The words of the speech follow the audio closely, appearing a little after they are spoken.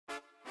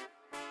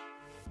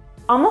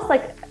almost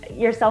like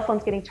your cell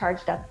phone's getting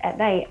charged up at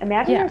night.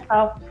 Imagine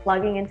yourself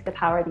plugging into the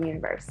power of the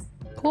universe.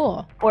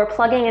 Cool. Or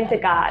plugging into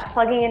God,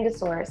 plugging into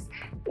source.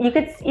 You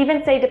could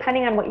even say,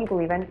 depending on what you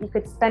believe in, you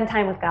could spend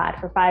time with God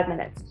for 5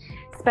 minutes.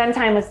 Spend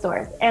time with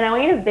source. And I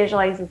want you to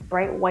visualize this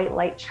bright white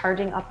light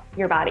charging up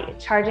your body,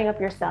 charging up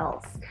your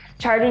cells,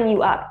 charging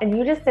you up. And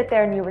you just sit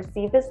there and you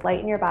receive this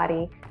light in your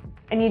body,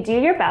 and you do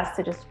your best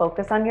to just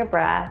focus on your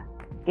breath,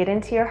 get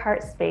into your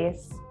heart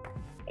space,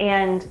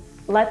 and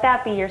let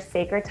that be your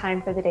sacred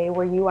time for the day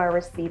where you are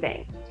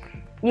receiving.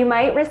 You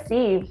might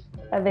receive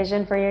a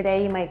vision for your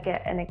day. You might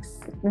get an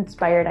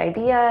inspired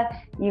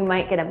idea. You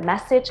might get a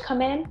message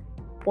come in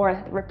or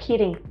a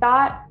repeating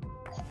thought.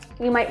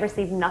 You might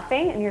receive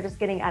nothing and you're just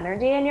getting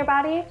energy in your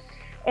body.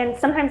 And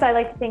sometimes I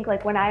like to think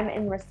like when I'm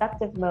in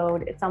receptive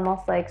mode, it's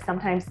almost like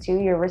sometimes too,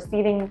 you're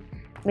receiving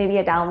maybe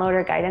a download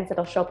or guidance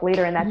that'll show up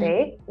later in that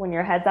day when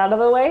your head's out of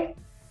the way.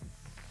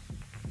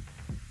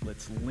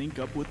 Let's link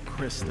up with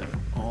Krista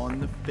on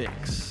the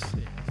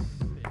FYX.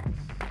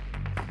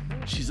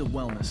 She's a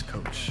wellness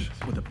coach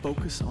with a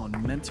focus on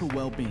mental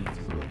well-being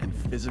and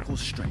physical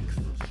strength.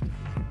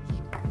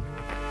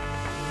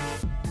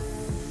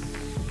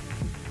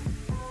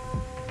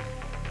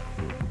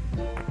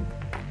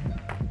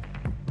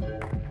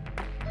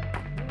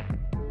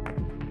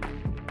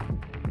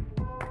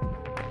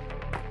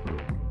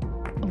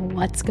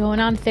 What's going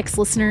on, FYX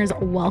listeners?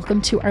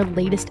 Welcome to our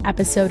latest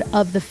episode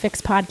of the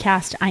FYX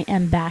podcast. I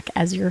am back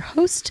as your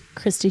host,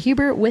 Krista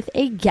Huber, with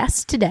a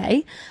guest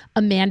today,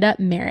 Amanda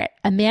Marit.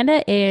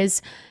 Amanda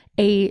is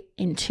a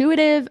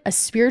intuitive, a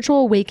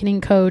spiritual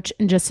awakening coach,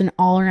 and just an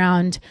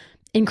all-around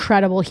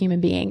incredible human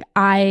being.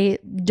 I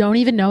don't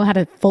even know how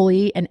to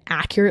fully and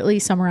accurately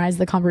summarize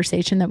the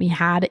conversation that we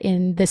had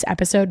in this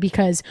episode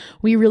because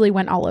we really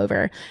went all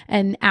over.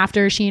 And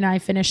after she and I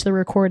finished the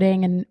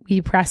recording and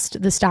we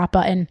pressed the stop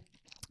button,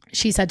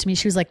 she said to me,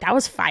 she was like, that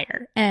was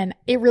fire. And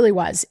it really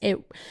was.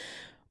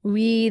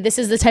 This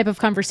is the type of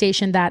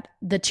conversation that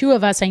the two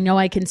of us, I know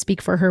I can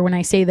speak for her when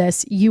I say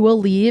this, you will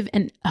leave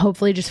and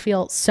hopefully just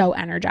feel so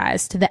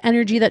energized. The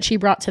energy that she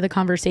brought to the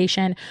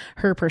conversation,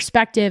 her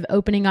perspective,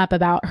 opening up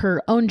about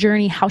her own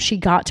journey, how she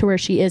got to where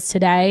she is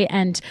today,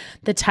 and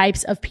the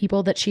types of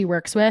people that she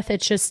works with.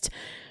 It's just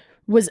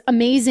was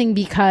amazing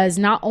because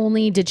not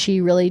only did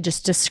she really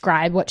just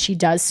describe what she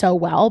does so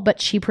well, but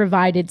she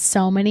provided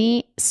so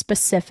many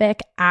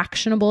specific,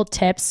 actionable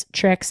tips,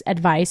 tricks,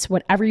 advice,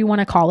 whatever you want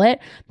to call it,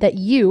 that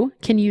you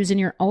can use in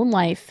your own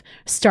life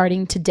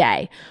starting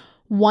today.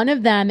 One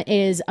of them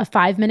is a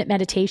 5-minute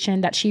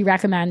meditation that she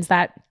recommends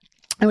that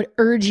I would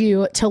urge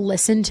you to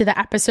listen to the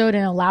episode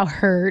and allow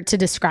her to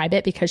describe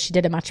it because she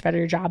did a much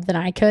better job than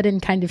I could in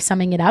kind of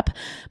summing it up.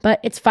 But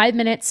it's 5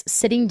 minutes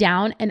sitting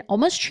down and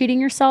almost treating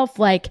yourself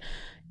like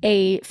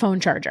a phone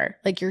charger.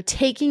 Like you're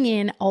taking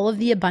in all of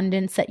the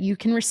abundance that you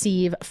can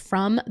receive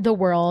from the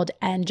world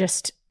and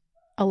just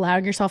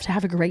allowing yourself to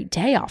have a great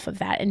day off of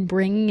that and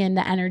bringing in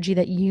the energy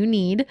that you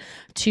need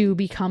to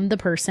become the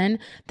person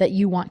that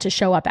you want to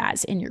show up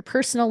as in your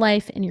personal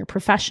life, in your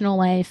professional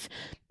life,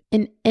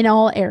 in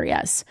all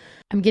areas.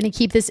 I'm going to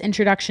keep this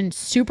introduction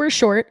super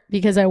short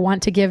because I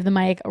want to give the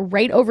mic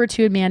right over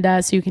to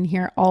Amanda so you can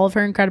hear all of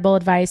her incredible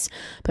advice,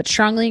 but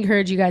strongly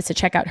encourage you guys to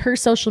check out her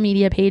social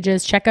media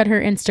pages, check out her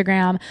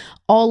Instagram,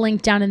 all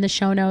linked down in the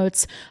show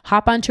notes.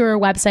 Hop onto her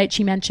website.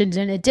 She mentioned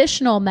an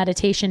additional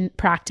meditation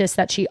practice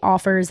that she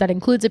offers that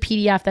includes a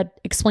PDF that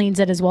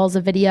explains it as well as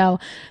a video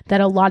that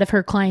a lot of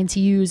her clients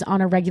use on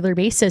a regular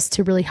basis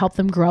to really help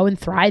them grow and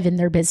thrive in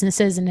their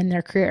businesses and in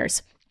their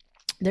careers.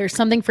 There's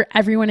something for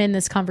everyone in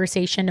this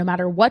conversation, no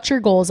matter what your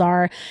goals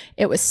are.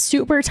 It was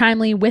super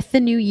timely with the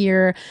new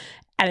year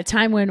at a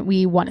time when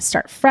we want to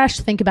start fresh,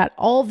 think about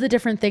all of the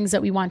different things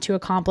that we want to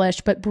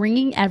accomplish, but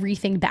bringing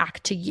everything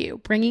back to you,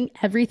 bringing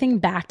everything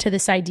back to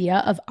this idea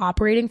of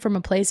operating from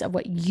a place of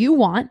what you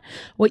want,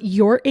 what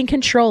you're in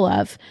control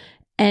of,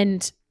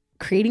 and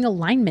creating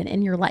alignment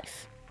in your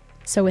life.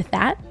 So with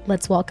that,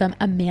 let's welcome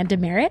Amanda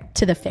Marit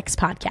to the FYX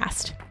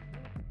podcast.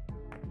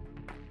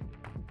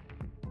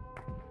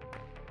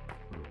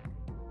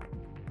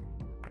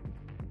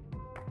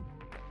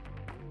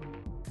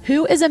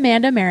 Who is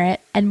Amanda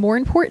Marit? And more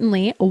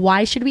importantly,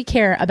 why should we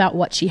care about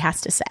what she has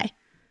to say?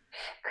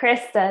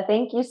 Krista,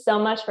 thank you so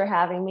much for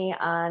having me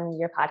on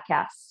your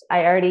podcast.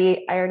 I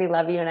already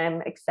love you and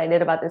I'm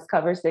excited about this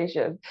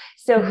conversation.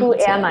 So who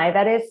am I?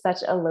 That is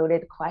such a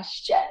loaded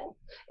question.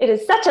 It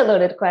is such a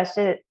loaded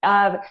question.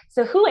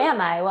 So who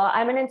am I? Well,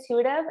 I'm an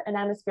intuitive and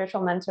I'm a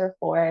spiritual mentor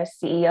for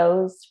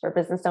CEOs, for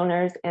business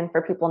owners, and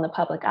for people in the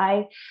public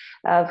eye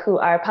who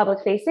are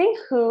public facing,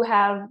 who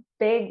have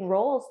big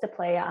roles to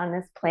play on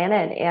this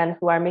planet and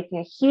who are making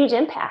a huge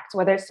impact,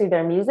 whether it's through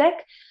their music,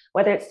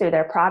 whether it's through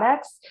their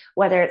products,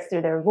 whether it's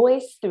through their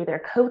voice, through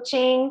their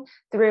coaching,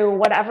 through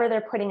whatever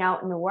they're putting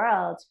out in the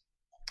world.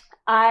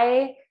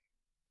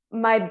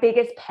 My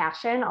biggest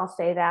passion, I'll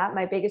say that,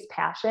 my biggest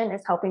passion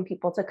is helping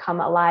people to come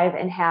alive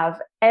and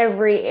have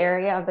every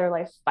area of their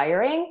life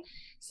firing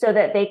so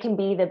that they can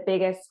be the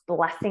biggest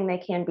blessing they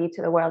can be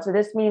to the world. So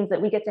this means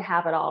that we get to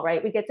have it all,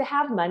 right? We get to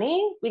have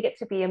money. We get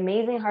to be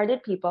amazing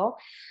hearted people.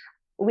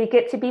 we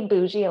get to be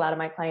bougie. A lot of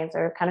my clients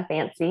are kind of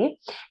fancy.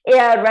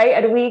 And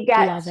right. And we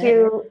get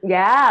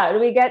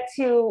we get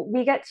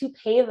to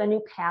pave a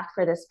new path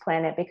for this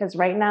planet, because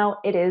right now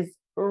it is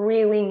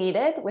really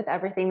needed with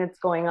everything that's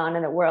going on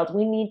in the world.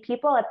 We need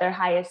people at their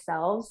highest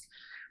selves.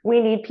 We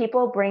need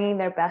people bringing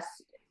their best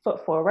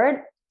foot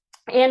forward.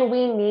 And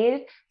we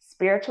need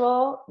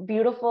spiritual,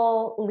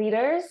 beautiful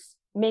leaders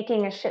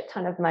making a shit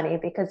ton of money,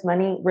 because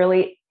money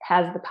really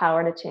has the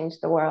power to change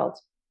the world.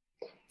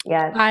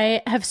 Yes.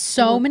 I have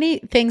so many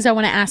things I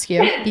want to ask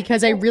you,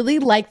 because I really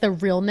like the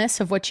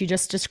realness of what you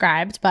just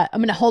described, but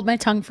I'm going to hold my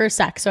tongue for a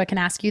sec so I can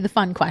ask you the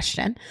fun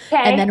question.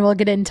 Okay. And then we'll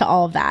get into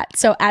all of that.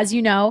 So as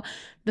you know,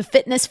 the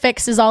Fitness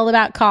Fix is all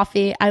about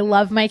coffee. I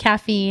love my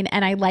caffeine,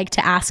 and I like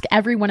to ask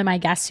every one of my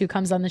guests who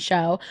comes on the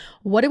show,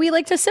 what do we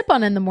like to sip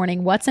on in the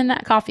morning? What's in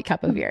that coffee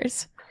cup of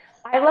yours?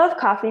 I love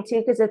coffee too,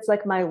 because it's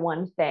like my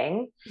one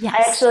thing.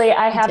 Yes,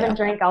 I haven't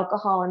drank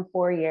alcohol in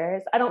 4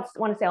 years. I don't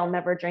want to say I'll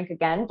never drink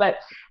again, but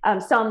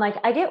so I'm like,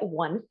 I get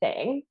one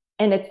thing,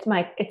 and it's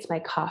my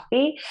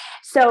coffee.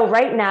 So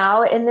right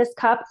now in this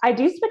cup, I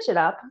do switch it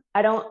up.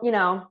 I don't,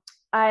 not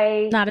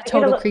a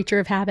total creature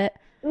of habit.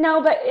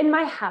 No, but in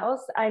my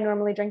house, I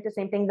normally drink the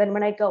same thing. Then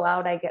when I go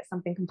out, I get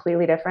something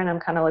completely different. I'm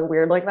kind of like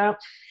weird like that.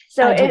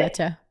 So I do that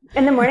too.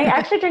 In the morning, I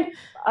actually drink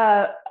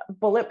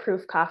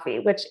bulletproof coffee,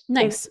 which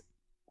nice.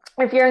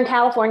 If you're in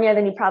California,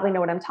 then you probably know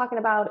what I'm talking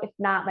about. If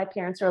not, my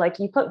parents are like,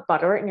 you put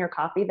butter in your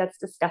coffee. That's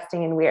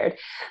disgusting and weird.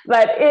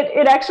 But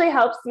it actually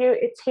helps you.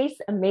 It tastes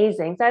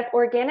amazing. So I have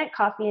organic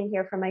coffee in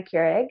here from my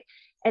Keurig.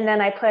 And then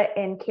I put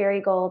in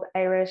Kerrygold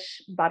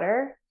Irish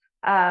butter.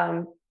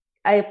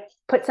 I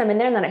put some in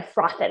there, and then I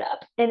froth it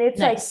up. And it's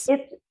nice.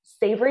 Like, it's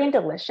savory and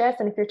delicious.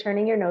 And if you're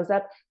turning your nose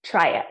up,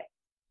 try it,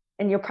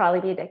 and you'll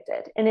probably be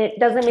addicted. And it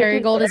doesn't make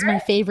Kerrygold is my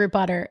favorite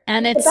butter.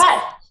 And it's the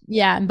best.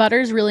 Yeah. And butter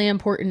is really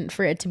important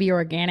for it to be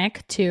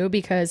organic too,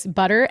 because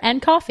butter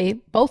and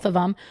coffee, both of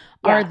them,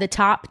 are the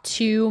top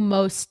two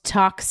most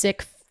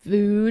toxic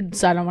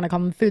foods. I don't want to call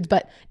them foods,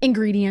 but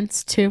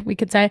ingredients too, we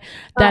could say,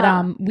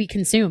 that we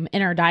consume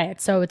in our diet.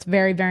 So it's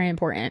very, very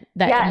important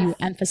that you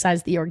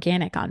emphasize the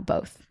organic on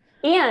both.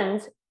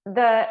 And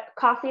the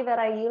coffee that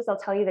I use, I'll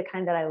tell you the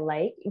kind that I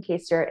like, in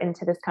case you're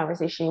into this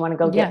conversation, you want to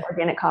go get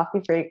organic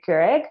coffee for your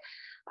Keurig,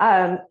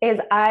 is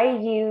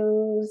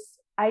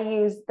I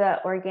use the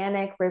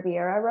organic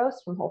Riviera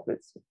roast from Whole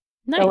Foods.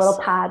 Nice. The little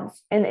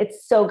pods. And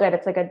it's so good.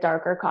 It's like a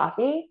darker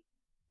coffee.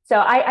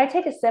 So I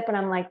take a sip and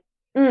I'm like,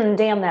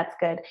 damn, that's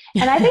good.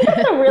 And I think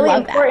that's a really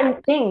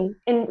important thing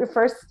in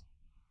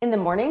the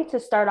morning, to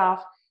start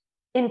off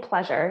in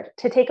pleasure,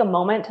 to take a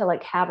moment to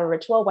like have a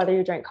ritual, whether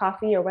you drink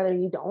coffee or whether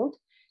you don't,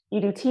 you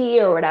do tea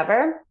or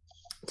whatever,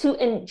 to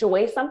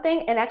enjoy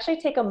something and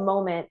actually take a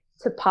moment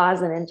to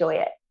pause and enjoy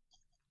it.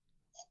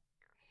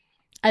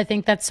 I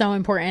think that's so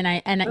important.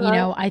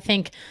 I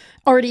think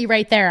already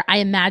right there, I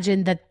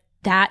imagine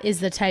that is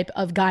the type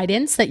of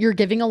guidance that you're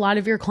giving a lot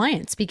of your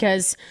clients,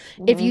 because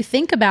if you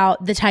think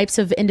about the types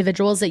of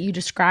individuals that you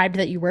described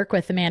that you work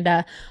with,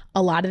 Amanda,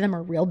 a lot of them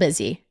are real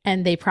busy,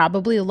 and they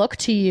probably look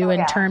to you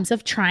in terms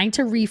of trying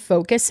to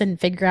refocus and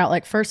figure out,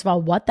 like, first of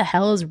all, what the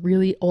hell is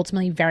really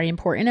ultimately very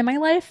important in my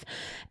life.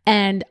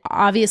 And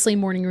obviously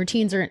morning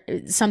routines are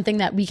something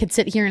that we could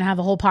sit here and have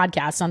a whole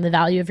podcast on the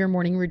value of your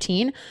morning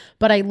routine.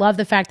 But I love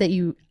the fact that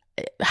you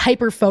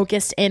hyper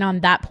focused in on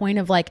that point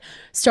of like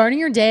starting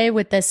your day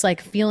with this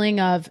like feeling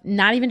of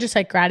not even just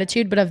like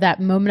gratitude, but of that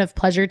moment of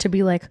pleasure to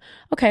be like,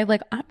 okay,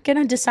 like I'm going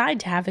to decide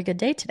to have a good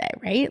day today.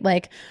 Right.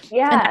 Like,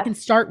 and I can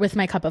start with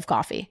my cup of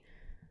coffee.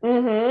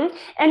 Mm-hmm.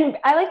 And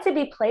I like to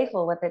be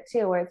playful with it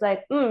too, where it's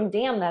like,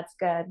 damn, that's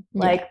good.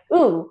 Like,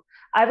 ooh,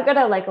 I've got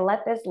to like,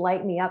 let this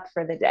light me up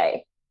for the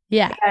day.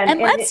 Yeah. And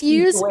let's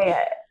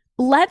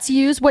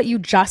use what you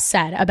just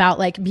said about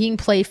like being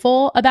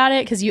playful about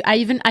it. Cause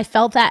I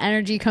felt that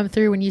energy come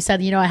through when you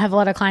said, I have a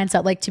lot of clients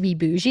that like to be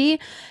bougie.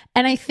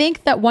 And I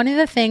think that one of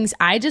the things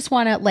I just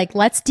want to like,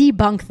 let's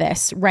debunk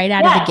this right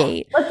out of the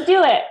gate. Let's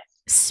do it.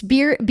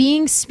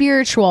 Being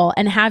spiritual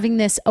and having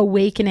this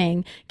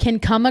awakening can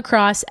come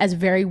across as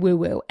very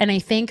woo-woo. And I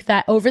think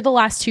that over the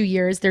last 2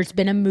 years, there's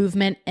been a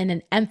movement and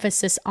an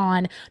emphasis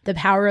on the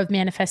power of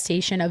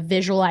manifestation, of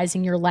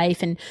visualizing your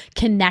life and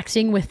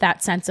connecting with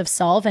that sense of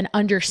self and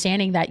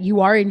understanding that you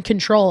are in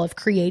control of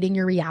creating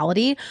your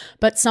reality.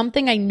 But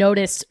something I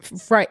noticed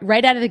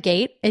right out of the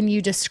gate in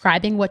you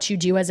describing what you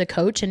do as a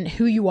coach and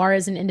who you are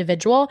as an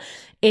individual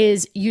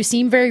is you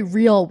seem very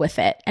real with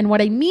it. And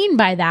what I mean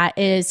by that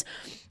is,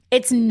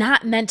 it's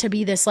not meant to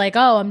be this like,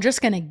 oh, I'm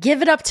just going to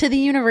give it up to the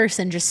universe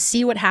and just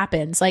see what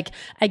happens. Like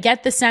I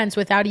get the sense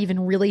without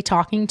even really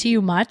talking to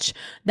you much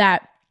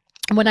that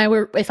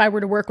if I were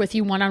to work with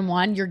you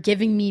one-on-one, you're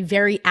giving me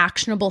very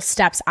actionable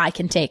steps I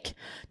can take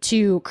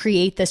to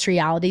create this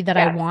reality that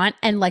I want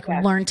and like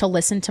learn to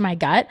listen to my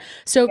gut.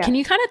 So can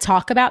you kind of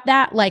talk about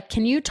that? Like,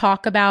 can you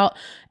talk about,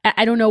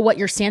 I don't know what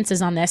your stance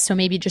is on this, so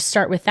maybe just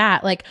start with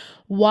that. Like,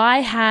 why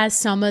has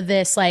some of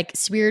this like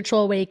spiritual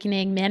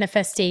awakening,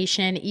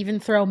 manifestation, even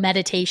throw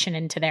meditation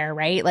into there,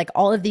 right? Like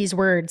all of these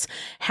words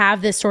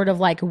have this sort of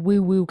like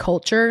woo-woo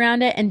culture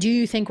around it. And do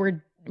you think we're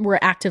we're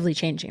actively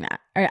changing that.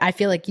 Or I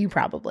feel like you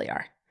probably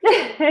are.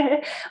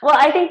 Well,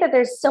 I think that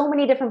there's so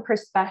many different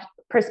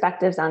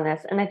perspectives on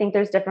this. And I think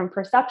there's different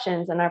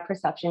perceptions, and our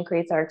perception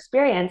creates our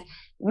experience.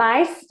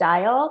 My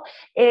style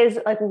is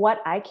like what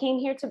I came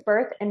here to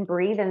birth and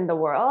breathe in the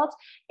world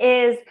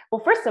is,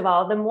 well, first of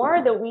all, the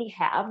more that we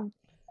have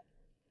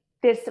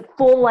this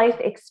full life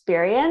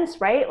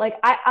experience, right? Like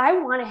I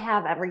want to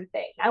have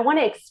everything. I want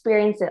to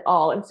experience it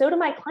all. And so do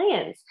my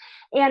clients.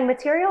 And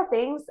material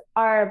things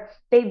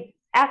they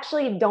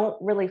actually don't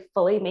really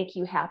fully make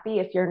you happy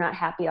if you're not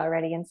happy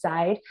already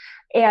inside.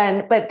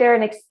 But they're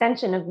an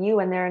extension of you,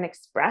 and they're an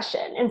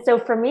expression. And so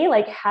for me,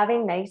 like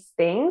having nice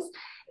things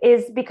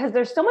is because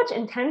there's so much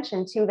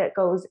intention too that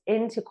goes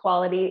into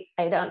quality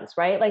items,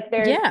 right? Like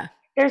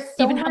there's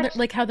so even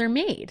much how they're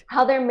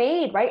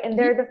made, right? And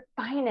they're the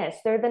finest,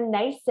 they're the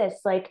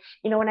nicest. Like,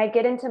 when I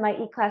get into my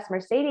E-Class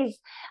Mercedes,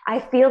 I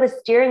feel the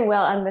steering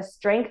wheel and the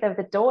strength of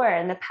the door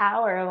and the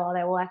power of all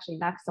that. Will actually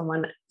knock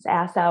someone's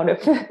ass out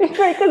if right,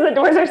 because the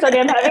doors are so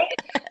damn heavy.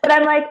 But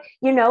I'm like,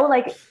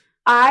 like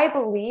I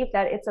believe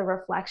that it's a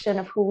reflection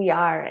of who we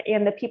are,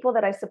 and the people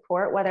that I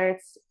support, whether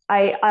it's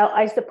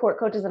I support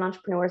coaches and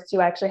entrepreneurs too.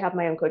 I actually have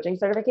my own coaching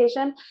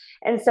certification.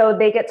 And so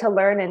they get to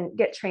learn and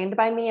get trained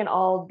by me in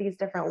all these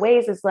different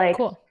ways. Is like,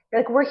 cool.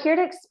 Like we're here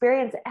to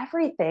experience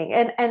everything.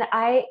 And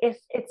if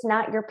it's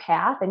not your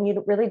path and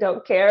you really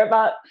don't care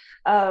about,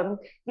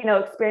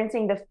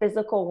 experiencing the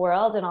physical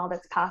world and all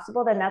that's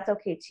possible, then that's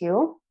okay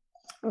too.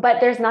 But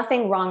there's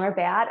nothing wrong or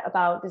bad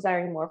about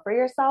desiring more for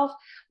yourself,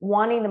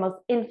 wanting the most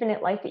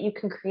infinite life that you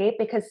can create,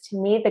 because to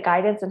me, the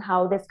guidance and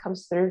how this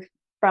comes through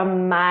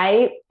from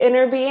my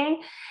inner being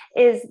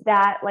is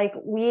that like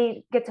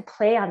we get to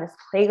play on this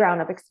playground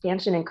of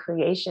expansion and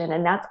creation,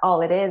 and that's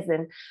all it is.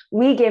 And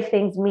we give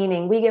things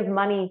meaning, we give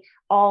money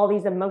all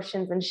these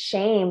emotions and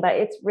shame, but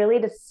it's really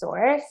the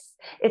source.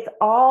 It's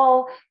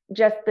all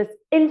just this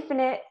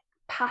infinite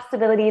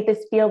possibility,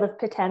 this field of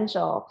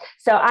potential.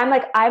 So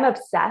I'm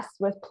obsessed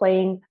with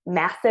playing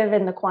massive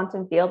in the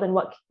quantum field and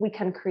what we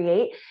can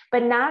create,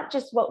 but not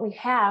just what we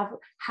have,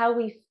 how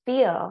we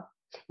feel.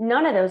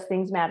 None of those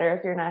things matter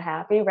if you're not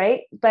happy,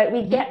 right? But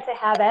we get to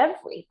have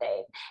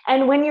everything.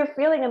 And when you're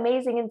feeling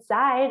amazing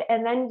inside,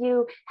 and then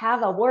you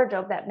have a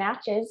wardrobe that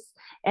matches,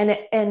 and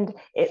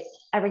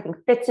everything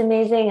fits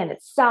amazing, and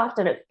it's soft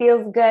and it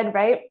feels good,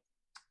 right?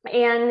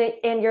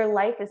 And your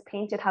life is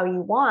painted how you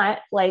want,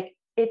 like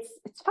it's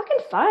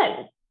fucking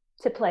fun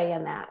to play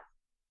in that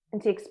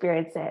and to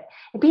experience it,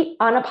 and be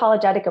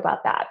unapologetic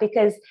about that.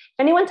 Because if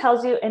anyone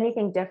tells you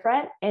anything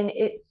different and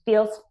it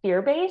feels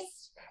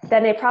fear-based,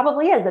 then it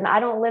probably is. And I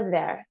don't live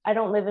there. I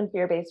don't live in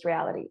fear-based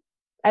reality.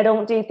 I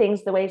don't do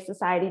things the way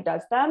society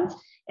does them.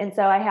 And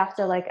so I have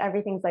to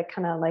everything's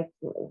kind of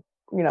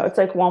it's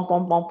like womp,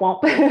 womp, womp,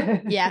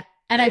 womp. Yeah.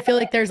 And I feel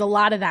like there's a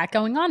lot of that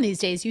going on these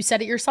days. You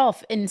said it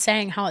yourself in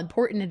saying how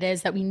important it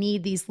is that we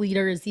need these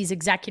leaders, these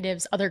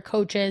executives, other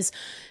coaches,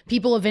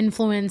 people of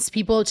influence,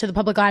 people to the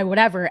public eye,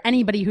 whatever,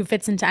 anybody who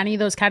fits into any of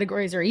those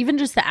categories, or even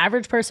just the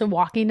average person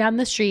walking down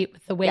the street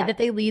with the way that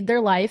they lead their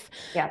life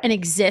and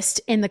exist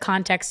in the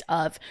context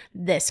of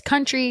this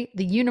country,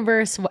 the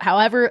universe,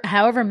 however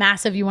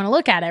massive you want to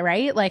look at it,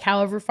 right? Like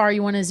however far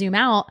you want to zoom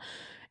out,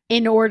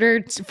 in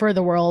order for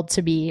the world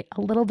to be a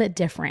little bit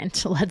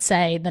different, let's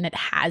say, than it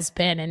has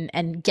been,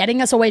 and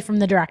getting us away from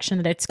the direction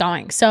that it's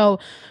going. So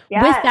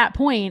with that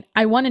point,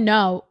 I want to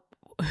know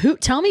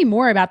tell me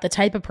more about the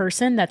type of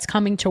person that's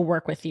coming to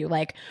work with you.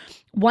 Like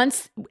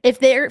if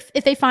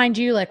they find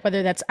you, like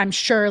whether that's, I'm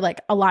sure like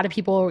a lot of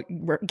people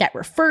get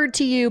referred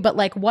to you, but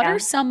like what are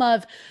some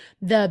of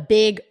the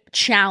big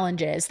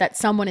challenges that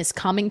someone is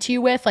coming to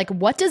you with? Like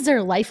what does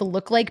their life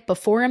look like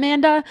before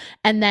Amanda?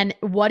 And then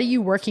what are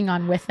you working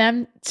on with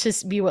them to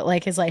be what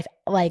like his life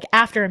like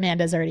after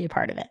Amanda's already a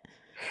part of it?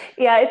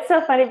 Yeah, it's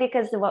so funny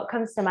because what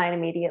comes to mind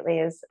immediately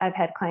is I've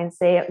had clients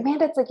say,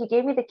 Amanda, it's like you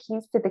gave me the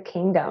keys to the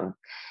kingdom.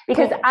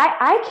 Because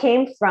I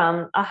came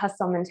from a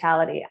hustle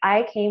mentality.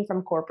 I came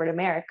from corporate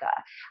America.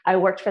 I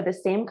worked for the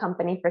same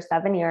company for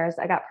 7 years.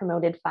 I got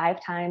promoted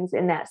 5 times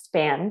in that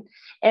span.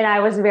 And I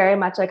was very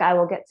much like, I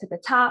will get to the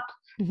top.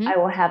 I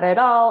will have it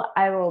all.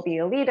 I will be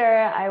a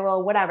leader. I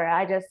will whatever.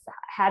 I just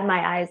had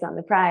my eyes on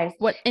the prize.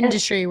 What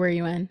industry were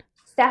you in?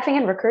 Staffing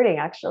and recruiting,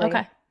 actually.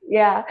 Okay.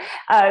 Yeah.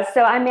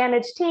 So I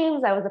managed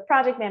teams. I was a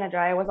project manager.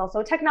 I was also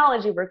a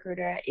technology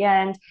recruiter.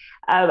 And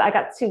I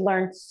got to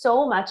learn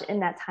so much in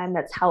that time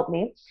that's helped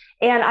me.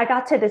 And I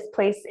got to this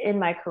place in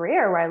my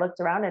career where I looked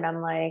around and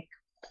I'm like,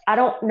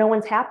 no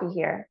one's happy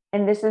here.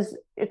 And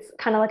it's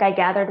kind of like I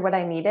gathered what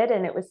I needed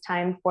and it was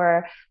time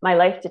for my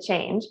life to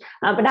change.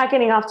 But not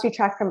getting off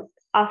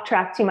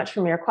track too much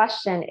from your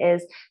question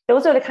is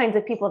those are the kinds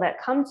of people that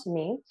come to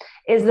me,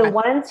 is the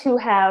ones who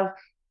have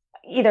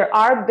either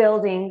are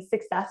building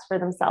success for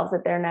themselves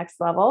at their next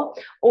level,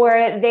 or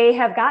they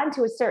have gotten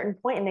to a certain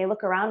point and they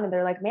look around and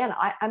they're like, man,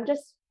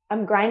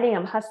 I'm grinding,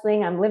 I'm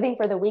hustling, I'm living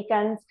for the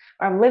weekends,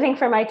 or I'm living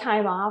for my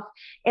time off.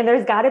 And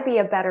there's got to be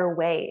a better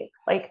way.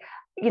 Like,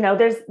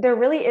 there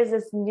really is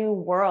this new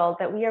world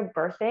that we are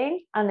birthing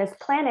on this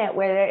planet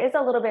where there is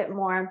a little bit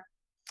more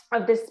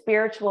of this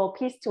spiritual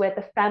piece to it,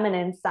 the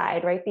feminine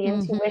side, right? The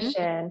Mm-hmm.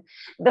 intuition,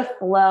 the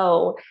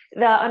flow,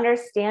 the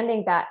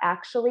understanding that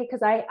actually,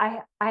 because I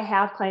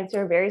have clients who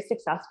are very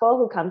successful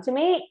who come to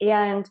me,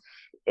 and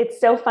it's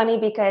so funny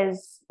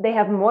because they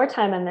have more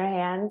time on their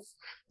hands.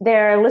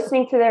 They're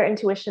listening to their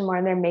intuition more,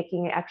 and they're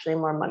making actually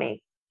more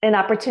money. And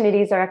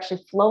opportunities are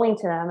actually flowing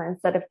to them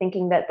instead of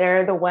thinking that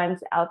they're the ones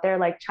out there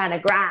like trying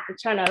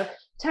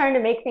to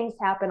make things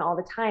happen all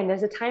the time.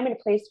 There's a time and a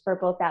place for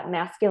both that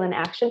masculine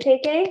action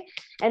taking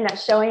and that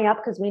showing up,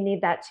 because we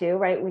need that too,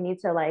 right? We need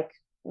to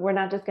we're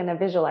not just going to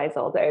visualize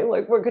all day.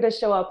 Like, we're going to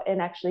show up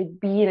and actually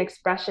be an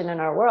expression in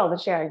our world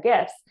and share our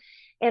gifts.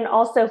 And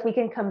also, if we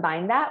can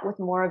combine that with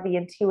more of the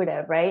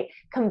intuitive, right?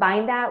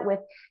 Combine that with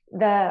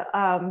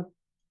the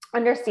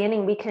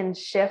understanding we can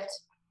shift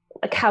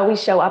like how we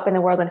show up in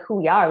the world and who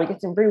we are. We get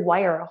to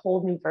rewire a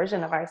whole new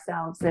version of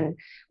ourselves. And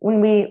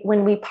when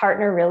we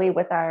partner really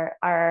with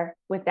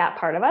with that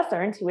part of us,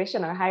 our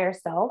intuition, our higher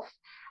self,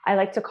 I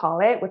like to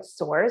call it, with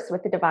source,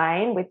 with the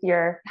divine, with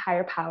your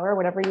higher power,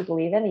 whatever you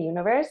believe in, the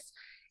universe,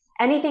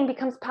 anything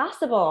becomes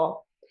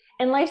possible.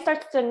 And life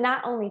starts to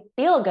not only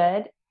feel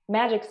good,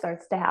 magic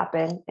starts to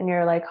happen. And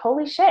you're like,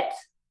 holy shit.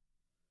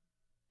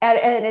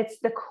 And it's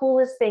the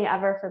coolest thing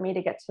ever for me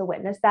to get to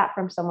witness that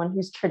from someone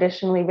who's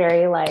traditionally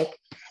very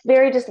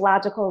just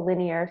logical,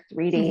 linear,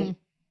 3D.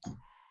 Mm-hmm.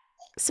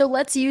 So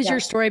let's use your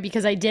story,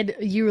 because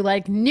you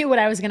knew what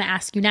I was going to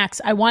ask you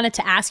next. I wanted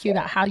to ask you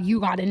about how you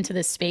got into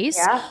this space,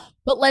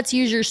 but let's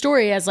use your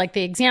story as like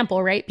the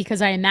example, right?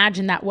 Because I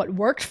imagine that what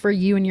worked for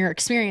you and your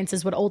experience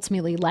is what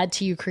ultimately led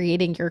to you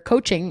creating your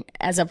coaching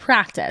as a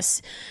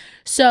practice.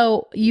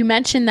 So you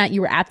mentioned that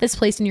you were at this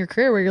place in your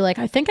career where you're like,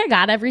 I think I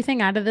got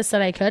everything out of this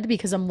that I could,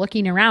 because I'm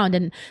looking around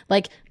and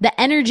like the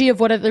energy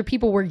of what other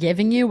people were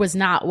giving you was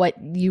not what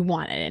you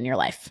wanted in your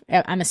life.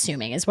 I'm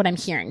assuming is what I'm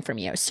hearing from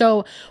you.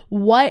 So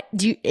was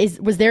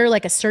there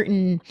like a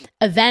certain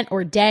event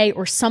or day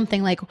or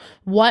something, like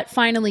what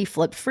finally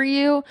flipped for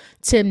you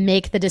to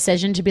make the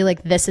decision to be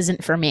like, this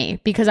isn't for me?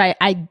 Because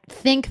I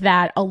think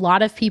that a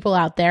lot of people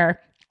out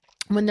there,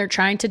 when they're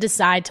trying to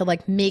decide to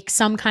like make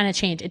some kind of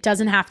change, it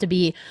doesn't have to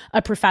be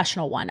a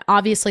professional one.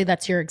 Obviously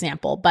that's your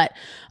example, but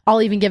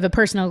I'll even give a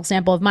personal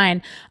example of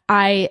mine.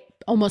 I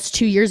almost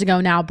 2 years ago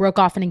now broke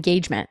off an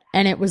engagement,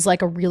 and it was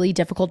like a really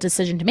difficult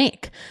decision to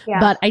make,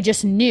 but I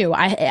just knew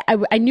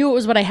I knew it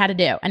was what I had to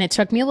do. And it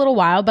took me a little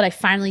while, but I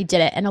finally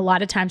did it. And a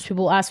lot of times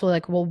people ask, well,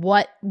 like, well,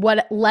 what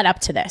led up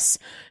to this?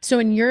 So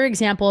in your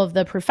example of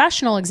the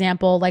professional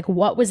example, like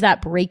what was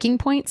that breaking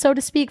point, so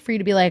to speak, for you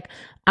to be like,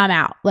 I'm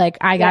out, like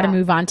I got to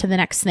move on to the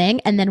next thing?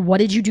 And then what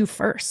did you do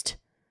first?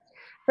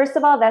 First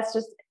of all, that's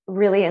just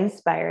really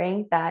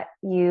inspiring that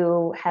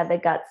you had the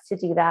guts to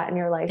do that in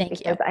your life.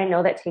 Thank you. I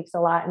know that takes a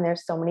lot. And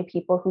there's so many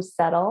people who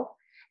settle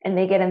and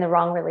they get in the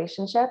wrong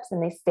relationships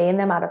and they stay in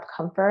them out of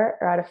comfort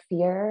or out of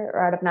fear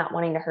or out of not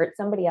wanting to hurt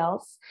somebody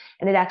else.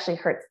 And it actually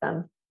hurts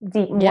them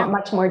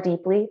much more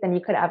deeply than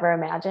you could ever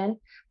imagine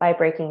by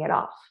breaking it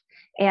off.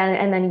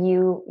 And then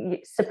you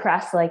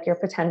suppress like your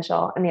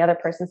potential and the other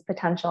person's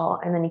potential.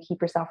 And then you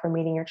keep yourself from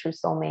meeting your true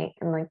soulmate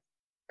and like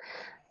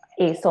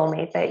a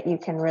soulmate that you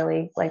can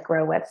really like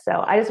grow with.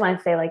 So I just want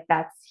to say like,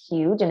 that's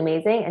huge and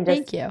amazing. And just,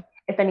 thank you.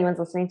 If anyone's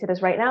listening to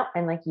this right now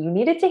and like you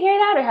needed to hear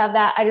that or have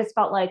that, I just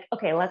felt like,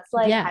 okay, let's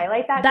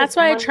highlight that. That's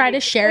why I try to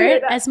share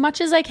it as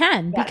much as I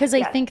can, because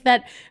I think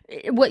that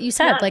what you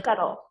said, like,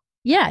 settle.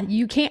 Yeah,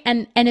 you can't.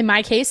 And in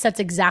my case, that's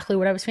exactly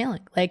what I was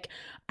feeling. Like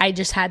I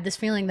just had this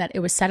feeling that it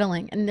was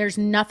settling, and there's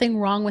nothing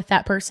wrong with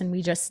that person.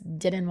 We just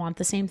didn't want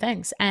the same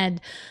things.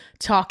 And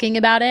talking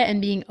about it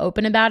and being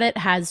open about it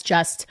has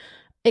just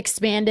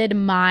expanded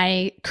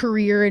my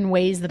career in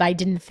ways that I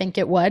didn't think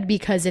it would,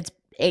 because it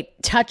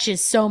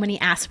touches so many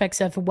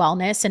aspects of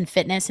wellness and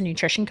fitness and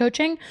nutrition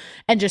coaching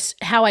and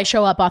just how I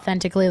show up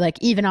authentically, like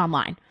even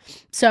online.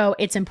 So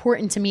it's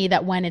important to me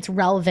that when it's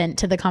relevant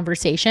to the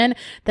conversation,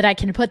 that I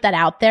can put that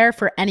out there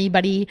for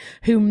anybody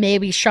who may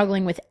be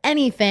struggling with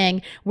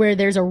anything where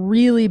there's a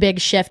really big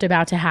shift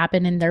about to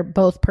happen in their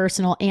both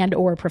personal and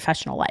or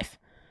professional life.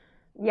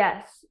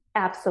 Yes.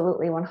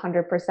 Absolutely.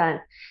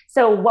 100%.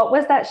 So what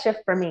was that shift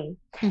for me?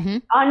 Mm-hmm.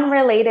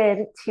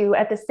 Unrelated to,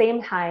 at the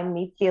same time,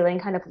 me feeling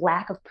kind of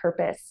lack of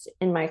purpose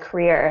in my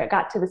career. It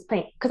got to this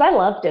point because I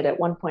loved it at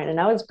one point and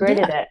I was great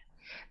at it,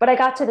 but I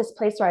got to this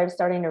place where I was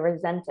starting to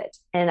resent it.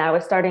 And I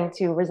was starting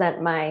to resent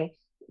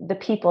the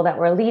people that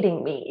were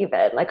leading me,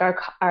 even like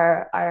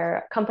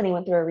our company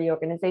went through a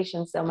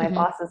reorganization. So my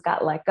bosses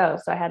got let go.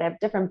 So I had to have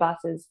different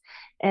bosses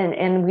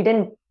and we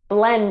didn't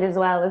blend as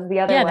well as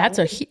the other one.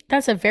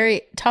 That's a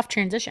very tough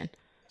transition.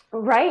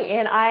 Right.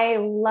 And I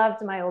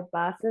loved my old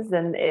bosses,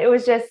 and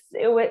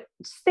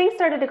things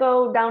started to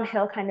go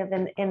downhill kind of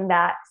in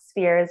that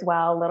sphere as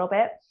well, a little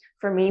bit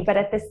for me. But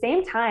at the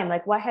same time,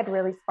 like what had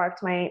really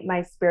sparked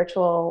my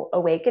spiritual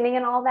awakening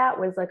and all that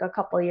was like a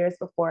couple of years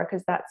before,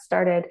 because that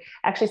started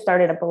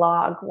a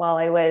blog while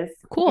I was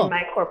in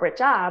my corporate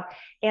job.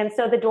 And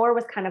so the door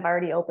was kind of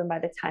already open by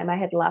the time I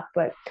had left.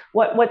 But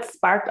what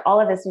sparked all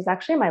of this was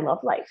actually my love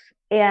life.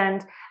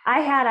 And I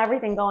had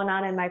everything going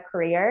on in my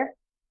career.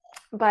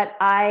 but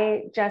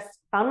I just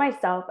found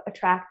myself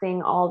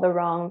attracting all the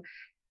wrong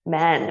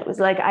men. It was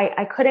like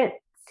I couldn't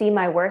see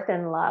my worth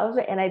in love,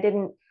 and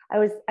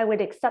I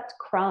would accept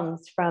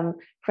crumbs from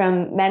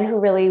men who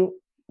really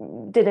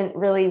didn't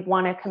really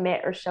want to commit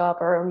or show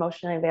up or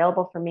emotionally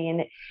available for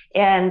me.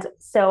 And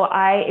so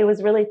it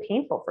was really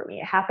painful for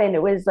me. It happened.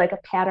 It was like a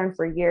pattern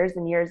for years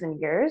and years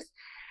and years.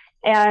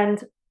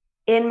 And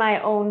in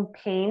my own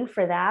pain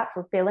for that,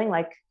 for feeling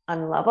like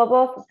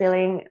unlovable, for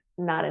feeling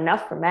not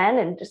enough for men,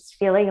 and just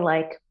feeling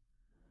like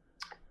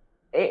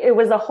it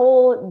was a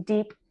whole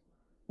deep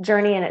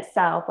journey in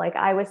itself. Like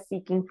I was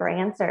seeking for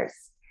answers.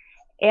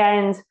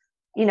 And,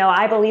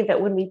 I believe that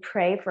when we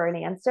pray for an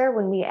answer,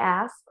 when we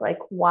ask, like,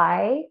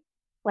 why,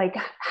 like,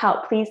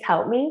 how, please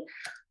help me,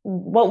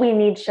 what we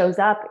need shows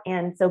up.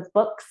 And so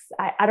books,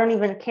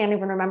 can't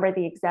even remember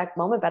the exact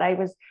moment, but I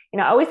was,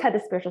 I always had the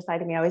spiritual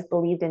side of me. I always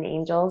believed in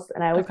angels,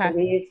 and I always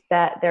believed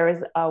that there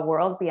was a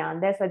world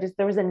beyond this.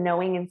 There was a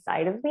knowing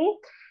inside of me.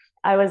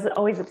 I was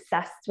always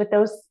obsessed with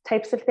those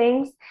types of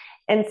things.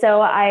 And so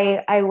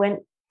I went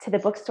to the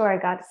bookstore. I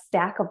got a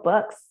stack of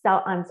books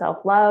on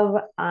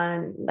self-love,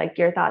 on like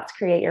Your Thoughts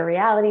Create Your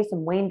Reality,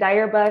 some Wayne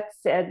Dyer books,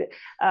 and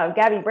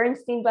Gabby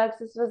Bernstein books.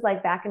 This was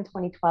like back in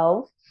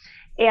 2012.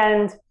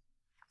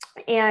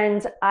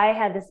 And I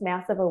had this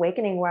massive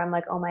awakening where I'm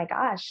like, oh my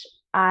gosh,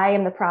 I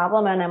am the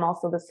problem and I'm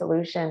also the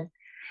solution.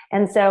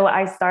 And so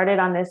I started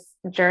on this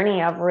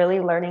journey of really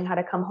learning how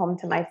to come home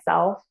to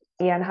myself,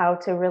 and how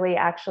to really,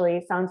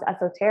 actually sounds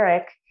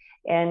esoteric,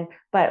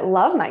 but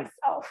love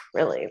myself,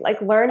 really,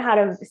 like learn how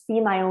to see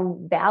my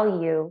own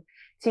value,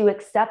 to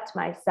accept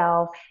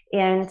myself,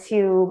 and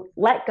to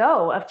let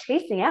go of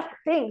chasing after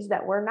things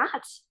that were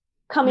not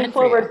coming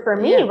forward for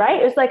me. Yeah.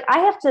 Right. It's like, I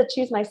have to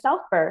choose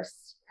myself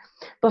first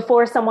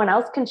before someone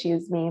else can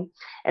choose me.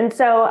 And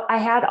so I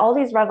had all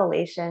these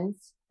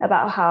revelations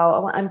about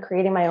how I'm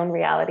creating my own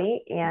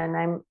reality, and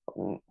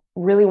I'm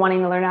really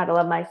wanting to learn how to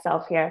love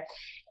myself here.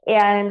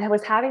 And I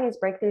was having these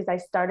breakthroughs. I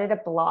started a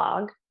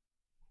blog,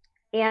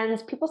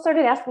 and people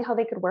started asking how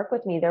they could work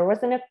with me. There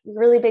wasn't a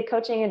really big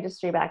coaching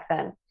industry back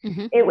then.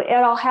 Mm-hmm.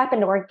 It all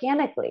happened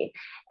organically.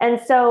 And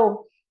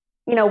so,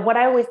 what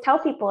I always tell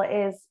people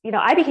is,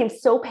 I became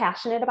so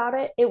passionate about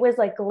it. It was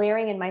like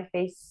glaring in my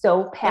face,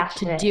 so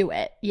passionate. Like to do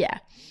it. Yeah.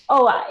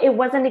 Oh, it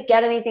wasn't to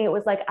get anything. It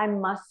was like, I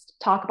must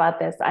talk about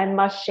this. I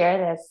must share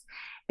this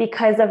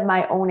because of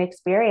my own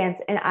experience.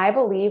 And I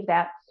believe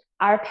that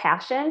our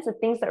passions, the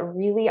things that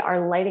really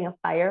are lighting a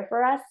fire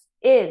for us,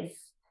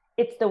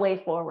 it's the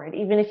way forward,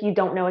 even if you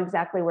don't know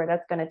exactly where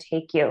that's going to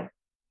take you.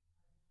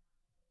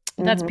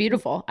 That's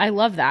beautiful. I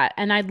love that.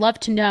 And I'd love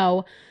to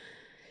know,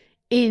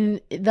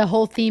 in the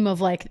whole theme of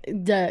like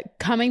the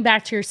coming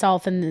back to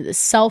yourself and the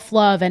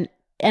self-love, and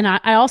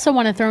I also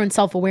want to throw in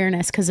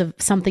self-awareness because of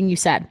something you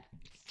said.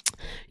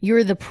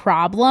 You're the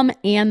problem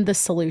and the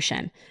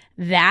solution.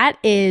 That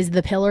is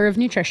the pillar of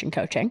nutrition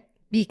coaching,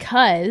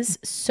 because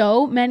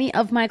so many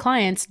of my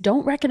clients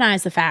don't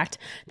recognize the fact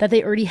that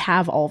they already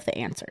have all of the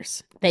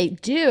answers. They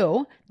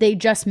do. They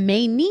just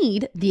may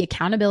need the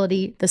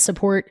accountability, the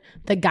support,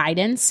 the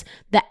guidance,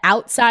 the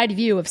outside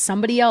view of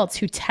somebody else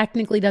who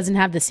technically doesn't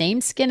have the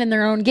same skin in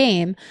their own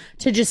game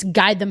to just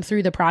guide them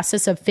through the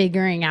process of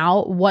figuring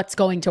out what's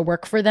going to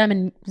work for them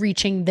and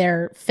reaching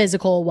their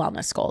physical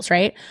wellness goals,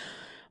 right?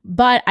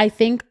 But I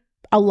think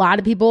a lot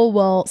of people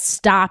will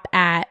stop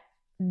at,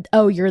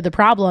 oh, you're the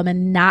problem,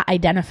 and not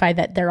identify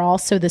that they're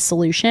also the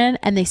solution.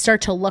 And they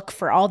start to look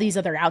for all these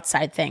other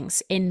outside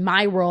things. In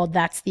my world,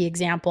 that's the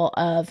example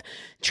of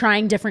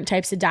trying different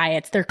types of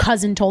diets. Their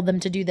cousin told them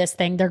to do this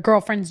thing. Their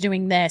girlfriend's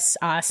doing this.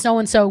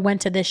 So-and-so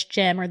went to this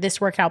gym or this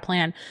workout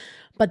plan,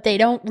 but they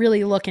don't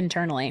really look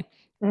internally.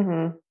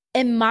 Mm-hmm.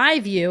 In my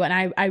view,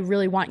 and I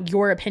really want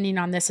your opinion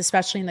on this,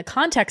 especially in the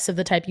context of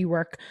the type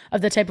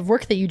of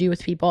work that you do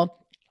with people.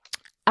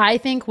 I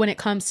think when it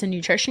comes to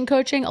nutrition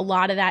coaching, a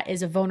lot of that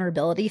is a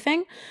vulnerability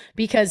thing,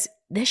 because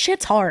this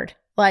shit's hard.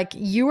 Like,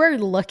 you are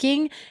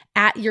looking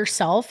at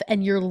yourself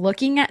and you're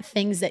looking at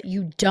things that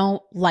you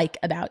don't like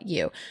about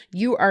you.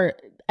 You are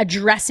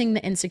addressing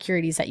the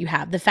insecurities that you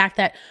have, the fact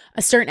that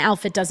a certain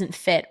outfit doesn't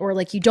fit, or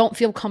like you don't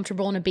feel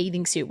comfortable in a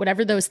bathing suit,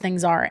 whatever those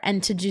things are.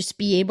 And to just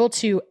be able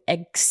to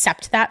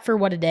accept that for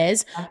what it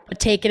is, but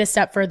take it a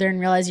step further and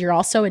realize you're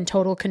also in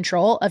total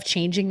control of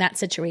changing that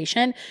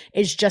situation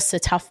is just a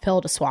tough pill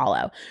to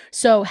swallow.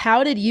 So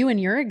how did you, in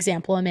your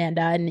example,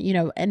 Amanda,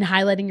 and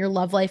highlighting your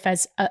love life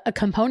as a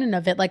component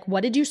of it, like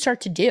what did you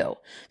start to do?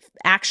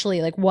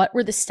 Actually, like what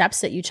were the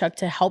steps that you took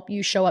to help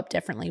you show up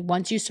differently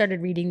once you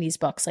started reading these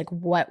books? Like,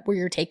 what were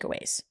your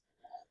takeaways?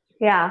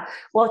 Yeah.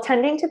 Well,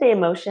 tending to the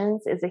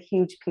emotions is a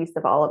huge piece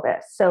of all of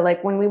this. So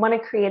like when we want to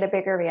create a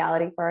bigger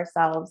reality for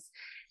ourselves,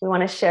 we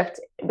want to shift,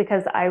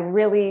 because I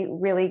really,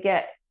 really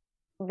get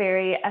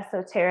very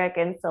esoteric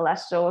and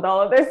celestial with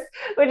all of this,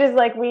 which is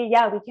like, we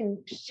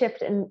can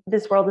shift, and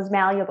this world is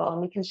malleable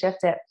and we can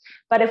shift it.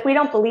 But if we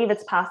don't believe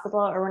it's possible,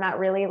 or we're not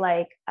really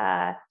like,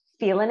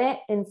 feeling it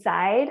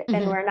inside, mm-hmm.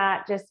 and we're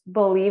not just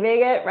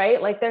believing it,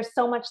 right? Like there's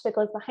so much that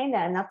goes behind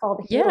that, and that's all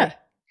the healing. Yeah.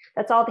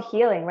 That's all the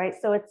healing, right?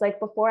 So it's like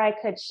before I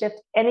could shift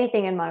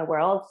anything in my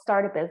world,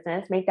 start a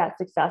business, make that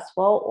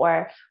successful,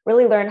 or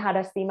really learn how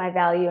to see my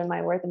value and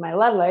my worth in my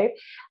love life,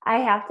 I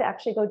have to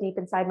actually go deep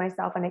inside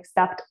myself and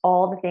accept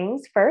all the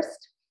things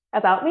first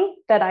about me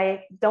that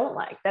I don't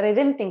like, that I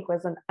didn't think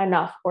was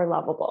enough or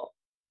lovable,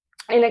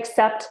 and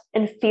accept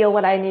and feel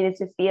what I needed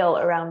to feel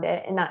around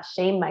it, and not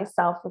shame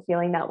myself for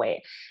feeling that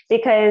way.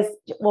 Because,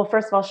 well,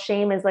 first of all,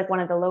 shame is like one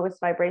of the lowest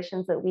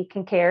vibrations that we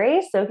can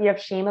carry. So if you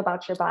have shame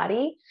about your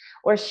body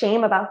or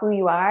shame about who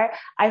you are,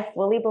 I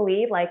fully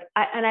believe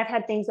and I've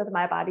had things with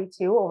my body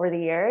too over the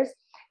years,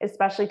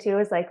 especially too,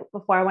 is like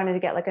before I wanted to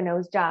get like a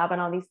nose job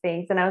and all these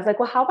things. And I was like,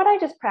 well, how about I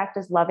just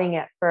practice loving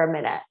it for a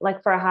minute,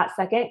 like for a hot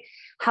second?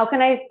 How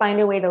can I find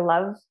a way to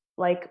love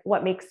like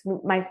what makes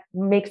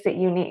it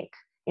unique?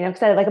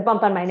 Because I had like a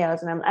bump on my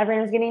nose, and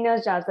everyone was getting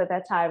nose jobs at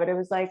that time. But it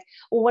was like,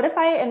 well, what if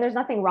and there's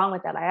nothing wrong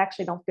with that. I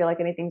actually don't feel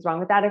like anything's wrong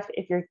with that if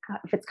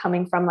it's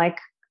coming from like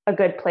a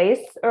good place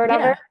or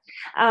whatever.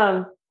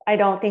 Yeah. I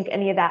don't think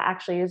any of that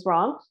actually is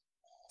wrong.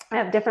 I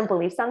have different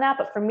beliefs on that,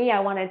 but for me, I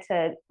wanted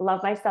to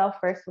love myself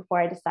first before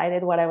I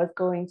decided what I was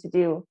going to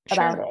do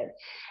about it.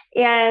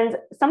 And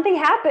something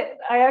happened.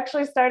 I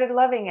actually started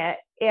loving it,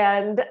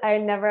 and I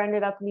never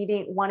ended up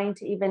wanting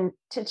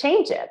to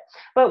change it.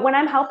 But when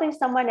I'm helping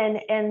someone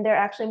and they're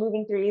actually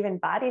moving through even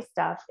body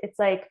stuff, it's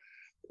like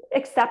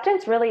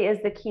acceptance really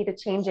is the key to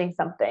changing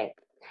something.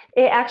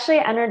 It actually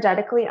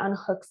energetically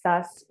unhooks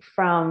us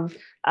from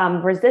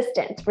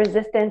resistance.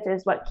 Resistance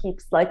is what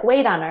keeps like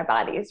weight on our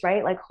bodies,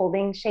 right? Like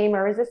holding shame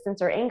or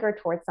resistance or anger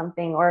towards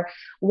something, or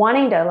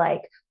wanting to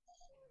like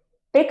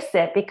fix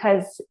it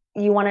because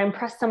you want to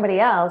impress somebody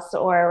else,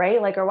 or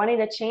right, like, or wanting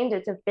to change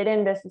it to fit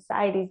into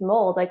society's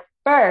mold. Like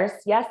first,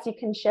 yes, you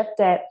can shift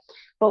it,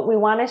 but we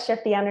want to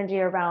shift the energy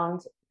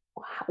around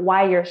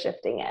why you're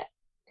shifting it.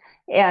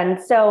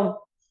 And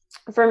so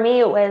for me,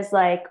 it was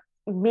like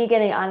me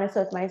getting honest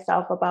with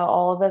myself about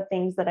all of the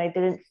things that I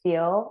didn't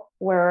feel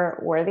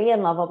were worthy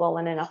and lovable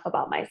and enough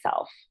about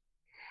myself,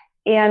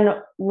 and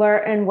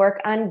learn and work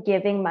on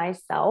giving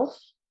myself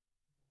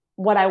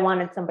what I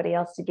wanted somebody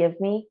else to give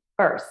me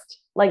first,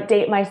 like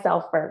date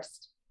myself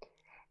first.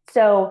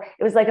 So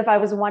it was like, if I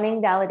was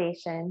wanting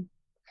validation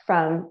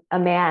from a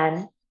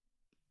man,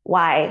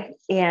 why?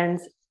 And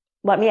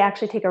let me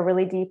actually take a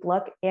really deep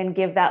look and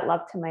give that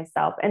love to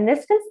myself. And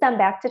this can stem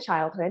back to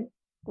childhood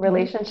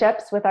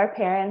relationships with our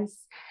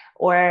parents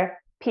or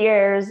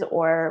peers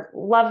or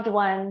loved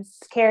ones,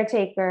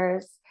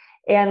 caretakers,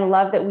 and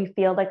love that we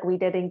feel like we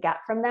didn't get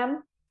from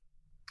them.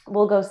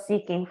 We'll go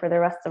seeking for the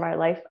rest of our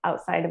life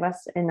outside of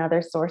us in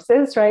other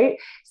sources, right?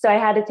 So I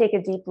had to take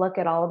a deep look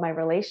at all of my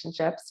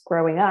relationships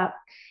growing up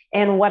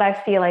and what I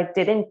feel I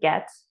didn't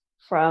get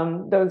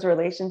from those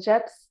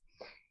relationships.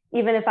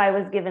 Even if I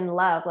was given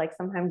love, like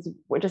sometimes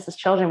we're just, as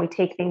children, we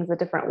take things a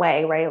different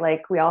way, right?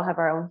 Like we all have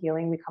our own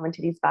healing. We come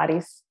into these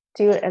bodies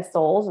too as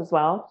souls as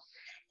well.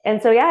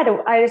 And so, yeah,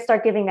 I just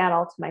start giving that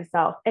all to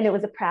myself. And it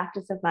was a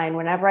practice of mine.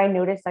 Whenever I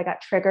noticed I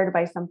got triggered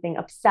by something,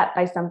 upset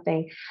by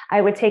something,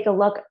 I would take a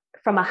look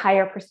from a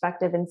higher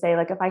perspective and say,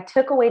 like, if I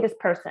took away this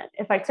person,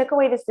 if I took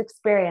away this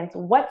experience,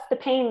 what's the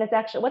pain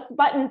what's the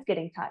buttons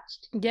getting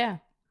touched? Yeah.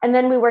 And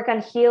then we work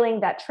on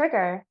healing that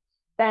trigger.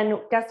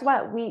 Then guess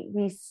what?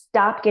 We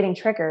stop getting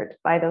triggered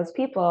by those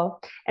people,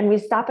 and we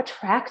stop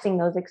attracting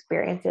those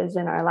experiences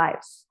in our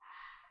lives.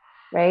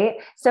 Right?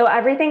 So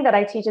everything that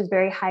I teach is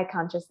very high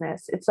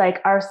consciousness. It's like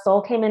our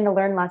soul came in to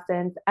learn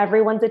lessons.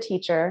 Everyone's a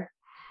teacher,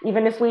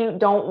 even if we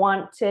don't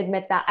want to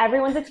admit that.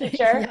 Everyone's a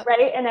teacher, yep.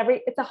 Right? And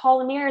it's a hall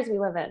of mirrors we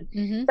live in.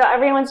 Mm-hmm. So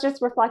everyone's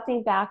just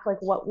reflecting back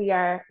like what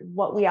we're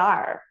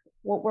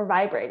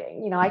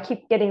vibrating. I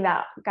keep getting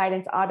that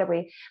guidance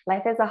audibly.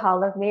 Life is a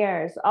hall of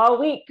mirrors all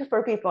week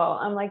for people.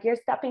 I'm like, you're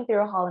stepping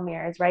through a hall of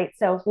mirrors, right?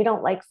 So if we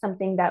don't like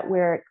something that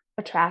we're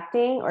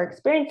attracting or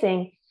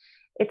experiencing,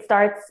 it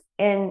starts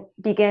and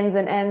begins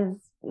and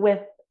ends with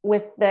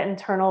the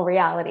internal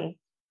reality.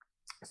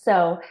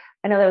 So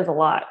I know that was a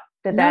lot.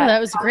 That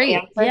was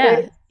great.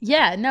 Yeah.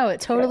 Yeah, no, it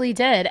totally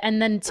did.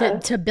 And then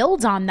to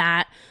build on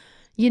that,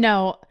 you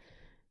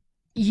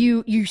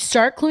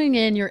start cluing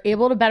in, you're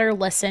able to better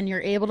listen, you're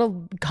able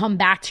to come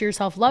back to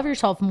yourself, love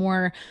yourself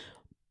more.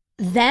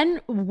 Then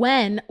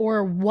when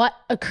or what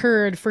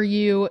occurred for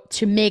you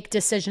to make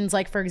decisions?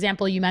 Like, for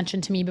example, you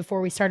mentioned to me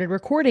before we started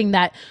recording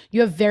that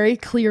you have very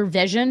clear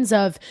visions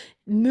of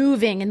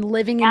moving and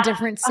living in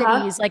different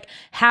cities. Like,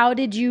 how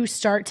did you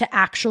start to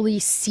actually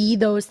see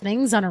those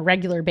things on a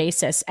regular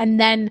basis? And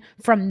then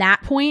from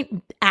that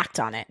point, act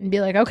on it and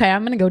be like, okay,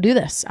 I'm going to go do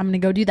this. I'm going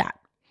to go do that.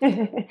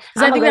 Because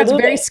I think that's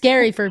very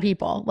scary for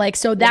people. Like,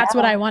 so that's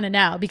what I want to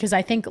know, because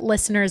I think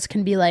listeners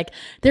can be like,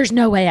 there's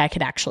no way I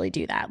could actually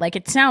do that. Like,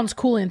 it sounds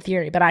cool in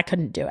theory, but I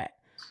couldn't do it.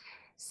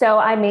 So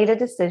I made a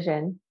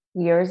decision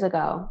years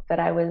ago that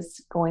I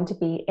was going to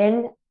be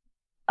in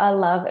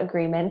an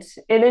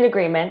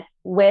agreement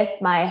with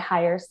my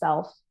higher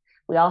self.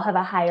 We all have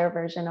a higher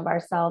version of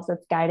ourselves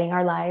that's guiding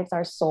our lives,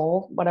 our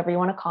soul, whatever you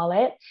want to call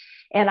it.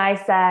 And I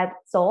said,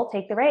 soul,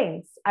 take the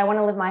reins. I want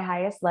to live my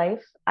highest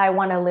life. I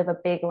want to live a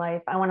big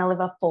life. I want to live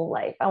a full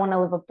life. I want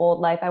to live a bold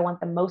life. I want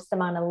the most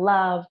amount of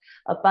love,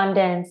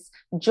 abundance,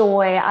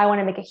 joy. I want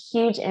to make a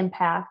huge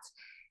impact.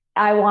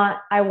 I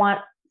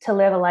want to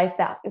live a life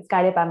that is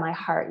guided by my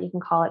heart. You can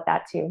call it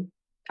that too.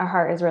 Our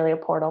heart is really a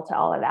portal to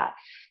all of that.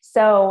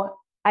 So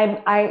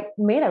I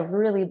made a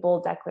really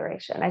bold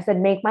declaration. I said,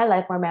 make my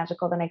life more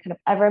magical than I could have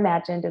ever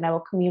imagined. And I will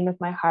commune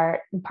with my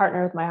heart and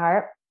partner with my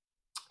heart.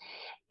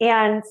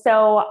 And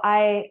so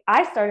I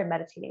started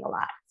meditating a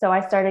lot. So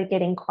I started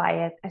getting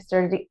quiet. I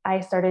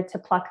started to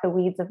pluck the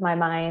weeds of my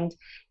mind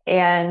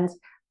and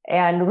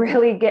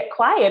really get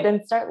quiet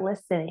and start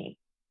listening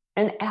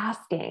and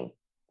asking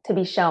to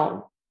be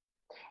shown.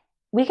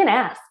 We can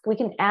ask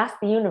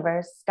the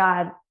universe,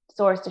 God,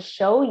 source, to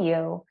show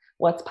you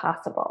what's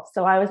possible.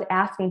 So I was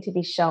asking to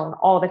be shown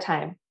all the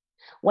time.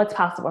 What's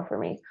possible for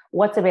me?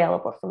 What's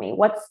available for me?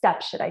 What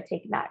steps should I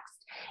take next?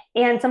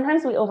 And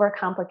sometimes we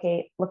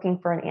overcomplicate looking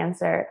for an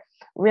answer.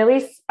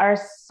 Really, our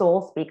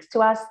soul speaks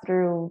to us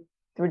through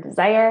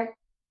desire,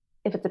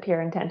 if it's a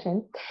pure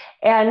intention,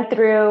 and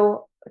through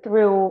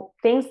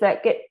things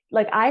that get,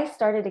 like, I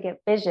started to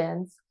get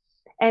visions.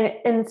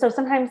 And so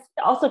sometimes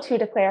also too,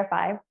 to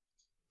clarify,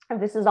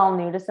 if this is all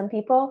new to some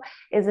people,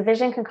 is a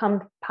vision can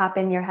pop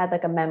in your head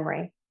like a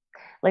memory.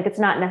 Like, it's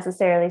not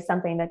necessarily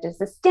something that just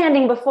is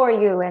standing before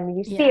you and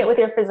you see it with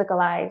your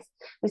physical eyes.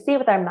 We see it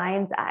with our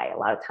mind's eye a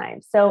lot of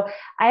times. So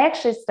I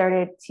actually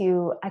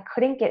I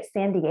couldn't get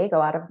San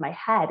Diego out of my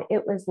head.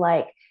 It was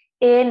like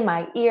in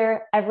my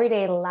ear every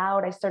day,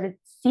 loud. I started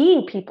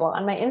seeing people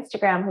on my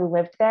Instagram who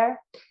lived there.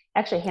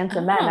 Actually,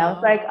 handsome men. I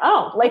was like,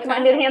 oh,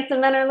 like-minded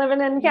handsome men are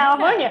living in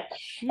California.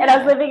 Yeah. And I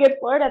was living in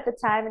Florida at the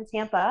time, in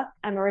Tampa.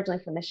 I'm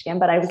originally from Michigan,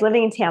 but I was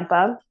living in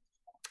Tampa.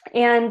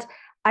 And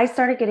I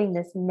started getting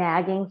this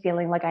nagging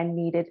feeling like I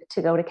needed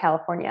to go to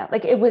California.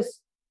 Like, it was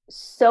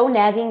so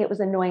nagging. It was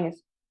annoying.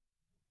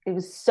 It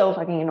was so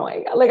fucking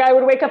annoying. Like, I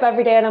would wake up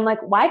every day and I'm like,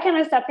 why can't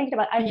I stop thinking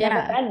about it? I've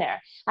never been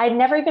there. I'd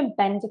never even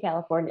been to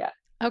California.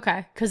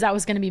 Okay. Cause that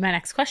was going to be my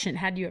next question.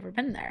 Had you ever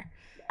been there?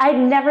 I'd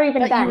never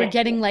even been. You were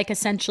getting like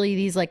essentially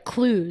these like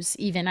clues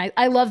even.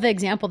 I love the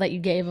example that you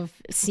gave of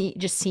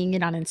just seeing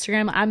it on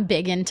Instagram. I'm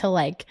big into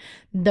like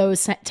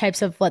those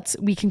types of,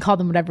 we can call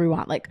them whatever we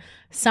want, like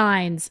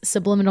signs,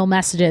 subliminal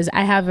messages.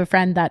 I have a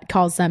friend that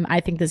calls them,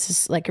 I think this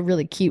is like a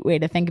really cute way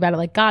to think about it,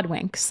 like God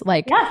winks.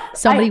 Like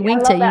somebody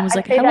winked at you and was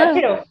like,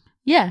 hello.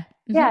 Yeah.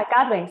 Mm-hmm. Yeah.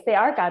 God winks. They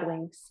are God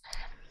winks.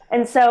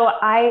 And so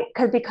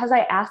because I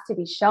asked to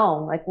be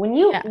shown, like when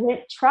you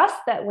trust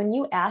that when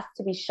you ask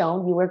to be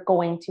shown, you are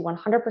going to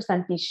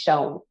 100% be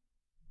shown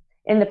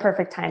in the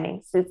perfect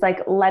timing. So it's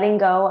like letting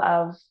go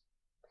of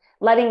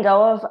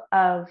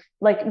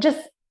like, just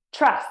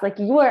trust, like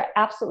you are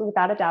absolutely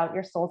without a doubt,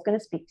 your soul's going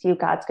to speak to you.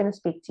 God's going to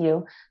speak to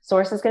you.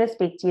 Source is going to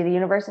speak to you. The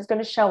universe is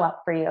going to show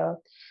up for you.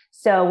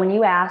 So when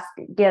you ask,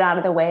 get out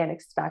of the way and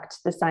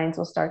expect the signs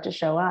will start to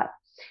show up.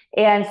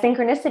 And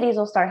synchronicities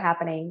will start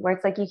happening where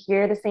it's like you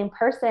hear the same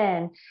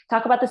person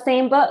talk about the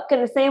same book in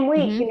the same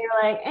week. Mm-hmm. And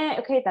you're like,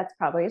 okay, that's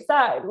probably a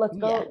sign. Let's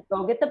go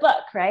get the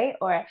book, right?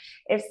 Or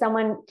if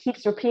someone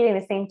keeps repeating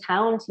the same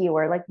town to you,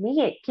 or like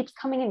me, it keeps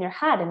coming in your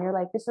head and you're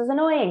like, this is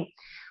annoying.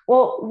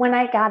 Well, when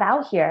I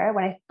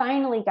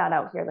finally got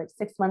out here, like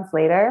 6 months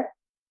later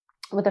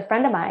with a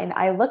friend of mine,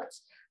 I looked,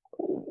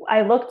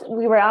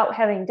 we were out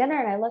having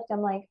dinner and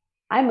I'm like,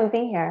 I'm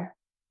moving here.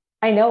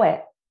 I know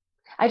it.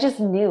 I just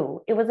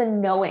knew. It was a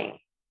knowing.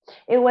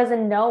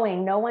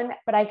 No one,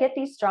 but I get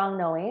these strong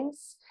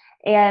knowings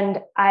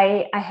and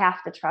I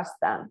have to trust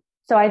them.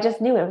 So I just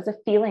knew. It was a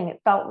feeling.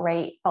 It felt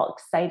right. It felt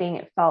exciting.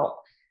 It felt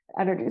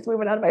energies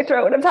moving out of my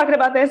throat when I'm talking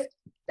about this.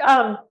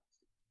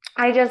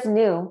 I just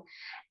knew.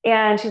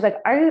 And she's like,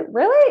 are you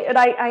really? And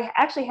I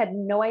actually had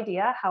no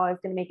idea how I was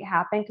going to make it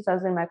happen because I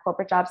was in my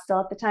corporate job still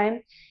at the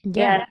time.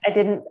 Yeah.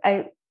 And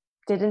I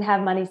didn't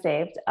have money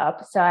saved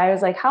up. So I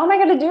was like, how am I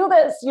going to do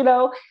this? You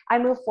know, I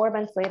moved 4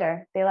 months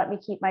later. They let me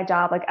keep my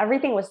job. Like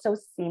everything was so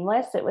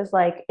seamless.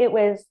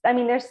 I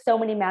mean, there's so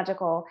many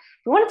magical,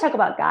 if you want to talk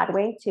about God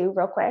wink too,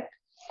 real quick.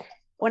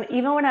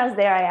 Even when I was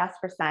there, I asked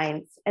for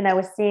signs and I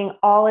was seeing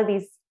all of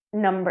these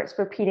numbers,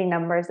 repeating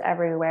numbers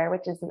everywhere,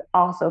 which is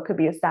also could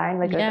be a sign.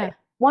 Like,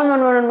 1 1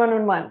 1 1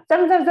 1 1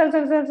 7 7 7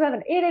 7 7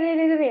 7 8 8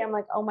 8 8 8. I'm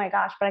like, oh my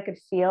gosh, but I could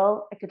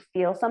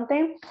feel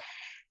something.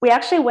 We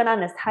actually went on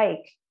this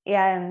hike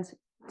and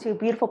to a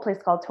beautiful place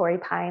called Torrey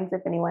Pines.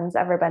 If anyone's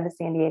ever been to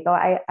San Diego,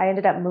 I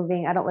ended up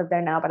moving. I don't live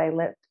there now, but I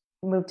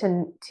moved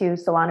to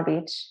Solana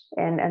Beach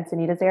in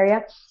Encinitas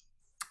area.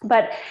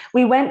 But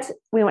we went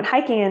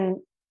hiking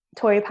in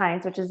Torrey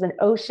Pines, which is an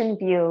ocean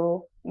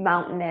view,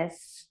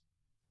 mountainous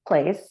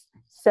place.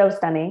 So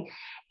stunning.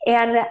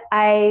 And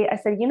I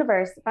said,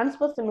 universe, if I'm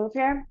supposed to move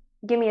here,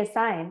 give me a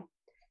sign.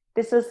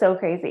 This was so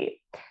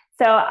crazy.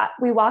 So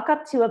we walk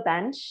up to a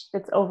bench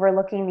that's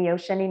overlooking the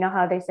ocean. You know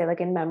how they say, like,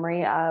 in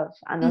memory of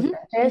on those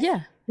benches?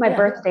 Yeah. My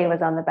birthday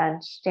was on the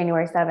bench,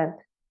 January 7th.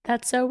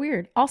 That's so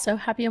weird. Also,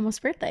 happy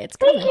almost birthday. It's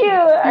coming. Thank you.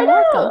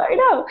 I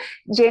know.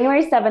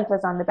 January 7th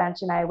was on the bench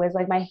and I was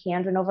like, my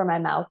hand went over my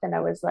mouth and I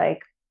was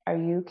like, are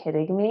you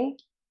kidding me?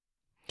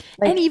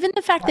 And even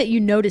the fact that you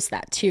notice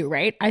that too,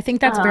 right? I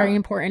think that's very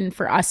important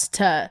for us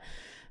to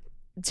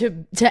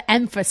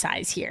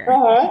emphasize here,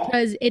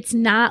 because it's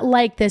not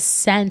like this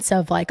sense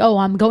of like, oh,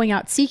 I'm going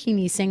out seeking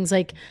these things.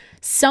 Like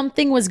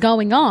something was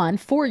going on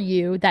for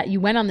you that you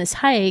went on this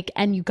hike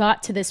and you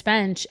got to this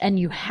bench and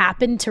you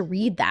happened to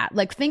read that.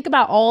 Like think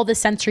about all the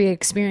sensory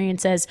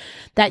experiences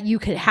that you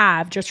could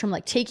have just from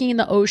like taking in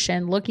the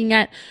ocean, looking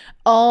at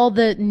all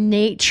the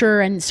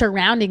nature and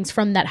surroundings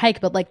from that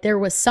hike. But like there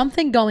was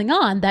something going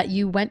on that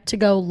you went to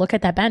go look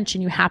at that bench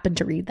and you happened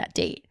to read that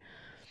date.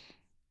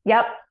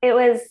 Yep.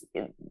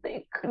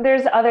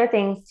 There's other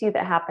things too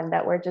that happened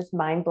that were just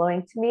mind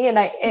blowing to me. And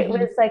it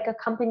was like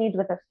accompanied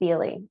with a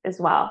feeling as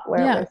well, where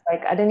it was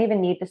like, I didn't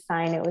even need the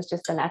sign. It was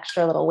just an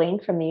extra little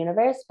wink from the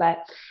universe.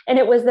 And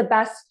it was the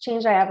best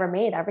change I ever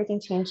made.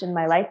 Everything changed in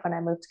my life when I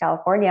moved to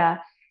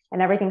California,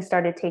 and everything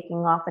started taking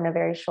off in a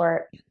very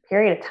short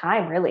period of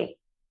time, really.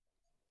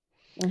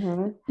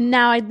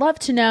 Now I'd love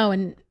to know,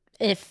 and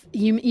if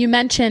you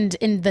mentioned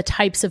in the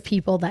types of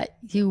people that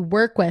you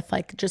work with,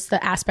 like just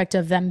the aspect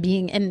of them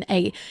being in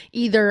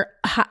either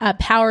a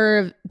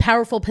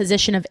powerful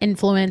position of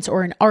influence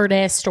or an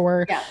artist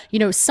or,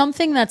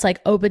 something that's like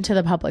open to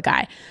the public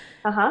eye.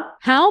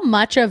 How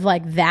much of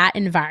like that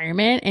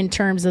environment in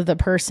terms of the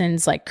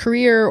person's like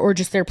career or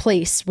just their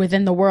place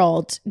within the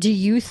world do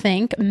you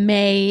think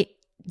may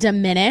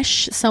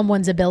diminish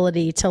someone's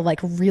ability to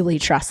like really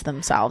trust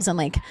themselves and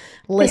like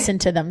listen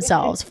to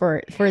themselves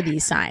for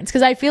these signs?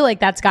 Because I feel like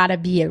that's got to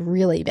be a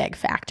really big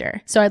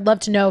factor. So I'd love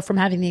to know, from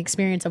having the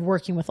experience of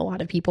working with a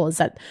lot of people, is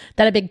that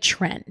a big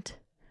trend?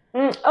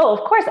 Oh, of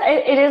course.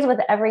 It is with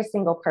every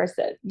single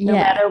person, no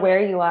matter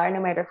where you are,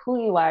 no matter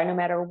who you are, no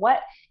matter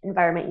what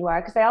environment you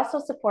are. Because I also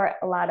support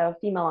a lot of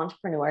female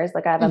entrepreneurs.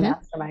 Like I have a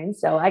mastermind,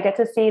 so I get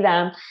to see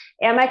them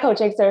and my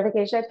coaching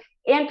certification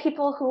and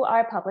people who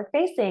are public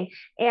facing.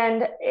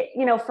 And,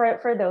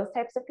 for those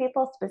types of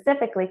people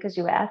specifically, because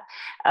you asked,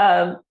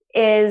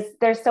 is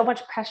there's so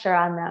much pressure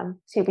on them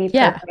to be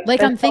perfect.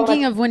 Like I'm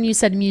thinking of when you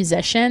said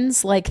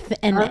musicians, like,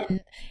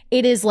 and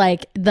it is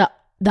like the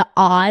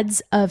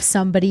odds of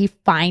somebody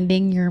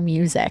finding your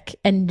music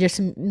and just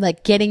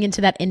like getting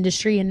into that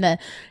industry and the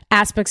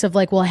aspects of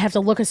like, well, I have to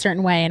look a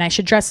certain way and I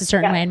should dress a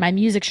certain way and my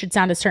music should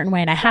sound a certain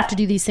way and I have to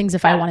do these things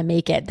if I want to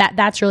make it.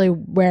 That's really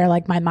where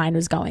like my mind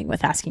was going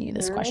with asking you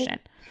this question.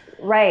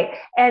 Right.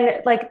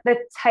 And like the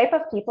type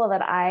of people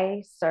that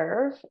I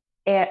serve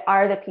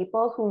are the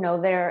people who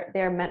know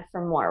they're meant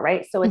for more,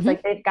 right? So it's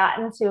like they've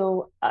gotten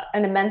to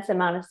an immense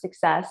amount of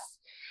success,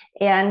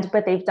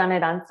 but they've done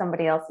it on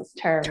somebody else's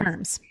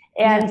terms.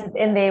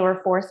 And they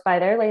were forced by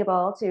their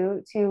label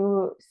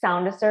to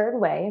sound a certain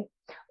way,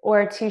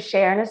 or to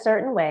share in a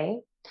certain way,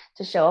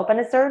 to show up in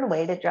a certain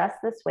way, to dress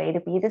this way,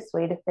 to be this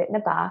way, to fit in a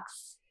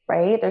box,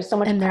 right? There's so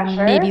much pressure. And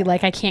they're maybe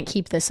like, I can't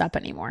keep this up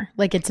anymore.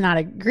 Like it's not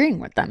agreeing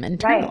with them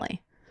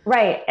internally.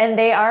 Right. And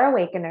they are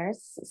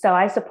awakeners. So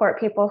I support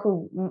people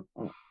who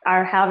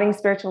are having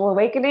spiritual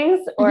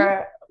awakenings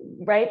or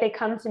right. They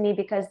come to me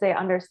because they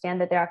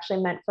understand that they're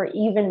actually meant for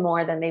even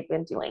more than they've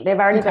been doing. They've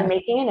already been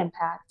making an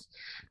impact,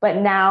 but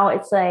now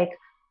it's like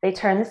they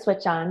turn the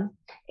switch on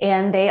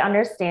and they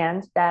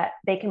understand that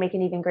they can make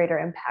an even greater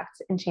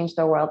impact and change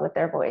the world with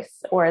their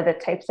voice, or the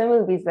types of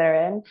movies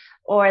they're in,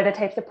 or the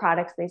types of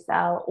products they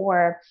sell,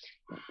 or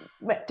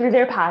through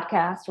their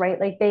podcast, right?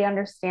 Like they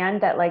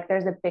understand that like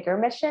there's a bigger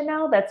mission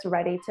now that's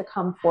ready to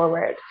come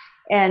forward.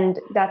 And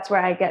that's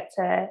where I get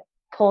to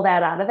pull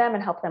that out of them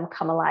and help them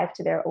come alive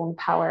to their own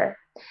power.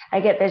 I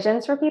get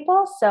visions for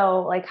people.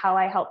 So like how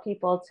I help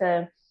people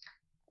to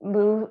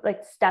move,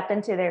 like step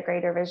into their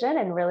greater vision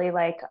and really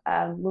like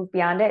move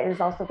beyond it is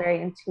also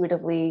very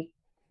intuitively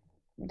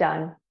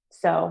done.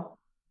 So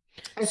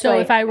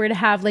like, if I were to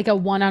have like a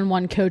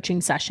one-on-one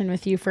coaching session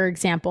with you, for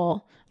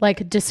example,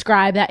 like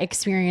describe that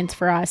experience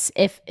for us,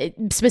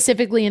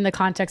 specifically in the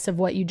context of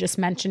what you just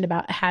mentioned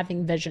about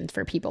having visions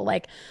for people,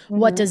 like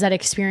what does that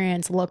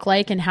experience look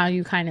like and how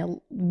you kind of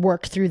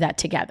work through that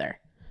together?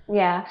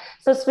 Yeah.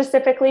 So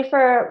specifically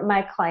for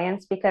my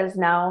clients, because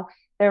now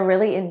they're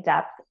really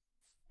in-depth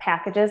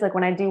packages. Like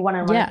when I do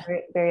one-on-one, it's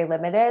very, very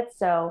limited.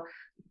 So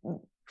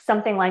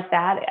something like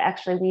that,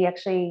 we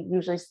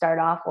usually start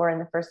off, or in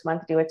the first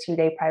month, do a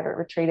 2-day private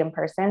retreat in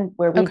person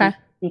where we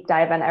deep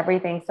dive on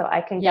everything. So I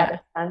can get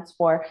a sense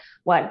for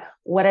what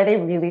are they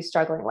really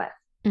struggling with?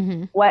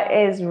 What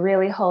is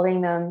really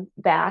holding them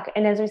back?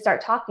 And as we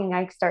start talking,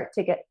 I start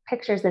to get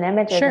pictures and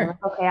images. And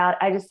like, okay,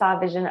 I just saw a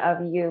vision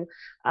of you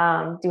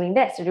doing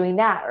this or doing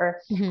that. Or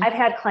I've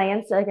had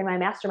clients like in my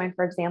mastermind,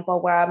 for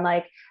example, where I'm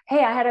like, hey,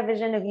 I had a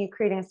vision of you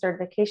creating a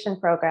certification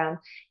program.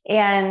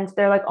 And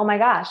they're like, oh my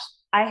gosh,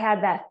 I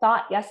had that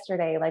thought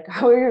yesterday. Like,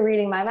 how are you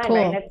reading my mind?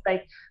 Right. And it's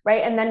like,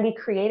 right. And then we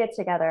create it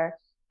together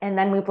and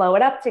then we blow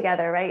it up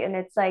together. Right. And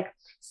it's like,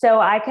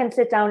 so I can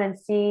sit down and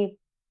see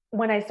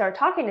when I start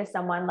talking to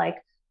someone, like,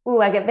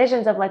 ooh, I get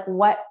visions of like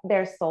what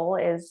their soul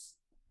is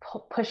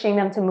pushing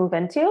them to move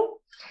into.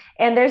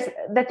 And there's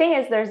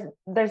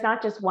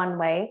not just one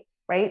way,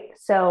 right?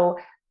 So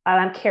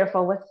I'm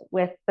careful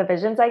with the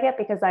visions I get,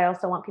 because I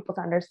also want people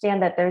to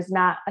understand that there's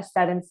not a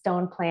set in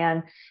stone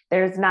plan.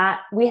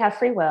 We have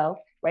free will,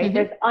 right? Mm-hmm.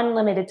 There's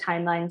unlimited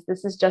timelines.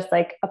 This is just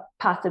like a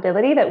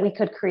possibility that we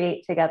could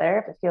create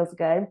together if it feels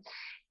good.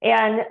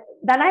 And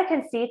then I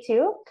can see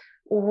too,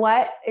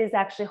 what is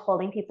actually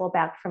holding people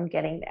back from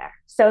getting there.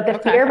 So the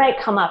fear might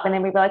come up, and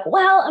then we'd be like,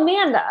 well,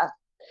 Amanda,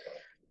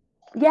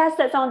 yes,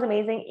 that sounds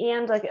amazing.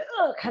 And like, it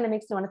kind of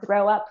makes me want to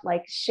throw up,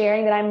 like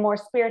sharing that I'm more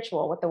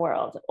spiritual with the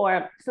world.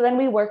 Or so then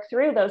we work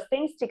through those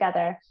things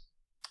together,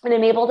 and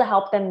I'm able to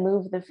help them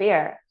move the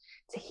fear,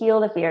 to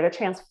heal the fear, to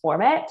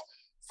transform it,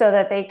 so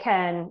that they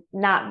can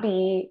not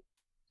be,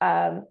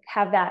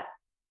 have that,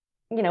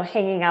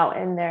 hanging out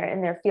in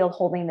their field,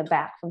 holding them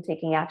back from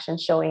taking action,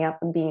 showing up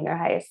and being their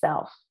highest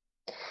self.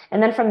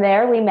 And then from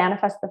there, we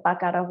manifest the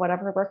fuck out of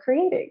whatever we're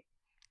creating.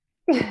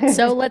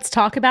 So let's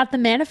talk about the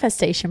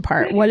manifestation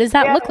part. What does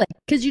that look like?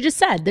 Because you just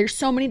said there's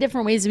so many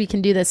different ways we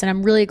can do this. And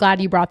I'm really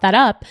glad you brought that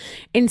up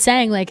in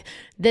saying, like,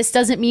 this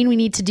doesn't mean we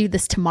need to do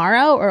this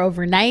tomorrow or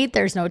overnight.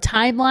 There's no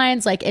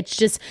timelines. Like, it's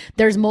just,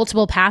 there's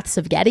multiple paths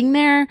of getting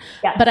there.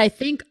 Yes. But I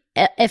think,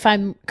 if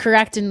I'm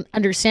correct in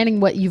understanding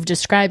what you've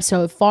described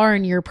so far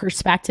in your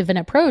perspective and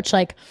approach,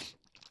 like,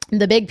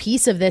 the big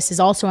piece of this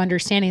is also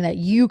understanding that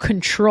you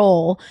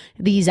control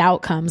these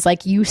outcomes.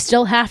 Like, you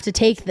still have to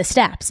take the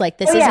steps. Like,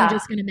 this isn't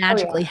just going to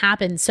magically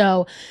happen.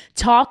 So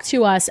talk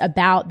to us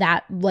about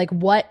that, like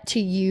what to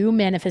you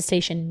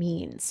manifestation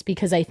means,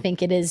 because I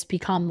think it has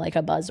become like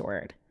a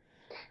buzzword.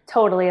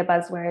 Totally a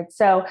buzzword.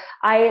 So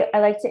I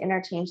like to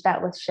interchange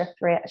that with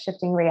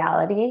shifting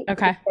reality.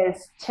 Okay.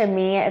 Because to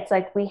me, it's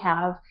like we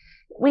have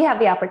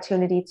the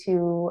opportunity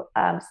to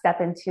step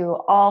into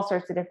all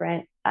sorts of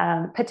different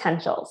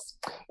potentials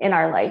in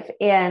our life,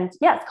 and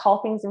yes,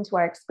 call things into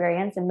our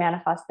experience and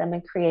manifest them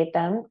and create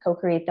them,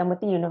 co-create them with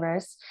the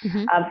universe.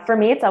 Mm-hmm. For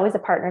me, it's always a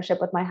partnership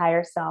with my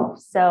higher self.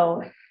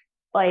 So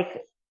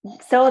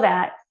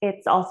that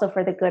it's also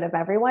for the good of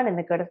everyone and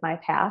the good of my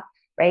path,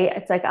 right?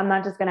 It's like, I'm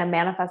not just going to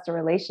manifest a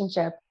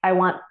relationship. I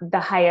want the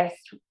highest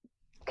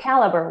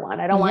caliber one.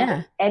 I don't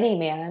want any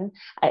man.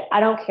 I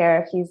don't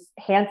care if he's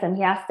handsome.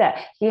 He has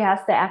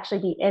to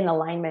actually be in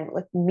alignment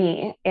with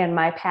me and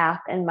my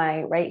path and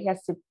my right.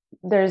 So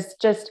there's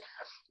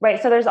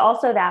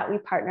also that we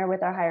partner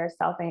with our higher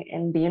self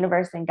and the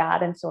universe and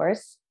God and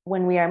source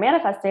when we are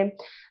manifesting.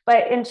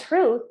 But in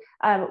truth,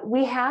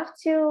 we have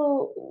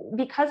to,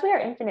 because we are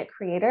infinite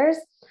creators,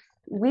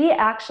 we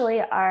actually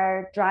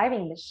are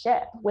driving the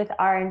ship with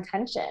our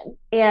intention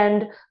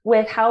and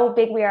with how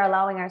big we are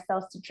allowing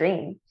ourselves to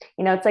dream.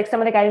 It's like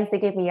some of the guidance they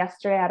gave me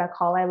yesterday at a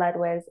call I led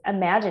was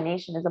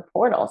imagination is a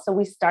portal. So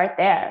we start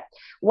there.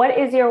 What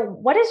is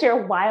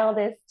your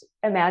wildest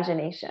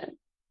imagination?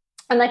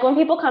 And like, when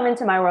people come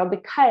into my world,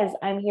 because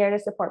I'm here to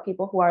support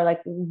people who are like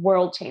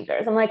world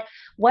changers, I'm like,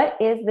 what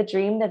is the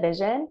dream, the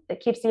vision that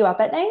keeps you up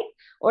at night?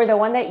 Or the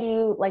one that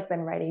you like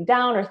been writing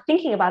down or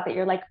thinking about that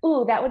you're like,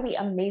 ooh, that would be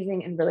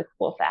amazing and really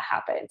cool if that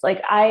happens.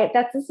 Like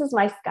this is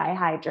my sky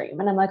high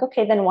dream. And I'm like,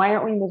 okay, then why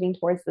aren't we moving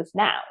towards this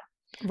now?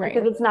 Right.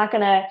 Because it's not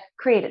going to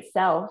create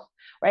itself,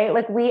 right?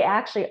 Like, we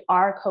actually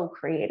are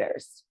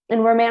co-creators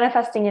and we're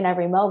manifesting in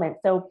every moment.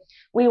 So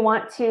we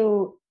want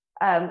to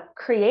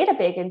create a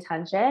big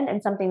intention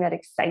and something that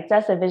excites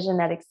us, a vision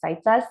that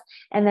excites us.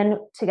 And then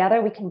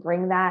together we can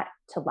bring that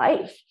to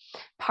life.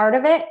 Part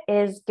of it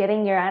is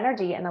getting your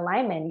energy in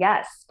alignment.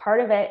 Yes.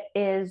 Part of it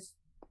is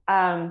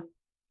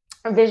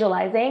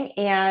visualizing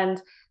and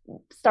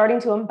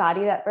starting to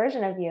embody that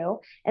version of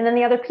you. And then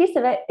the other piece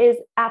of it is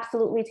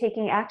absolutely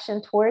taking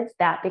action towards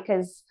that,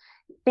 because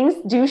things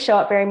do show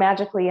up very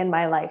magically in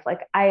my life.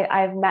 Like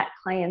I've met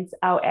clients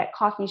out at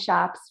coffee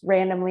shops,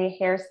 randomly,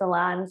 hair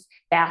salons,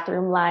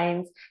 bathroom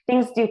lines.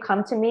 Things do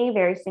come to me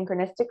very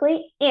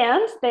synchronistically.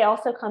 And they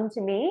also come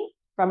to me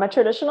from a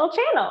traditional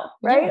channel,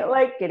 right? Yeah.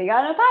 Like getting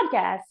on a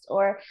podcast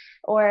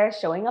or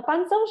showing up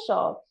on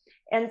social.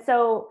 And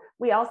so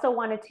we also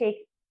want to take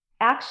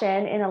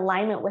action in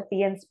alignment with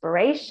the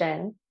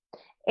inspiration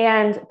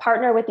and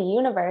partner with the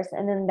universe.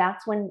 And then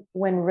that's when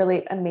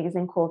really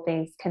amazing, cool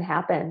things can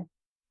happen.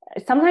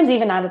 Sometimes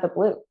even out of the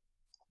blue,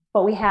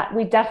 but we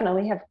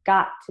definitely have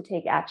got to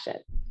take action.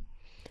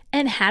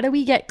 And how do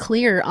we get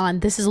clear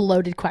on, this is a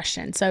loaded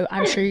question, so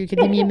I'm sure you could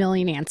give me a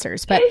million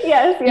answers, but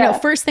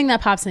first thing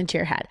that pops into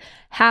your head,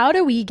 how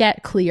do we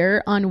get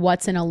clear on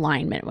what's in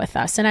alignment with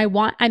us? And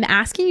I'm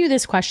asking you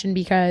this question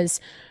because,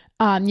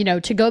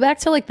 to go back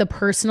to like the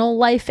personal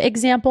life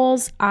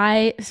examples,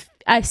 I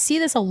see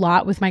this a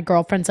lot with my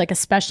girlfriends, like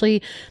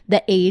especially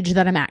the age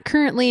that I'm at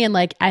currently. And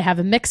like, I have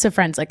a mix of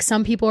friends, like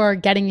some people are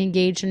getting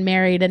engaged and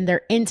married and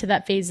they're into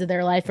that phase of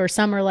their life, or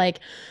some are like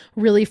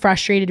really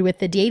frustrated with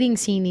the dating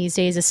scene these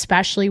days,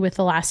 especially with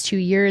the last 2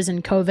 years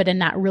and COVID and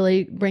not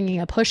really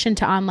bringing a push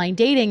into online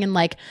dating. And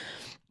like,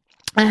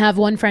 I have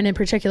one friend in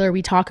particular,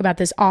 we talk about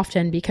this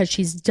often because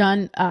she's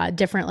done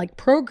different like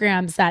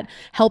programs that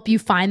help you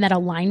find that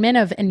alignment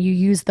of, and you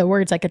use the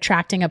words like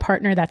attracting a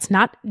partner that's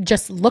not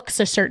just looks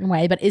a certain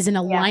way, but is in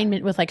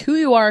alignment with like who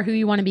you are, who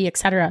you want to be,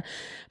 etc.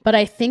 But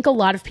I think a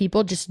lot of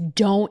people just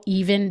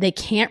they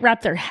can't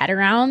wrap their head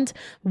around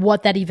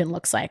what that even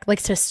looks like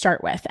to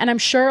start with. And I'm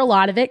sure a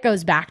lot of it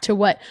goes back to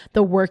what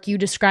the work you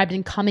described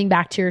and coming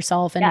back to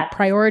yourself and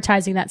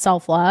prioritizing that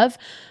self-love.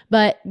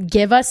 But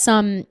give us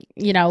some,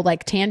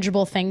 like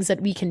tangible things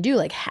that we can do.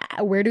 Like,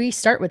 where do we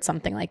start with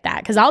something like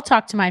that? Because I'll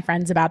talk to my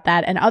friends about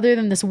that. And other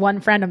than this one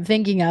friend I'm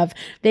thinking of,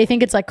 they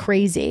think it's like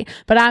crazy.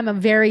 But I'm a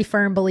very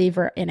firm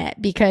believer in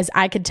it because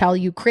I could tell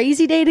you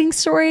crazy dating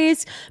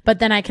stories. But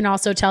then I can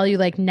also tell you,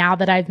 like, now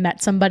that I've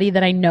met somebody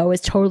that I know is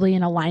totally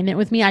in alignment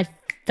with me, I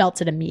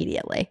felt it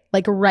immediately,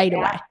 like right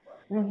away.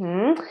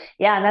 Mm-hmm.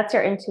 Yeah. And that's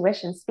your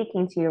intuition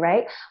speaking to you,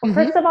 right? Well,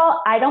 first of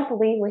all, I don't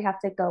believe we have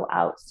to go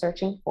out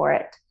searching for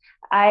it.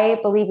 I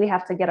believe we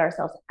have to get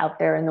ourselves out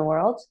there in the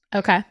world.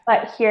 Okay.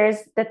 But here's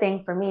the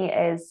thing for me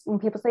is when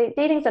people say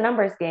dating's a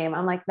numbers game,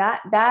 I'm like,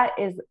 that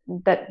is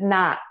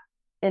not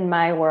in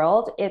my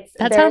world.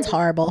 That sounds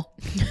horrible.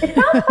 It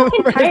sounds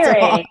fucking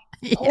tiring,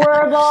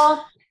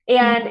 horrible.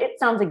 And it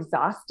sounds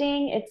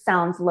exhausting. It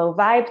sounds low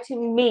vibe to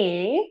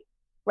me.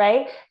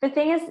 Right. The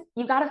thing is,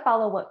 you got to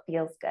follow what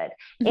feels good.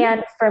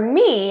 And for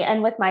me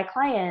and with my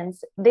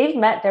clients, they've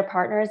met their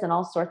partners in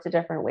all sorts of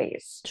different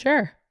ways.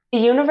 Sure. The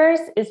universe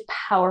is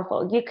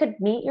powerful. You could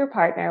meet your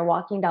partner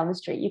walking down the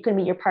street. You could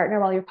meet your partner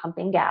while you're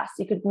pumping gas.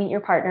 You could meet your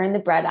partner in the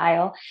bread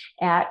aisle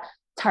at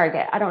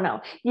Target. I don't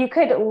know. You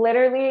could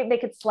they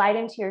could slide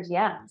into your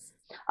DMs.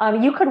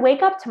 You could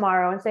wake up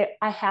tomorrow and say,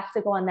 I have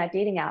to go on that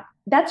dating app.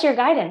 That's your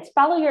guidance.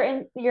 Follow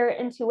your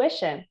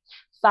intuition.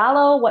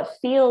 Follow what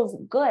feels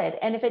good.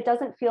 And if it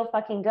doesn't feel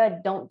fucking good,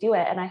 don't do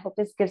it. And I hope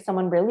this gives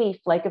someone relief.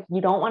 Like if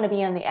you don't want to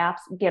be on the apps,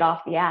 get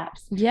off the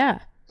apps. Yeah.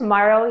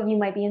 Tomorrow, you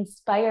might be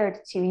inspired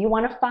you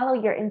want to follow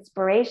your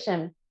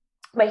inspiration.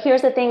 But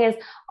here's the thing is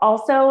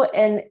also,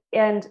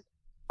 and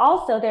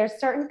also there's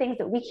certain things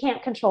that we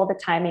can't control the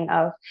timing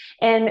of.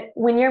 And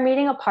when you're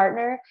meeting a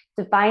partner,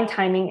 divine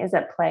timing is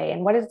at play.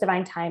 And what is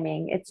divine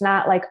timing? It's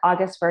not like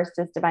August 1st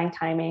is divine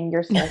timing.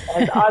 Your soul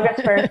says August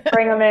 1st,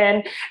 bring them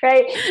in,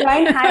 right?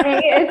 Divine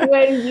timing is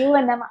when you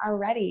and them are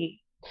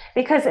ready.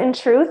 Because in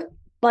truth,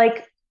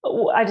 like,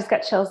 I just got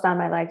chills down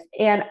my legs,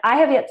 and I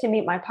have yet to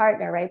meet my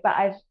partner, right?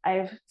 But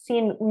I've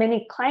seen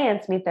many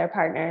clients meet their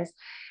partners,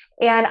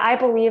 and I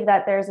believe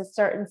that there's a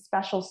certain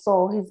special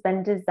soul who's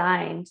been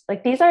designed.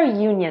 Like these are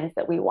unions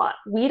that we want.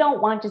 We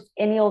don't want just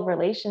any old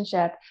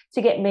relationship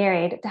to get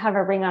married, to have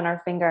a ring on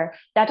our finger.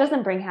 That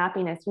doesn't bring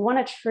happiness. We want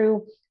a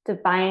true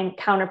divine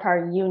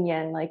counterpart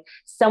union, like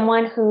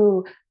someone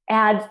who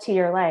adds to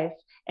your life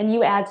and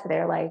you add to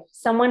their life,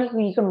 someone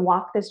who you can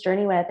walk this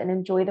journey with and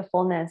enjoy the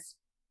fullness.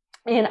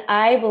 And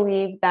I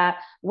believe that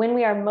when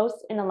we are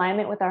most in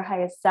alignment with our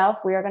highest self,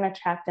 we are going to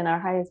attract in our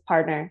highest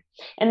partner.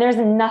 And there's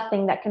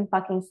nothing that can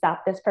fucking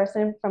stop this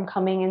person from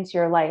coming into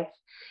your life.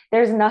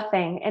 There's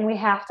nothing. And we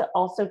have to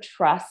also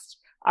trust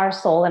our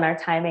soul and our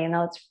timing. I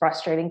know it's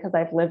frustrating because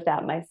I've lived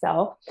that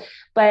myself,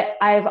 but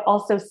I've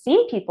also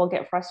seen people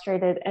get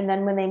frustrated. And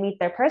then when they meet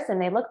their person,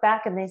 they look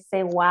back and they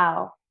say,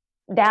 wow,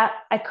 that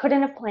I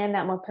couldn't have planned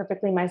that more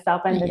perfectly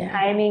myself. And the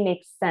timing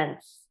makes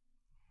sense.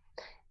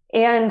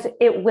 And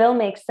it will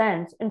make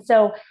sense. And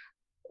so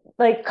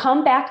like,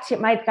 come back to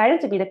my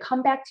guidance would be to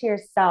come back to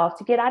yourself,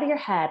 to get out of your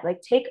head,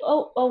 like take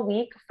a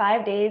week,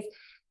 5 days.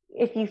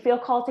 If you feel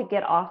called to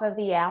get off of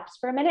the apps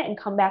for a minute and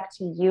come back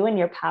to you and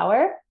your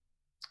power,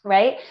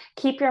 right?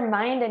 Keep your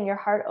mind and your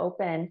heart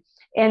open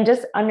and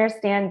just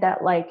understand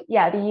that like,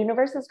 yeah, the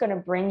universe is going to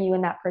bring you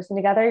and that person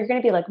together. You're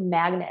going to be like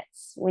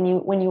magnets when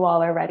you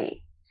all are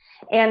ready.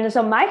 And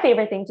so my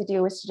favorite thing to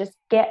do is to just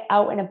get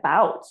out and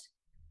about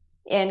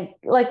and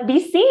like be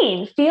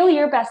seen, feel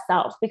your best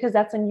self, because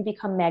that's when you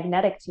become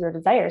magnetic to your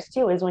desires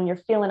too, is when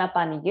you're feeling up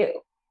on you.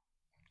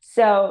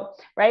 So,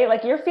 right.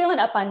 Like you're feeling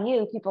up on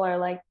you. People are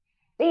like,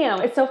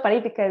 damn, it's so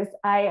funny because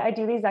I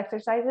do these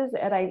exercises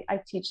and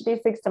I teach these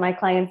things to my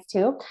clients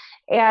too.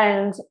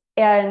 And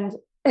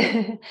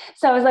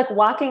so I was like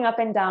walking up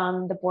and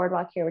down the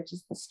boardwalk here, which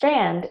is the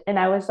Strand. And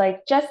I was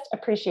like, just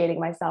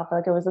appreciating myself.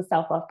 Like it was a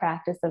self-love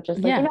practice of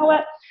just like, you know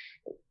what?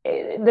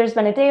 There's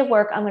been a day of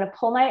work. I'm going to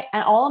pull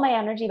all of my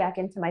energy back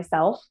into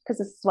myself, because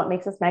this is what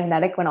makes us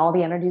magnetic, when all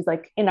the energy is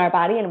like in our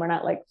body and we're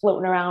not like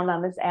floating around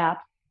on this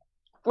app,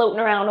 floating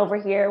around over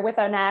here with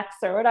our necks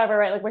or whatever,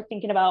 right? Like we're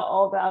thinking about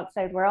all the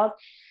outside world.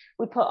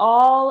 We put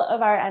all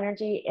of our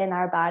energy in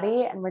our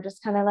body and we're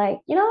just kind of like,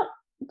 you know,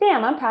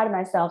 damn, I'm proud of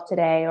myself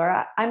today.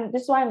 Or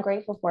this is what I'm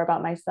grateful for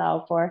about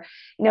myself. Or,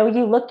 you know,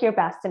 you look your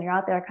best and you're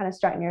out there kind of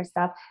strutting your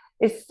stuff.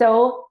 It's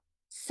so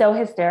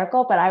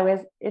hysterical, but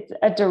it's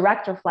a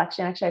direct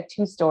reflection. Actually, I have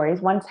two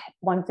stories. One's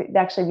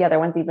actually, the other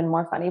one's even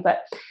more funny,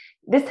 but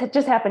this had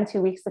just happened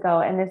 2 weeks ago.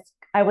 And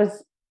I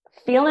was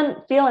feeling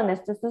this.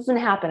 This doesn't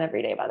happen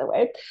every day, by the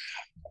way.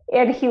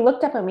 And he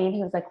looked up at me and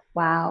he was like,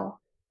 wow,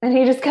 And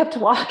he just kept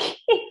walking.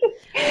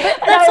 But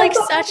that's like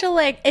such a,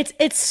 like,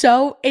 it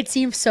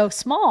seems so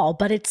small,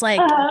 but it's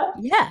like,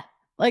 yeah,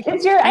 like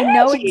it's your I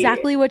know energy.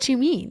 exactly what you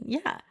mean.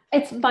 Yeah.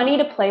 It's funny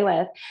to play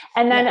with.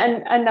 And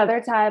then another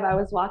time I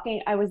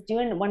was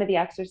doing one of the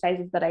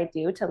exercises that I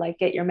do to like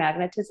get your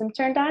magnetism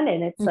turned on.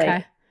 And it's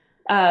like,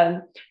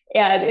 um,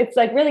 and it's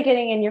like really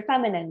getting in your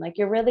feminine, like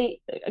you're really,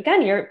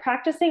 again, you're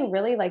practicing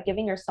really like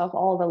giving yourself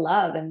all the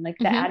love and like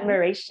the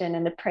admiration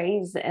and the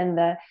praise and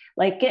the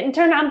like getting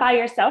turned on by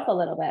yourself a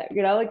little bit,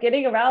 you know, like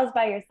getting aroused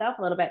by yourself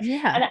a little bit.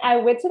 Yeah. And I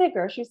went to the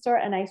grocery store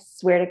and I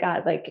swear to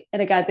God, like,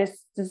 and God,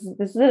 this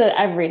is an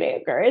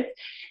everyday occurrence.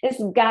 This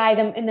guy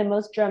in the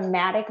most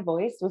dramatic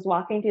voice was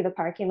walking through the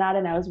parking lot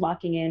and I was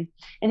walking in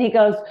and he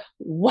goes,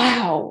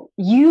 "Wow,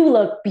 you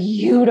look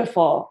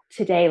beautiful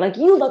today. Like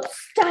you look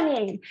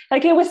stunning."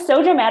 Like it was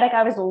so dramatic.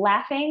 I was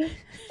laughing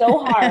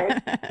so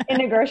hard in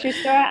the grocery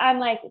store. I'm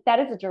like, that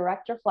is a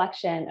direct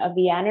reflection of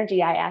the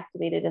energy I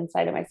activated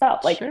inside of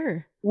myself. Like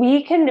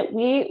we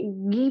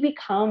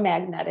become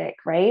magnetic,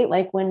 right?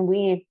 Like when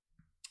we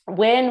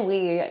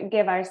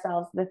give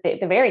ourselves the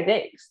very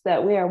things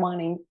that we are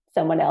wanting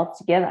someone else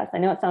to give us. I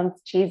know it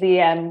sounds cheesy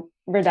and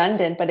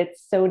redundant, but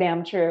it's so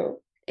damn true.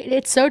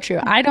 It's so true.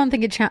 I don't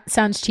think it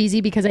sounds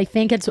cheesy because I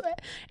think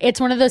it's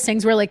one of those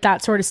things where like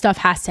that sort of stuff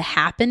has to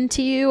happen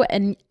to you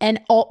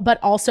but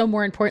also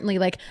more importantly,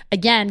 like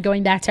again,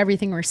 going back to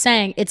everything we're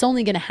saying, it's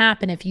only going to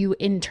happen if you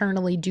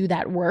internally do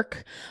that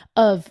work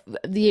of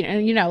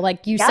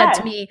like you said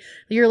to me,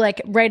 you're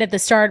like right at the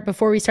start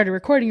before we started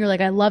recording, you're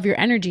like, "I love your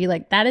energy."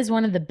 Like that is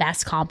one of the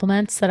best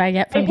compliments that I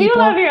get from people. You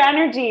love your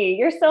energy.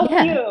 You're so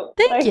cute.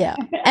 Thank you.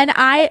 And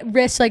I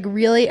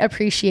really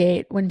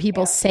appreciate when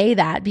people say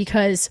that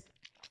because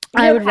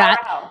I would rather,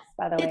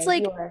 it's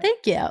like,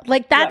 thank you.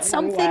 Like, that's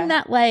something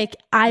that like,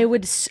 I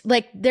would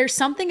like, there's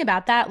something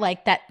about that,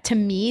 like that to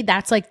me,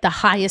 that's like the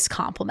highest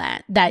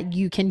compliment that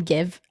you can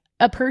give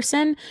a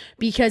person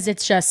because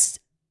it's just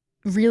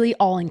really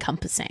all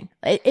encompassing.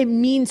 It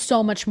means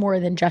so much more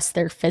than just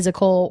their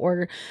physical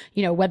or,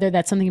 you know, whether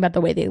that's something about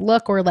the way they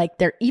look or like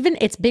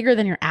it's bigger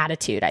than your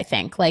attitude, I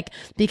think, like,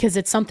 because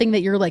it's something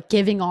that you're like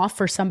giving off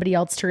for somebody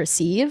else to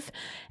receive.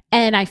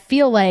 And I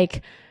feel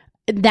like,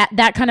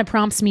 that kind of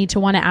prompts me to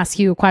want to ask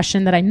you a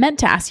question that I meant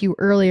to ask you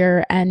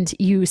earlier. And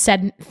you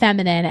said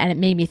feminine and it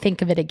made me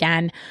think of it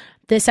again.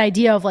 This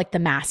idea of like the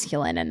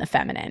masculine and the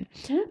feminine.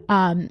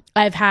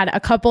 I've had a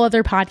couple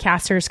other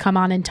podcasters come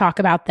on and talk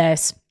about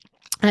this.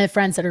 I have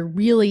friends that are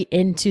really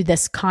into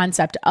this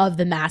concept of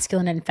the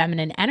masculine and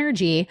feminine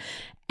energy.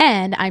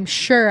 And I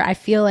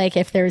feel like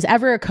if there's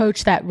ever a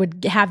coach that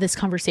would have this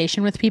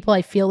conversation with people,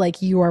 I feel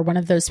like you are one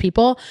of those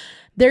people.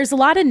 There's a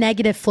lot of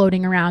negative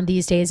floating around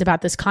these days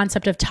about this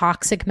concept of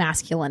toxic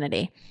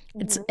masculinity.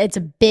 It's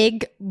a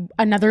big,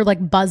 another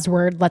like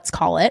buzzword, let's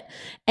call it.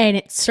 And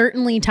it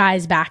certainly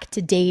ties back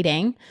to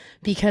dating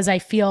because I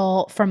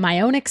feel from my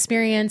own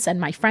experience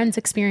and my friends'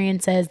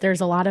 experiences, there's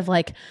a lot of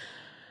like,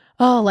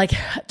 oh, like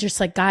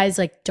just like guys,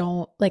 like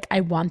don't like,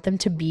 I want them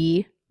to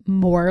be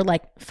more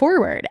like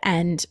forward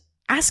and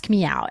ask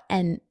me out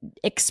and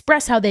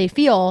express how they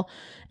feel.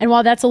 And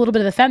while that's a little bit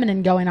of the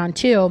feminine going on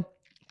too,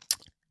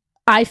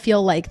 I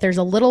feel like there's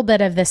a little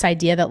bit of this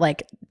idea that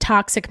like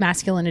toxic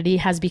masculinity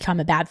has become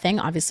a bad thing.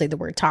 Obviously the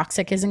word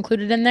toxic is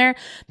included in there,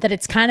 that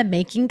it's kind of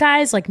making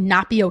guys like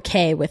not be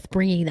okay with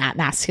bringing that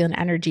masculine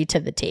energy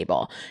to the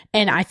table.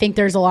 And I think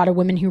there's a lot of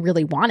women who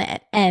really want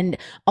it. And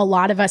a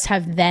lot of us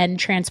have then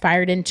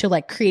transpired into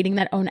like creating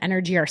that own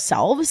energy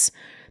ourselves,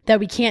 that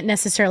we can't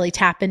necessarily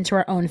tap into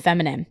our own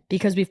feminine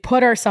because we've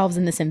put ourselves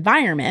in this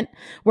environment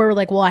where we're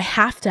like, well, I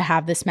have to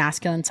have this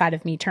masculine side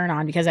of me turn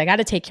on because I got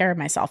to take care of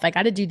myself. I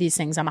got to do these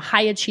things. I'm a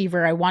high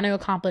achiever. I want to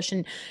accomplish.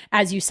 And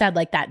as you said,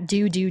 like that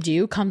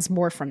do comes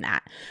more from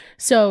that.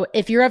 So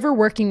if you're ever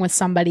working with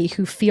somebody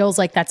who feels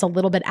like that's a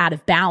little bit out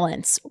of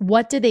balance,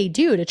 what do they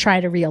do to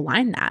try to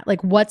realign that?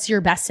 Like, what's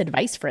your best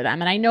advice for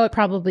them? And I know it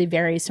probably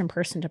varies from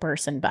person to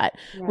person, but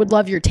would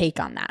love your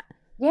take on that.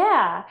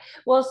 Yeah.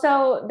 Well,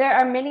 so there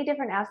are many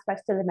different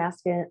aspects to the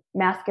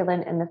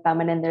masculine and the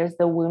feminine. There's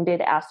the wounded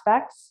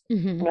aspects,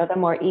 you know, the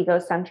more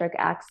egocentric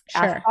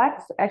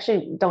aspects.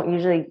 Actually, don't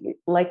usually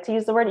like to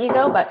use the word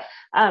ego, but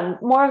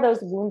more of those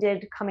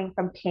wounded coming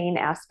from pain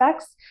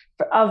aspects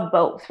of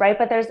both, right?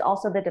 But there's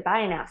also the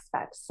divine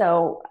aspects.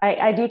 So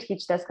I do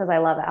teach this because I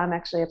love it. I'm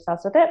actually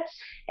obsessed with it.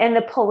 And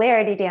the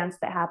polarity dance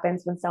that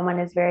happens when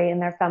someone is very in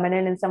their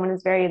feminine and someone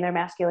is very in their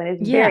masculine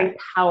is very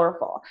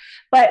powerful.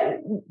 But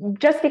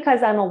just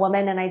because I'm a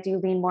woman and I do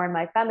lean more in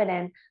my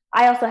feminine,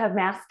 I also have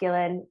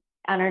masculine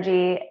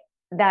energy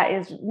that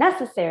is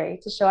necessary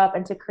to show up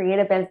and to create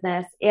a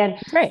business. And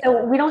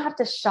so we don't have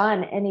to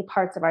shun any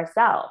parts of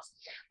ourselves.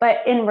 But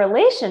in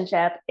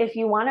relationship, if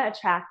you want to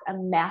attract a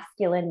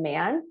masculine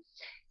man,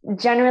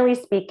 generally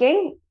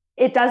speaking,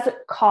 it does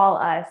call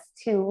us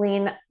to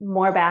lean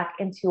more back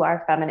into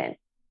our feminine.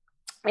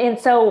 And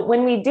so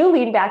when we do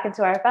lean back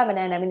into our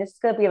feminine, I mean, this is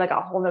going to be like a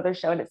whole nother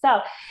show in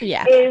itself,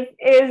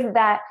 is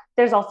that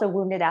there's also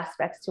wounded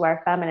aspects to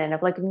our feminine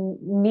of like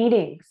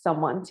needing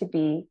someone to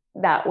be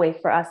that way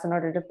for us in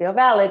order to feel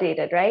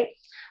validated. Right.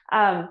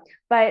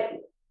 But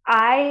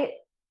I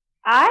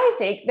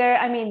think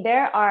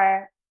there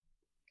are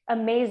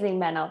amazing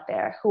men out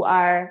there who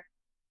are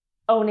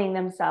owning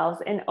themselves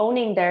and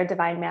owning their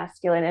divine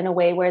masculine in a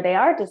way where they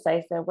are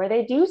decisive, where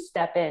they do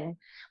step in,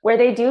 where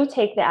they do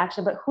take the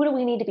action. But who do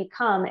we need to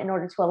become in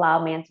order to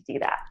allow man to do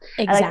that?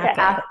 Exactly. I like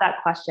to ask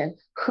that question.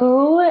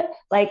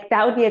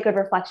 That would be a good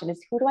reflection,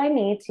 is who do I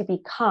need to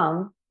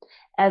become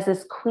as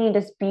this queen,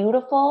 this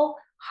beautiful,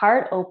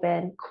 heart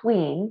open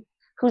queen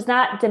who's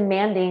not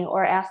demanding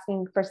or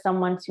asking for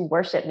someone to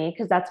worship me,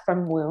 because that's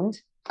from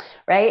wound,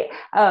 right?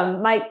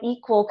 My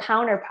equal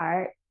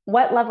counterpart,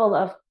 what level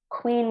of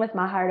queen with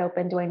my heart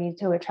open do I need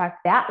to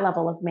attract that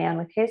level of man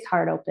with his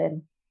heart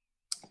open?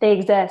 They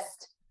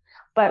exist,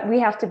 but we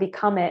have to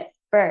become it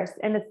first.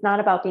 And it's not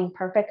about being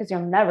perfect, because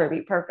you'll never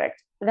be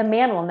perfect. The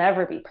man will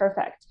never be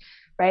perfect,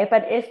 right?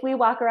 But if we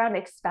walk around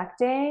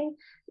expecting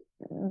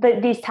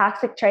these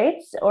toxic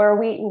traits, or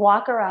we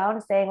walk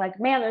around saying like,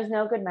 man, there's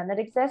no good men that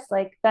exist,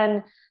 like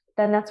then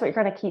that's what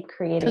you're going to keep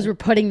creating. Because we're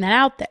putting that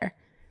out there.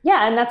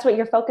 Yeah. And that's what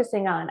you're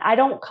focusing on. I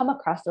don't come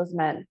across those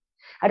men.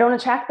 I don't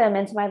attract them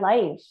into my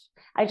life.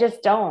 I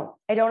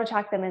don't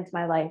attract them into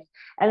my life.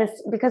 And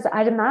it's because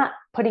I'm not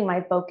putting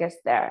my focus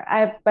there.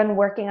 I've been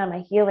working on my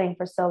healing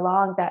for so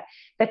long that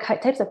the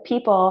types of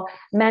people,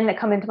 men that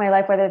come into my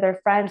life, whether they're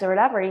friends or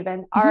whatever,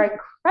 even are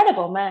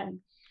incredible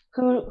men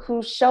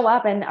who show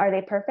up. And are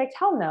they perfect?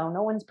 Hell no,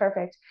 no one's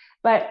perfect,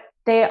 but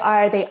they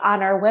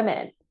honor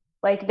women.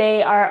 Like,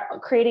 they are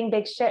creating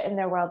big shit in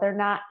their world. They're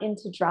not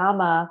into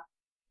drama.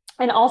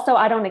 And also,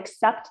 I don't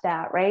accept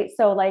that. Right.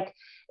 So like,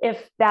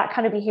 if that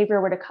kind of behavior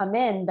were to come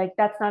in, like,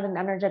 that's not an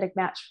energetic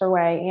match for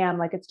where I am.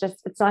 Like, it's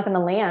not going to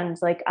land.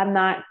 Like,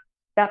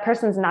 that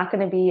person's not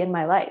going to be in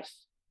my life.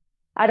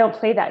 I don't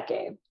play that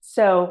game.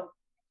 So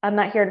I'm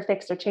not here to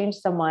fix or change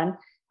someone.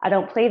 I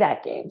don't play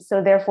that game.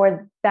 So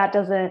therefore that's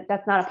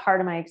not a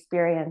part of my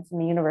experience. And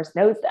the universe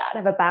knows that. I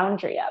have a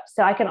boundary up.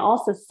 So I can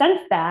also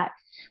sense that.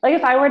 Like,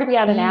 if I were to be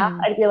on an app,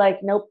 I'd be like,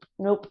 nope.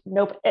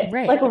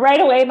 Right. Like, right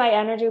away, my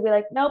energy would be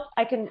like, nope.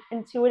 I can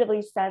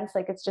intuitively sense,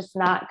 like, it's just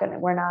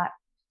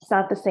it's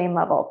not the same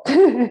level.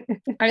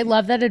 I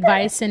love that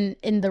advice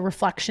in the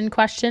reflection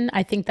question.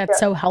 I think that's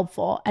so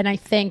helpful. And I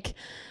think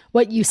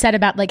what you said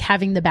about like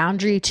having the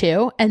boundary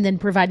too, and then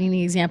providing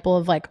the example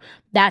of like,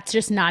 that's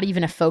just not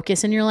even a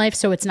focus in your life.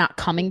 So it's not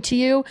coming to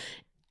you.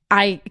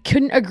 I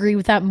couldn't agree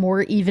with that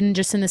more, even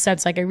just in the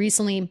sense, like, I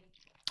recently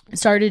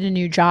started a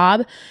new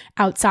job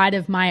outside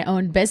of my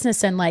own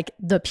business, and like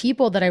the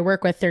people that I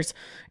work with,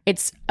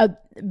 it's a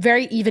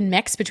very even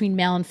mix between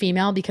male and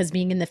female, because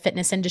being in the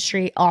fitness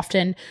industry,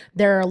 often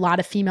there are a lot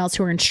of females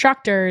who are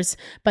instructors,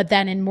 but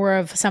then in more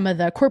of some of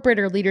the corporate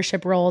or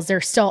leadership roles,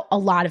 there's still a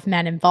lot of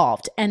men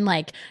involved. And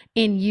like,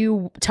 in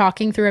you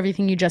talking through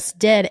everything you just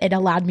did, it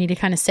allowed me to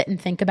kind of sit and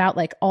think about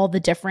like all the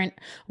different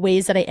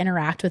ways that I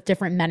interact with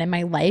different men in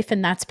my life.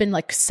 And that's been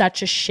like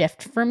such a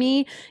shift for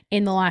me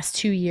in the last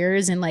 2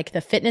 years, in like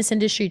the fitness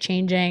industry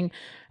changing,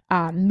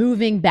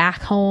 moving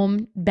back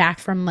home, back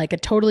from like a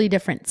totally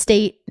different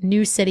state,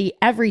 new city,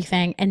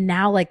 everything. And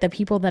now like the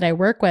people that I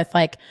work with,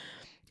 like,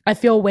 I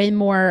feel way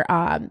more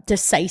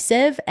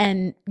decisive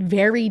and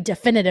very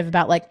definitive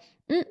about like,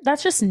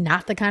 that's just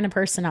not the kind of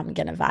person I'm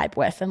going to vibe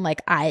with. And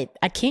like, I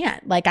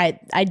can't, like,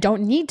 I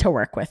don't need to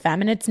work with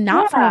them. And it's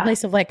not from a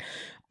place of like,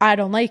 I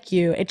don't like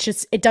you. It's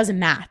just, it doesn't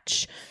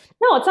match.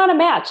 No, it's not a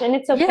match, and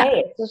it's okay. Yeah.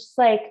 It's just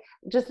like,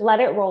 just let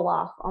it roll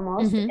off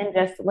almost, and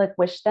just like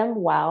wish them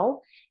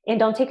well. And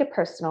don't take it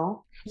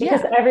personal,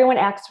 because everyone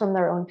acts from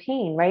their own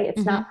pain, right?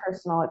 It's not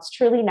personal. It's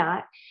truly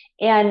not.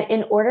 And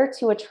in order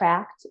to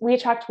we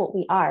attract what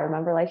we are.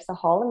 Remember, life's a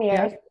hall of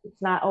mirrors.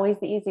 It's not always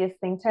the easiest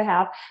thing to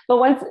have, but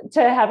once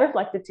to have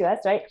reflected to us,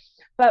 right?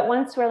 But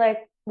once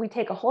we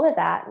take a hold of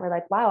that, and we're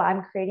like, wow,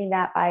 I'm creating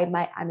that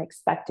I'm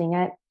expecting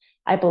it.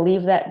 I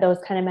believe that those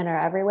kind of men are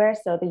everywhere.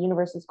 So the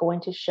universe is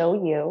going to show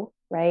you,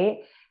 right,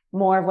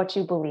 more of what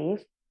you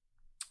believe.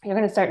 You're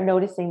going to start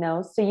noticing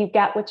those. So you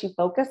get what you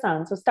focus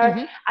on. So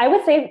I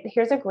would say,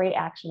 here's a great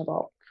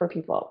actionable for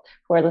people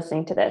who are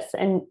listening to this,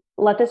 and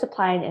let this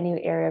apply in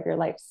any area of your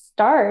life.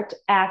 Start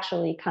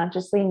actually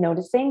consciously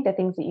noticing the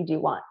things that you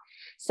do want.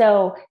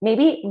 So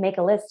maybe make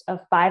a list of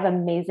 5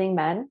 amazing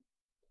men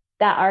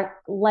that are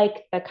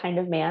like the kind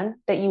of man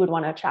that you would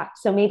want to attract.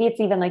 So maybe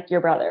it's even like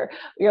your brother.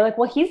 You're like,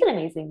 well, he's an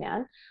amazing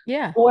man.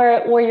 Yeah.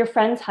 Or your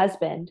friend's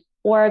husband,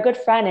 or a good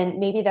friend. And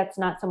maybe that's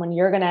not someone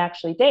you're going to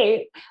actually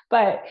date,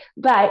 but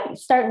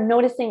start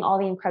noticing all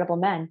the incredible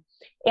men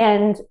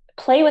and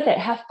play with it.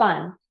 Have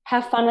fun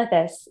with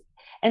this,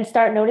 and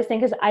start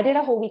noticing. Cause I did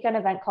a whole weekend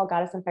event called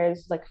Goddess on Fire. This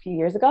was like a few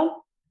years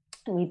ago.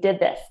 And we did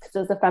this because it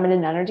was a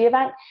feminine energy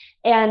event,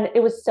 and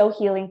it was so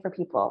healing for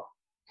people.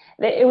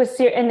 It was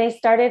serious. And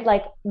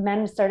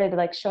men started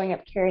like showing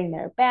up carrying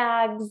their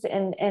bags,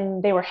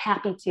 and they were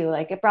happy to,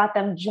 like, it brought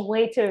them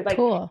joy to, like,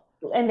 cool.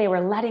 And they were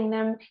letting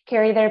them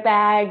carry their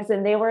bags,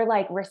 and they were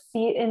like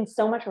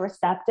so much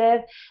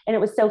receptive, and it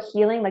was so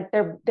healing. Like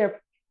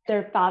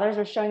their fathers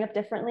were showing up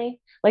differently.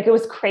 Like, it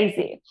was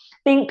crazy.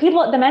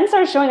 The men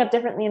started showing up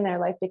differently in their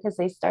life because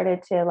they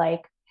started to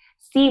like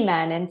see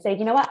men and say,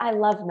 you know what? I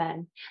love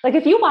men. Like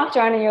if you walked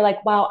around and you're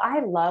like,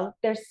 wow,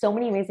 there's so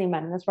many amazing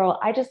men in this world.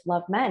 I just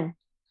love men.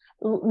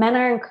 Men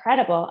are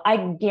incredible. I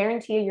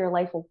guarantee you your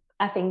life will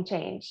effing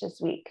change this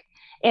week.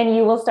 And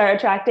you will start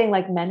attracting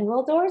like men who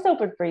hold doors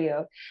open for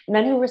you,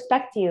 men who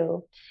respect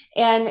you.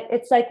 And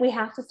it's like, we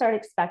have to start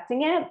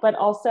expecting it, but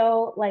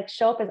also like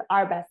show up as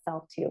our best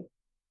self too.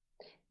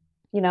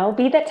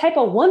 Be that type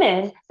of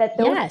woman that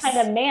those kind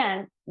of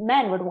men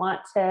would want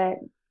to,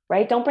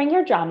 right? Don't bring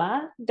your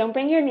drama. Don't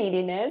bring your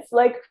neediness.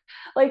 Like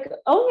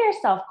own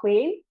yourself,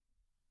 queen.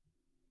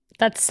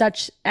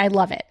 I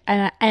love it.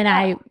 And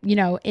I,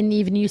 and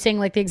even you saying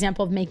like the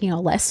example of making a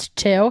list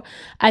too,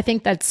 I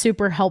think that's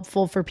super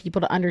helpful for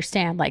people to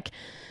understand. Like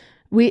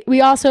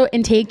we also,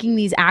 in taking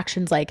these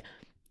actions, like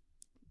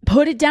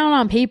put it down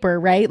on paper,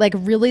 right? Like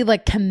really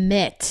like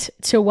commit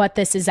to what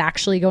this is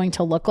actually going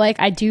to look like.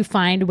 I do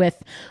find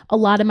with a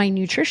lot of my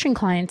nutrition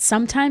clients,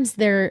 sometimes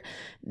their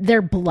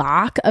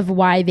block of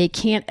why they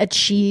can't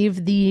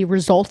achieve the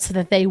results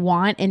that they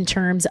want in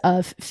terms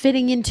of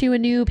fitting into a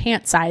new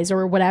pant size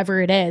or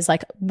whatever it is,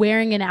 like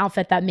wearing an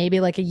outfit that maybe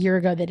like a year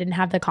ago they didn't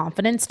have the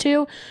confidence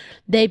to,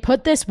 they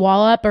put this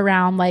wall up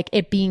around like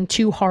it being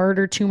too hard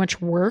or too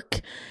much work.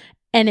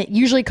 And it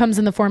usually comes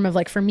in the form of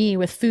like, for me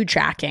with food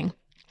tracking,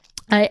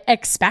 I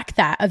expect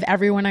that of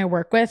everyone I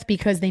work with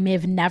because they may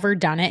have never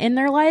done it in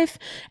their life.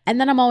 And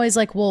then I'm always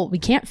like, well, we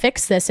can't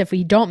fix this if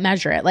we don't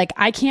measure it. Like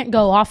I can't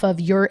go off of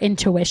your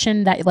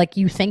intuition that like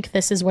you think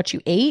this is what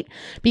you ate,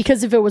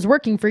 because if it was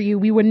working for you,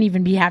 we wouldn't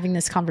even be having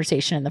this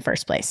conversation in the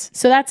first place.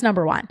 So that's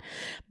number one.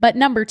 But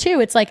number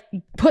two, it's like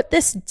put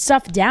this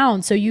stuff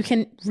down so you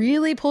can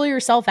really pull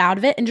yourself out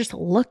of it and just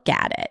look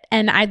at it.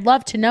 And I'd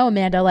love to know,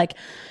 Amanda, like,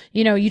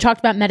 you talked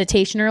about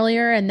meditation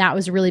earlier and that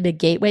was a really big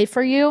gateway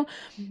for you.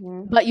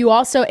 Mm-hmm. But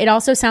it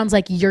also sounds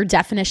like your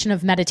definition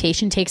of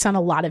meditation takes on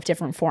a lot of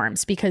different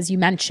forms, because you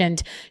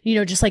mentioned,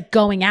 just like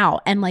going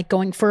out and like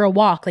going for a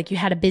walk, like you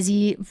had a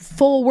busy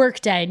full work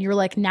day and you were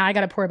like, now I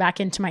got to pour back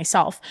into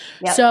myself.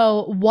 Yep.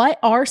 So what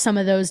are some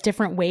of those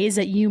different ways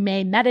that you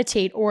may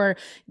meditate, or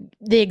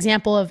the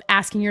example of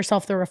asking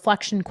yourself the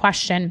reflection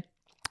question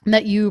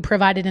that you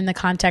provided in the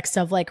context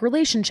of like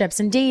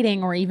relationships and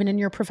dating, or even in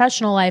your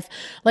professional life?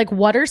 Like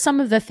what are some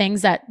of the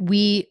things that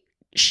we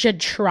should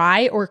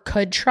try or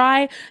could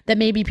try that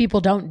maybe people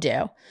don't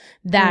do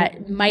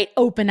that might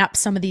open up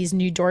some of these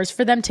new doors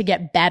for them to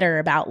get better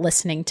about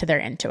listening to their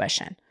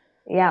intuition?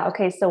 Yeah.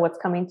 Okay. So what's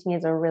coming to me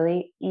is a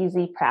really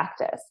easy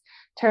practice.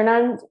 Turn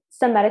on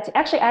some meditation.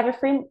 Actually, I have a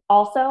free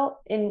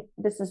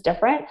this is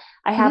different.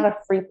 I have a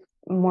free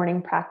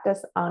morning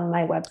practice on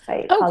my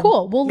website. Oh,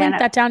 cool. We'll link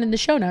that down in the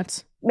show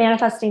notes.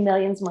 Manifesting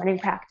Millions morning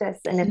practice.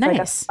 And it's like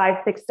a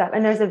 5-6 step.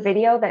 And there's a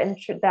video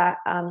that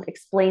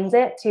explains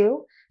it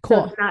too. Cool.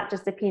 So it's not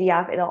just a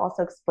PDF. It'll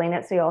also explain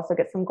it. So you also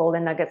get some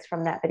golden nuggets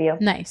from that video.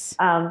 Nice.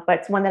 But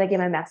it's one that I give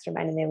my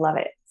mastermind and they love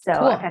it. So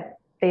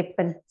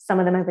cool. Some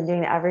of them have been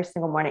doing it every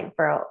single morning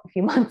for a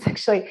few months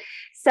actually.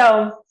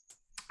 So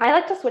I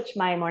like to switch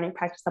my morning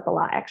practice up a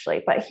lot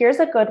actually, but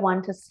here's a good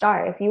one to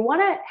start. If you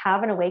want to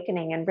have an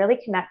awakening and really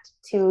connect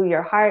to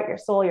your heart, your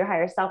soul, your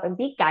higher self, and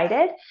be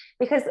guided,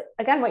 because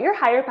again, what your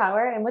higher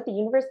power and what the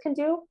universe can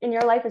do in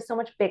your life is so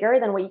much bigger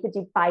than what you could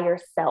do by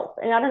yourself.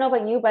 And I don't know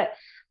about you, but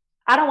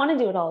I don't want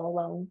to do it all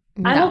alone.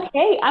 No.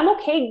 I'm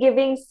okay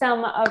giving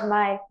some of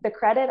the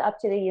credit up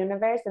to the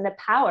universe and the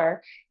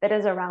power that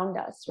is around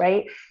us,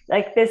 right?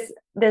 Like this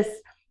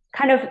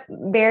kind of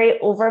very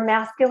over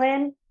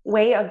masculine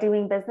way of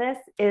doing business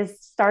is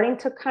starting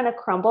to kind of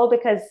crumble,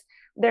 because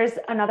there's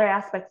another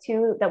aspect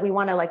too that we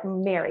want to like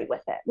marry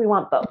with it. We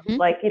want both. Mm-hmm.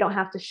 Like you don't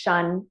have to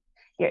shun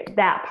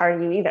that part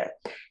of you either.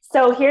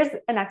 So here's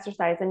an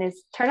exercise, and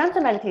is turn on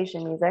some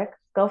meditation music,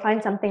 go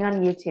find something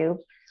on YouTube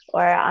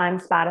or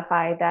on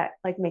Spotify that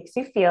like makes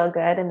you feel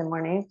good in the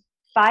morning,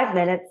 5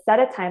 minutes, set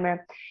a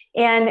timer.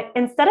 And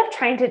instead of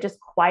trying to just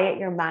quiet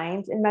your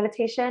mind in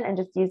meditation and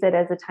just use it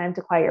as a time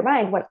to quiet your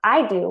mind, what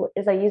I do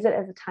is I use it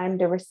as a time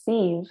to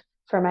receive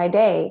for my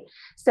day.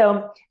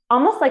 So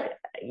almost like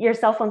your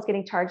cell phone's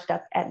getting charged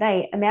up at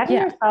night.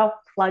 Imagine yourself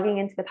plugging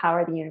into the power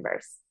of the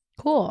universe.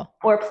 Cool.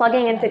 Or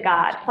plugging into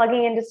God,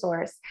 plugging into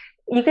source.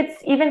 You could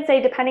even say,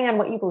 depending on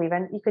what you believe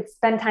in, you could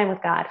spend time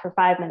with God for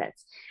 5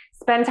 minutes.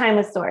 Spend time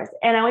with source.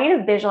 And I want you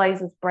to visualize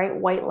this bright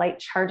white light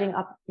charging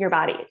up your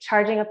body,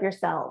 charging up your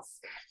cells,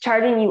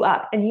 charging you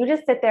up. And you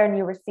just sit there and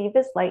you receive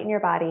this light in your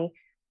body,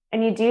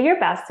 and you do your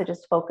best to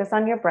just focus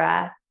on your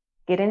breath,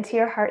 get into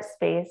your heart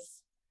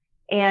space,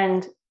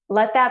 and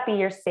let that be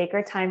your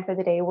sacred time for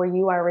the day where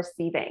you are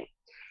receiving.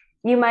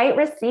 You might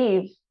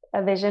receive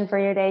a vision for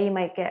your day. You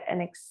might get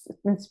an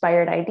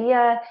inspired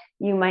idea.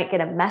 You might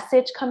get a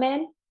message come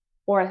in,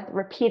 or a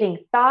repeating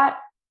thought.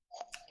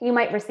 You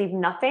might receive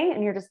nothing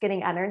and you're just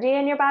getting energy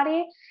in your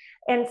body.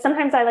 And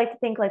sometimes I like to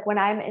think like when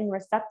I'm in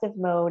receptive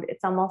mode,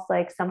 it's almost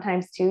like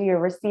sometimes too, you're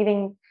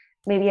receiving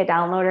maybe a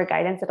download or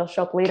guidance that'll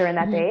show up later in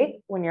that day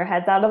when your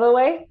head's out of the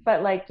way,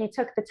 but like you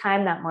took the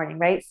time that morning,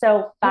 right?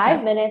 So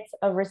 5 minutes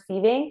of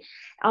receiving,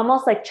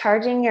 almost like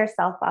charging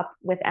yourself up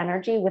with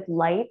energy, with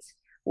light,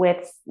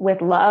 with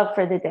love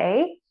for the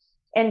day.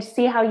 and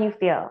see how you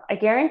feel. I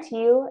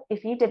guarantee you,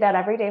 if you did that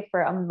every day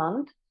for a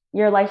month,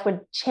 your life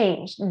would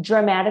change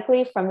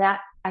dramatically from that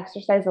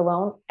exercise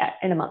alone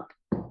in a month.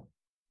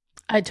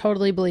 I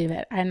totally believe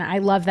it. And I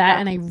love that. Yeah.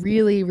 And I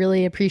really,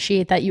 really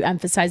appreciate that you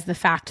emphasize the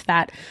fact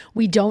that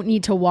we don't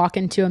need to walk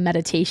into a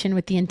meditation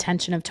with the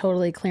intention of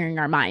totally clearing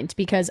our mind,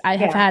 because I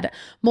have had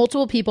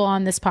multiple people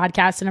on this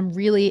podcast, and I'm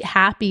really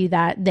happy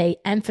that they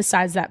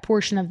emphasize that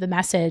portion of the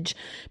message,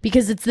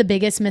 because it's the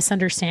biggest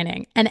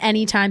misunderstanding. And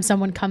anytime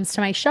someone comes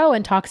to my show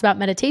and talks about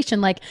meditation,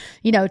 like,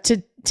 you know,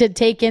 to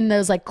take in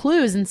those like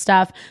clues and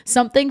stuff,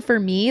 something for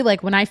me,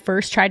 like when I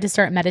first tried to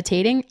start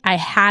meditating,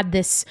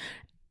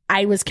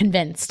 I was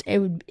convinced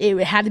it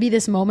had to be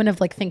this moment of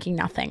like thinking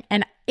nothing,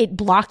 and it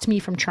blocked me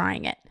from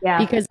trying it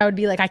because I would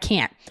be like, I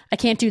can't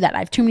do that. I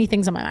have too many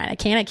things on my mind. I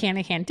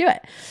can't do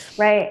it.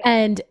 Right.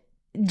 And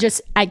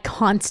just, I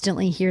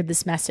constantly hear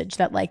this message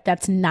that like,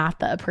 that's not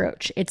the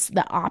approach. It's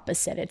the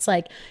opposite. It's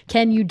like,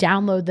 can you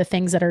download the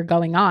things that are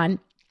going on?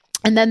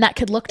 And then that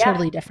could look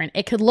totally different.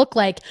 It could look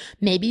like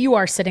maybe you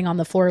are sitting on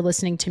the floor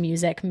listening to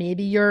music.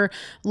 Maybe you're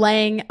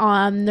laying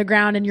on the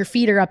ground and your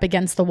feet are up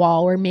against the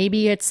wall. Or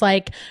maybe it's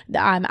like,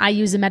 I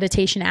use a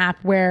meditation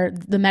app where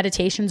the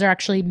meditations are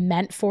actually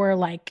meant for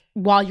like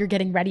while you're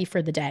getting ready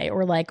for the day,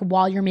 or like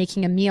while you're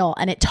making a meal,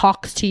 and it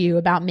talks to you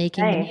about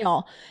making the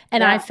meal.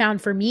 And I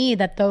found for me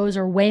that those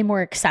are way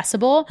more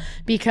accessible,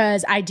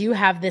 because I do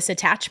have this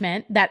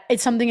attachment that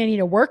it's something I need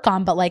to work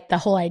on. But like the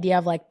whole idea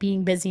of like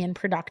being busy and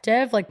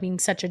productive, like being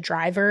such a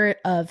driver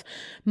of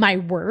my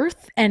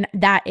worth. And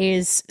that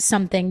is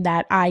something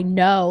that I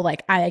know,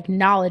 like I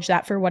acknowledge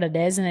that for what it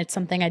is. And it's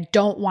something I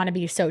don't want to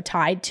be so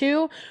tied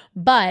to,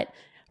 but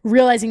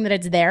realizing that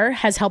it's there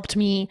has helped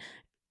me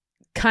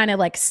kind of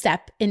like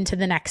step into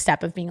the next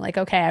step of being like,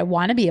 okay, I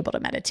want to be able to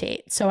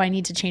meditate. So I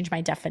need to change my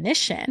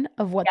definition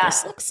of what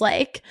this looks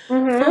like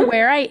for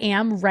where I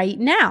am right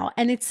now.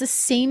 And it's the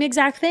same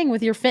exact thing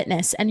with your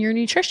fitness and your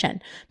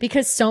nutrition,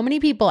 because so many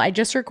people, I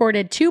just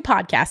recorded 2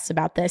 podcasts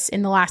about this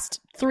in the last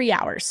 3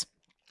 hours.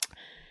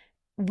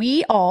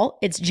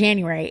 It's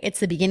January, it's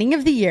the beginning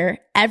of the year.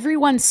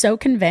 Everyone's so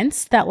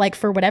convinced that like,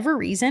 for whatever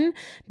reason,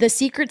 the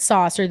secret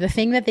sauce or the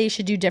thing that they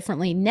should do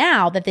differently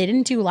now that they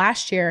didn't do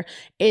last year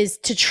is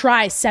to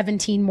try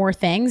 17 more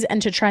things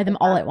and to try them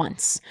all at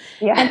once.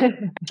 And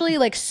it's actually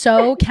like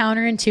so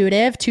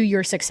counterintuitive to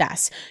your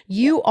success.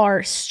 You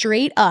are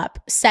straight up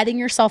setting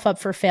yourself up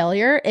for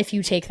failure if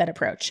you take that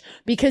approach,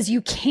 because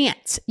you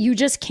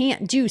just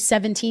can't do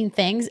 17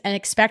 things and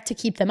expect to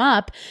keep them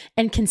up.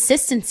 And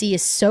consistency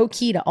is so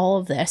key to all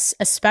of this,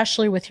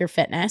 especially with your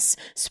fitness,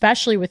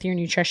 especially with your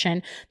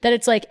nutrition, that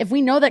it's like, if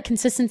we know that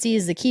consistency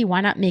is the key,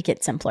 why not make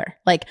it simpler?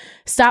 Like,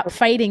 stop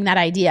fighting that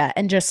idea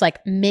and just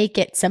like make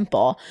it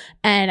simple.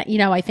 And, you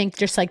know, I think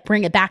just like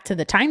bring it back to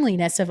the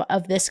timeliness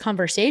of this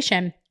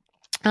conversation.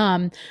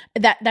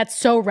 That's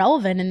so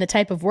relevant in the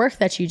type of work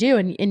that you do.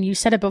 And you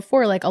said it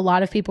before, like a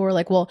lot of people were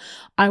like, well,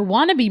 I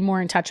want to be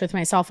more in touch with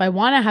myself. I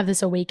want to have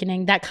this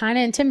awakening. That kind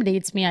of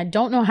intimidates me. I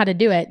don't know how to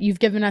do it. You've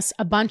given us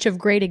a bunch of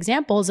great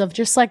examples of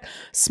just like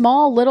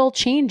small little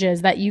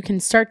changes that you can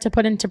start to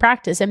put into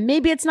practice. And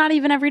maybe it's not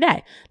even every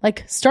day.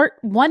 Like, start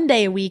one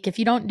day a week if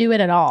you don't do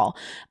it at all.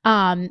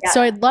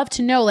 So I'd love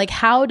to know, like,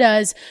 how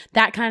does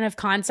that kind of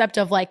concept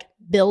of like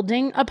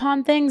building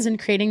upon things and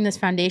creating this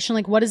foundation,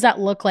 like what does that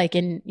look like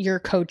in your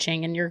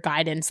coaching and your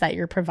guidance that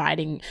you're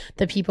providing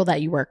the people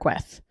that you work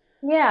with?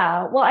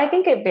 Yeah, well, I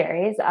think it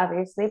varies,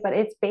 obviously, but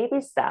it's baby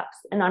steps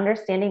and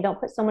understanding. Don't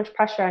put so much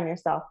pressure on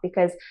yourself,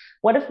 because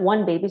what if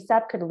one baby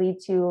step could lead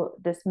to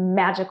this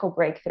magical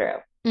breakthrough,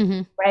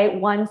 right?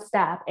 One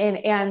step.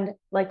 And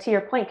like, to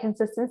your point,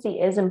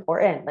 consistency is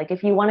important. Like,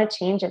 if you want to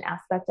change an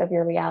aspect of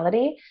your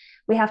reality,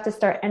 we have to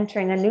start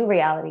entering a new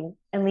reality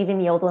and leaving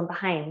the old one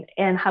behind.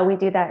 And how we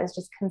do that is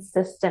just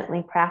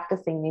consistently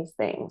practicing these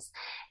things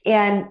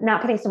and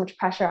not putting so much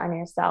pressure on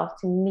yourself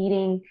to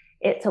needing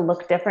it to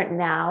look different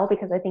now,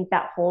 because I think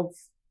that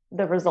holds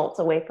the results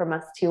away from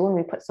us too. When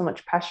we put so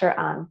much pressure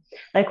on,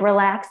 like,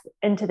 relax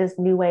into this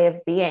new way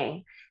of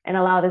being and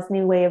allow this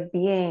new way of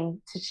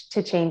being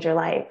to change your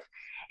life.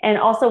 And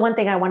also, one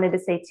thing I wanted to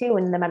say too,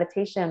 in the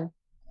meditation,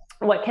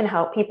 what can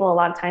help people a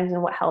lot of times,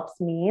 and what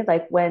helps me,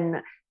 like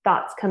when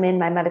thoughts come in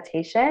my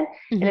meditation,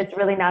 and it's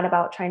really not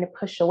about trying to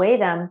push away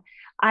them.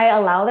 I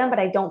allow them, but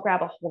I don't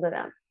grab a hold of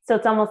them. So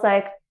it's almost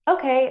like,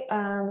 okay,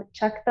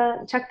 check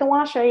the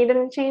washer. You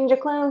didn't change your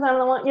clothes. I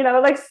don't want, you know,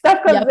 like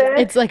stuff comes in.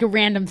 It's like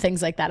random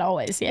things like that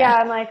always. Yeah.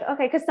 I'm like,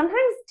 okay. Cause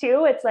sometimes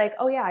too, it's like,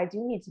 oh yeah, I do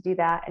need to do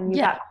that. And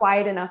you got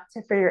quiet enough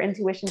for your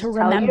intuition to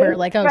remember, tell you,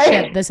 like, oh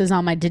shit, this is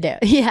on my to-do.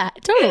 Yeah,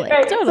 totally.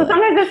 Right. Totally. So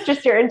sometimes it's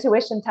just your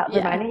intuition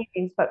reminding you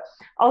things, but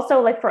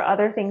also like for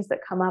other things that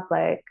come up,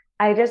 like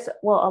I just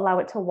will allow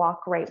it to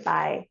walk right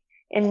by.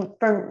 And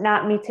for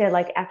not me to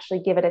like actually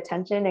give it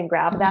attention and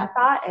grab that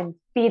thought and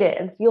feed it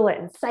and fuel it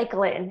and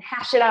cycle it and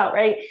hash it out,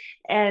 right?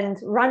 And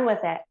run with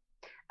it.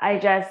 I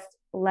just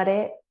let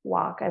it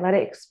walk. I let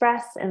it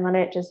express and let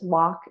it just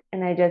walk.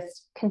 And I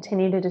just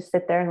continue to just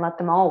sit there and let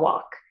them all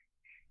walk.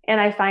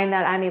 And I find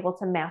that I'm able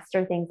to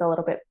master things a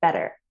little bit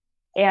better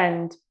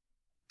and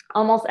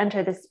almost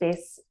enter this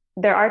space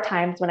there are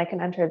times when I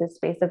can enter this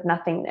space of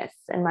nothingness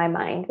in my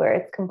mind where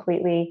it's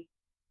completely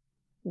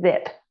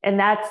zip. And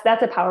that's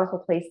a powerful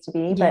place to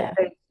be, Yeah.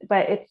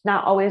 but it's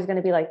not always going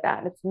to be like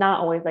that. It's not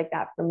always like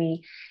that for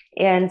me.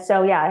 And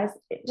so, yeah,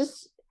 it's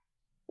just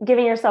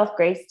giving yourself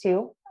grace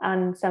too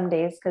on some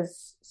days,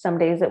 because some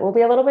days it will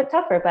be a little bit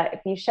tougher, but if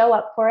you show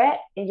up for it,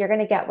 you're going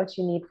to get what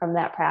you need from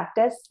that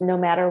practice, no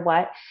matter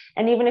what.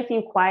 And even if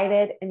you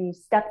quieted and you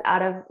stepped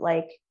out of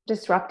like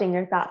disrupting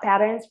your thought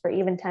patterns for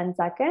even 10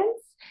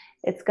 seconds,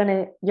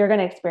 you're going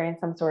to experience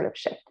some sort of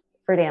shift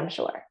for damn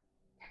sure.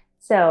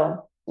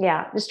 So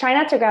yeah, just try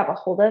not to grab a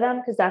hold of them,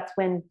 because that's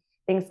when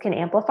things can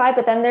amplify.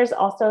 But then there's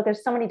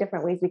so many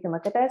different ways we can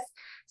look at this.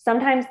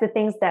 Sometimes the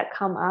things that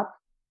come up,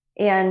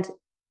 and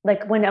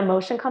like when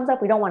emotion comes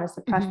up, we don't want to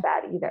suppress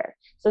that either.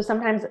 So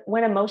sometimes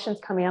when emotion's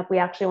coming up, we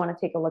actually want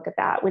to take a look at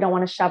that. We don't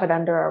want to shove it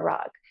under a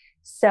rug.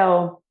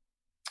 So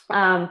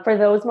for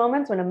those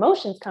moments when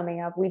emotion's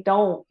coming up, we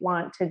don't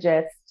want to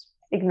just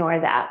ignore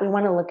that. We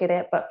want to look at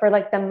it. But for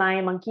like the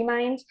monkey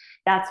mind,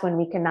 that's when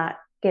we cannot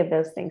give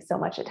those things so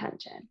much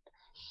attention.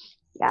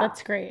 Yeah.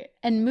 That's great.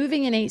 And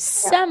moving in a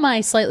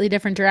slightly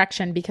different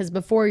direction, because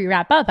before you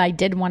wrap up, I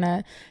did want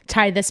to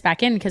tie this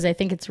back in because I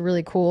think it's a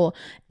really cool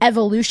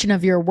evolution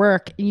of your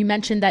work. You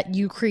mentioned that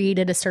you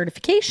created a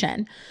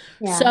certification.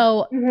 Yeah.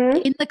 So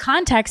in the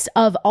context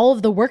of all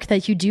of the work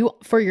that you do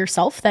for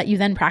yourself that you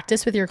then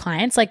practice with your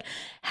clients, like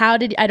I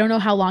don't know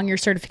how long your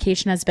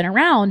certification has been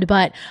around,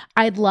 but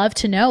I'd love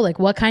to know like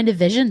what kind of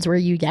visions were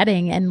you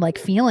getting and like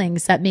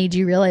feelings that made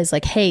you realize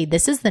like, hey,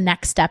 this is the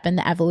next step in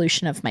the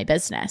evolution of my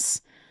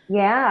business.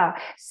 Yeah.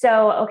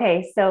 So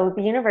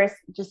the universe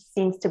just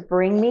seems to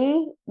bring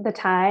me the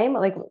time,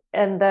 like,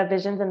 and the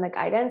visions and the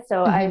guidance.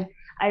 So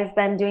I've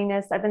been doing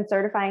this. I've been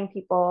certifying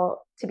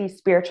people to be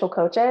spiritual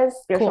coaches,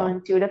 spiritual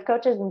intuitive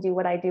coaches, and do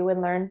what I do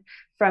and learn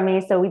from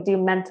me. So we do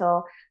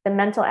the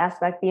mental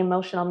aspect, the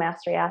emotional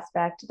mastery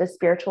aspect, the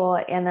spiritual,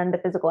 and then the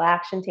physical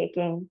action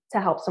taking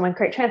to help someone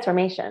create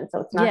transformation.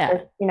 So it's not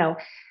just,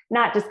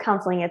 not just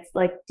counseling, it's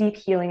like deep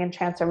healing and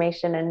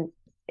transformation and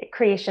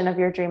creation of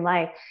your dream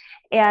life.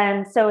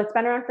 And so it's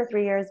been around for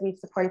 3 years. We've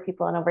supported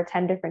people in over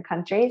 10 different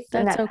countries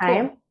in that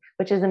time, cool.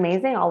 Which is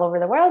amazing, all over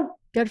the world.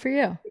 Good for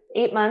you.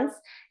 8 months.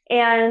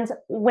 And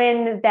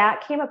when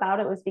that came about,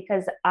 it was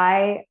because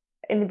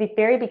in the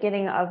very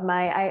beginning of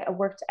I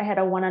had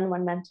a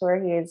one-on-one mentor.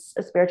 He is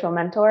a spiritual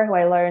mentor who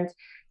I learned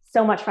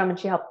so much from, and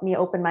she helped me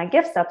open my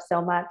gifts up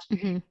so much.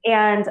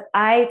 And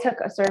I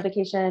took a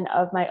certification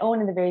of my own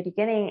in the very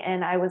beginning.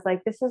 And I was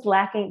like, this is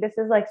lacking. This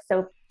is like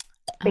so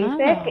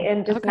basic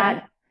and just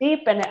not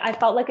deep. And I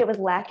felt like it was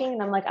lacking.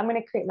 And I'm like, I'm going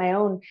to create my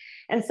own.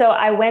 And so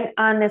I went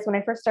on this, when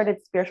I first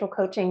started spiritual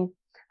coaching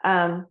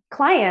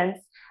clients,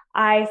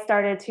 I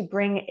started to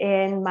bring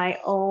in my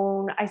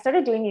own, I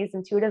started doing these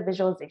intuitive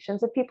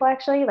visualizations with people,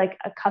 actually, like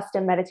a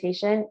custom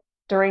meditation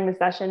during the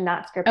session,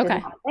 not scripted,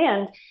 not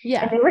planned.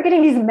 Yeah. And they were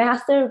getting these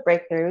massive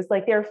breakthroughs.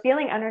 Like they were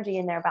feeling energy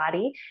in their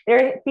body.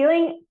 They're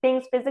feeling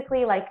things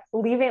physically, like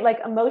leaving, like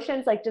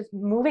emotions, like just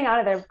moving out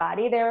of their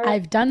body.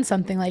 I've done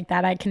something like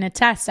that. I can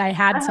attest. I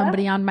had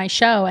somebody on my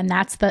show, and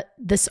that's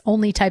this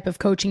only type of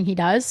coaching he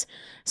does.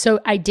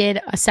 So I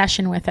did a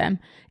session with him.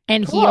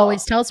 And he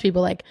always tells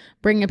people, like,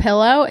 bring a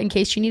pillow in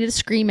case you need to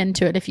scream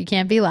into it if you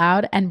can't be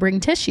loud, and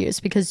bring tissues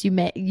because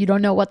you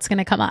don't know what's going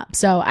to come up.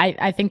 So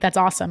I think that's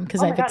awesome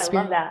because I've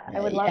experienced that. I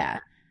would love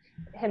that.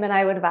 Him and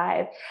I would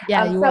vibe.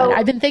 Yeah, you would.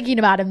 I've been thinking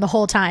about him the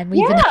whole time.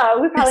 We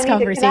probably need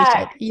conversation. To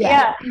connect.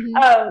 Yeah.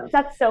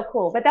 That's so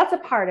cool. But that's a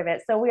part of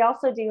it. So we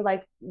also do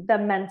like the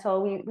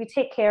mental. We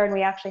take care, and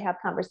we actually have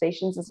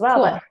conversations as well.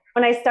 Cool. But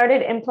when I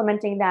started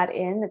implementing that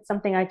it's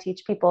something I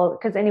teach people,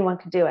 because anyone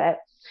could do it.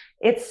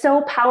 It's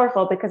so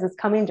powerful because it's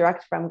coming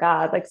direct from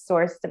God, like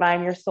source,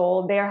 divine, your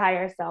soul, their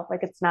higher self.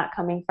 Like it's not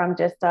coming from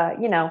just a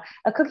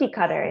cookie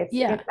cutter.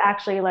 It's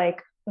actually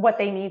like what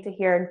they need to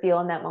hear and feel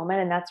in that moment.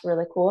 And that's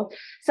really cool.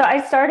 So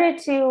I started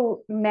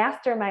to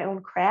master my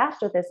own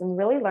craft with this and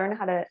really learn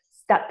how to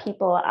step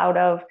people out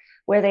of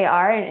where they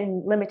are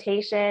and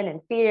limitation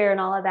and fear and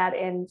all of that,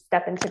 and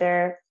step into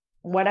their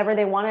whatever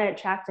they want to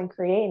attract and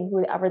create and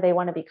whoever they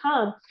want to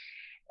become.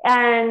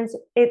 And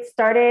it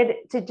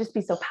started to just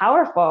be so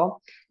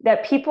powerful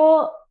that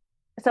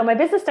so my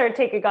business started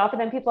taking off, and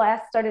then people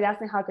started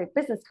asking how I could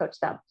business coach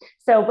them.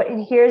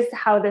 And here's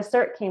how the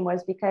cert came,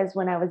 was because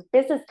when I was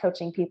business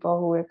coaching people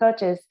who were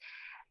coaches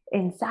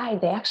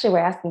inside, they actually were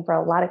asking for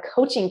a lot of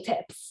coaching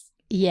tips.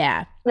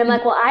 Yeah. And I'm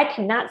like, well, I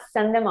cannot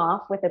send them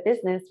off with a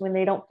business when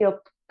they don't feel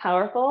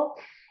powerful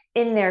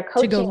in their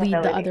coaching to go lead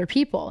ability. The other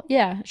people.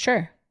 Yeah,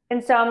 sure.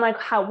 And so I'm like,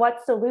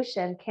 what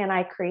solution can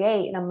I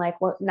create? And I'm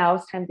like, well, now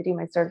it's time to do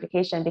my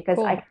certification, because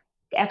I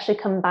actually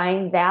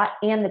combine that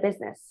and the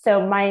business.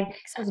 So mine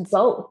is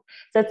both.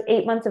 So it's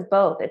 8 months of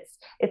both.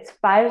 It's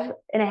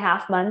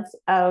 5.5 months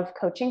of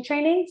coaching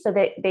training so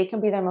that they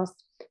can be their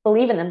most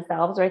believe in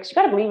themselves, right? Because you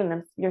got to believe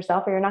in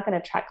yourself or you're not going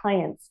to attract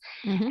clients.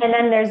 And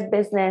then there's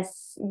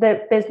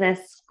the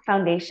business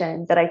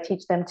foundation that I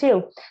teach them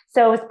too.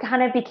 So it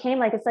kind of became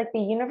like, it's like the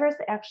universe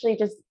actually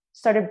just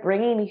started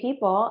bringing me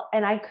people,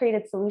 and I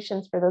created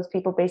solutions for those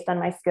people based on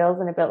my skills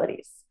and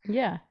abilities.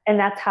 Yeah. And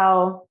that's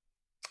how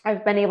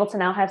I've been able to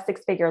now have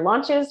 6-figure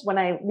launches when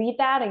I lead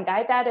that and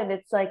guide that. And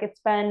it's like,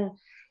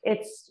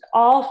 it's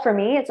all for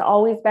me. It's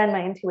always been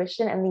my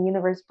intuition and the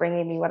universe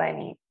bringing me what I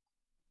need.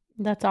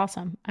 That's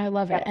awesome. I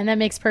love it. And that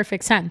makes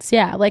perfect sense.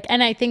 Yeah. Like,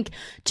 and I think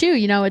too,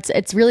 you know,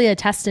 it's really a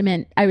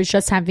testament. I was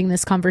just having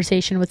this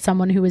conversation with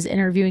someone who was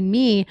interviewing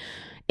me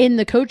in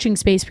the coaching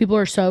space. People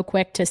are so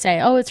quick to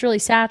say, oh, it's really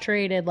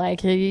saturated,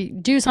 like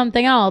do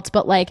something else.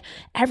 But like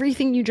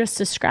everything you just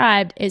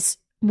described is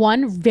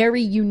one,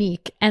 very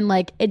unique, and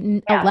like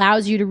it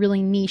allows you to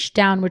really niche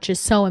down, which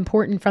is so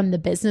important from the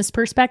business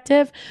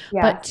perspective.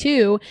 But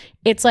two,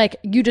 it's like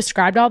you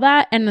described all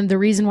that. And then the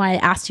reason why I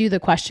asked you the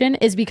question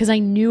is because I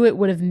knew it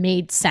would have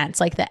made sense.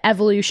 Like the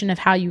evolution of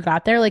how you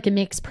got there, like it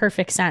makes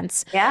perfect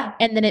sense. Yeah.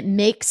 And then it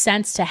makes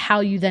sense to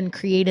how you then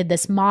created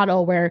this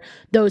model where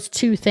those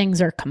two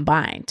things are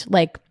combined.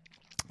 Like,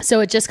 so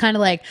it just kind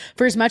of like,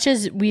 for as much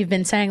as we've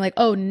been saying like,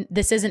 oh,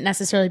 this isn't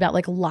necessarily about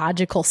like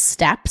logical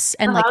steps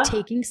and like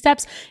taking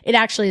steps, it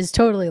actually is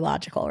totally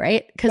logical,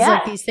 right? Because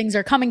like these things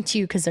are coming to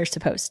you because they're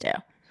supposed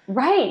to.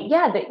 Right.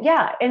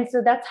 Yeah. And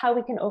so that's how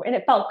we can, and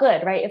it felt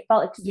good, right? It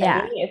felt exciting.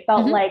 Yeah. It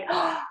felt like,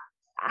 oh,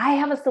 I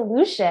have a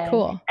solution.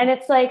 Cool. And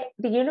it's like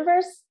the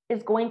universe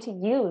is going to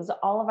use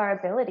all of our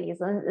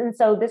abilities. And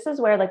so this is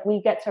where like we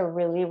get to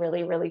really,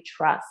 really, really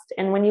trust.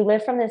 And when you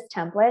live from this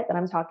template that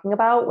I'm talking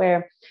about,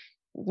 where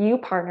you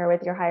partner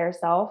with your higher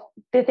self,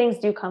 the things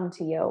do come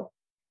to you.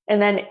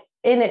 And then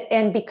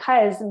and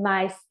because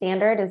my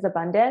standard is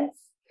abundance,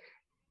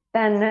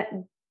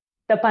 then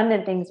the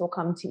abundant things will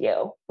come to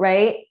you,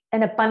 right?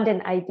 And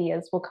abundant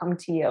ideas will come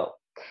to you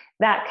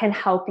that can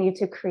help you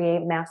to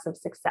create massive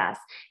success.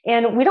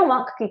 And we don't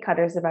want cookie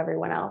cutters of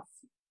everyone else.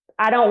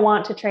 I don't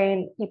want to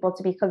train people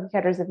to be cookie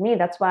cutters of me.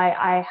 That's why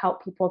I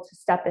help people to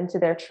step into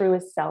their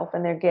truest self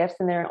and their gifts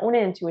and their own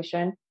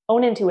intuition,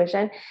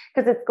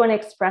 because it's going to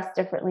express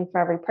differently for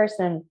every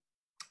person.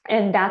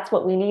 And that's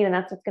what we need. And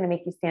that's what's going to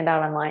make you stand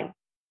out online,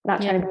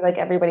 not trying to be like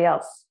everybody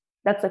else.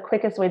 That's the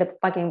quickest way to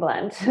fucking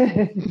blend.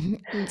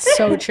 It's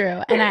so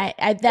true. And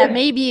I that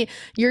may be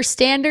your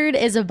standard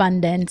is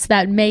abundance.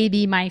 That may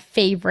be my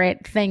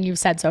favorite thing you've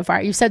said so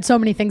far. You've said so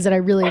many things that I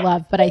really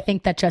love, but I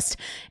think that just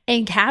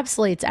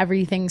encapsulates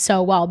everything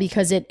so well,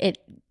 because it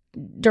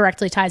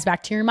directly ties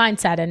back to your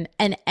mindset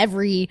and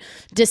every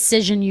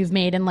decision you've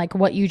made and like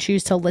what you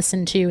choose to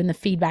listen to and the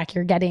feedback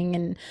you're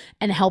getting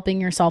and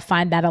helping yourself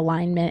find that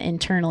alignment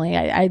internally.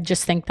 I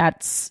just think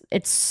it's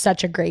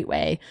such a great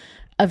way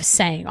of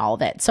saying all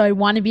of it. So I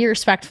want to be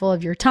respectful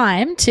of your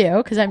time too,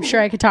 because I'm sure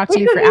I could talk to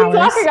you for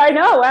hours. I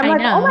know. I'm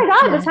like, oh my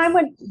God, the time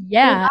went.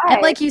 Yeah.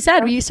 And like you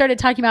said, when you started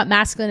talking about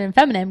masculine and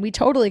feminine, we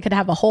totally could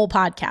have a whole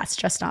podcast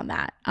just on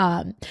that.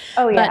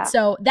 But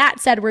so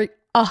that said, we're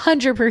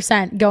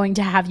 100% going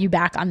to have you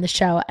back on the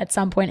show at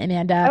some point,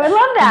 Amanda. I would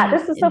love that.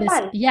 This is so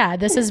fun. Yeah,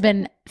 this has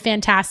been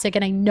fantastic.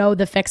 And I know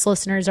the FYX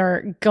listeners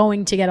are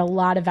going to get a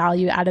lot of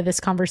value out of this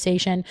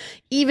conversation.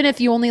 Even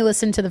if you only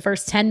listen to the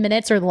first 10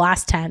 minutes or the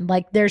last 10,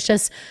 like there's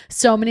just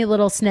so many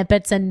little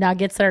snippets and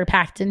nuggets that are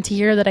packed into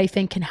here that I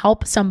think can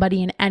help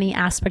somebody in any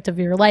aspect of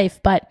your life.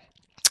 But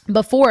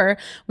before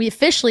we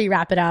officially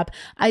wrap it up,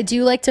 I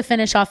do like to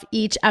finish off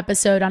each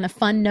episode on a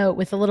fun note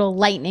with a little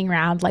lightning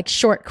round, like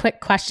short,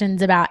 quick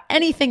questions about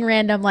anything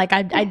random. Like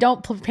I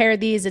don't prepare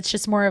these. It's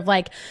just more of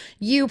like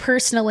you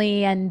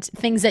personally and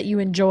things that you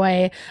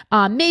enjoy,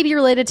 maybe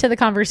related to the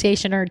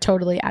conversation or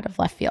totally out of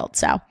left field.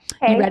 So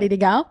You ready to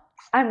go?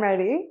 I'm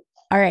ready.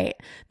 All right.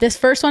 This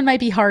first one might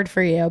be hard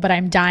for you, but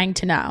I'm dying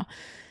to know.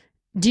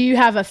 Do you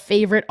have a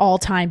favorite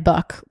all-time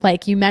book?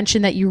 Like you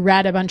mentioned that you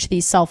read a bunch of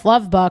these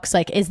self-love books.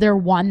 Like, is there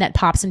one that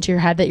pops into your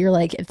head that you're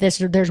like, if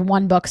there's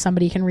one book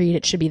somebody can read,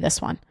 it should be this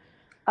one?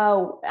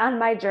 Oh, on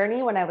my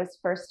journey when I was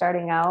first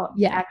starting out,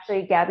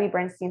 actually, Gabby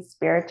Bernstein's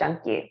Spirit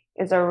Junkie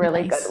is a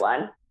really good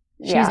one.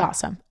 She's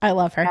awesome. I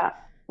love her. Yeah.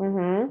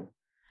 Mm-hmm.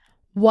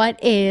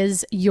 What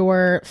is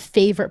your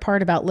favorite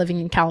part about living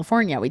in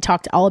California? We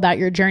talked all about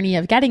your journey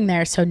of getting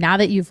there. So now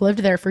that you've lived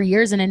there for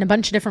years and in a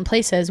bunch of different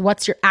places,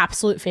 what's your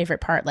absolute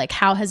favorite part? Like,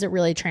 how has it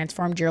really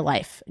transformed your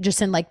life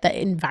just in like the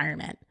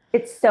environment?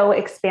 It's so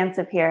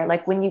expansive here.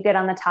 Like when you get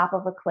on the top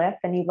of a cliff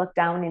and you look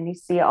down and you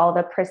see all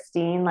the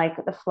pristine, like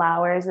the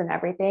flowers and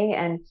everything.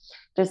 And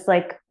just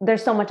like,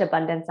 there's so much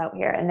abundance out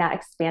here. And that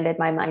expanded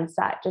my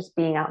mindset just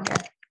being out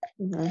here.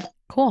 Mm-hmm.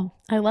 Cool.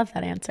 I love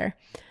that answer.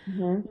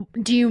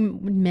 Mm-hmm. Do you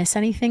miss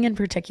anything in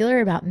particular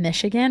about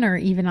Michigan or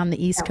even on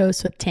the East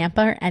Coast with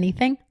Tampa or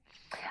anything?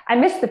 I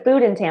miss the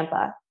food in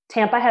Tampa.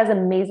 Tampa has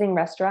amazing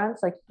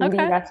restaurants, like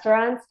foodie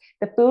restaurants.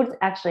 The food's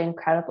actually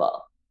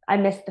incredible. I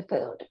miss the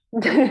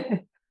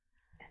food.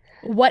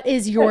 What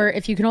is your,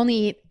 if you can only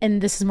eat,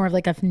 and this is more of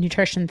like a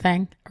nutrition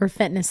thing or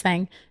fitness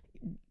thing,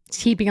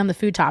 keeping on the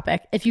food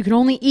topic, if you could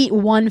only eat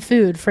one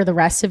food for the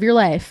rest of your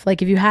life,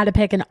 like if you had to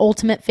pick an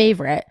ultimate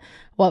favorite,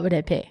 what would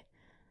it be?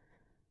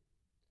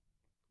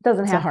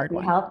 Doesn't have to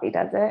be healthy,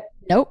 does it?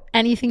 Nope.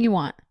 Anything you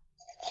want.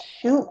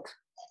 Shoot.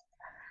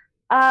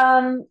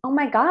 Oh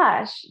my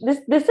gosh. This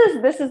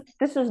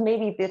is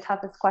maybe the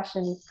toughest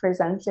question you've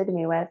presented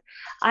me with.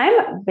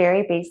 I'm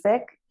very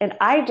basic and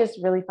I just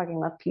really fucking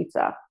love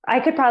pizza.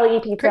 I could probably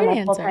eat pizza Great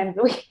multiple answer. times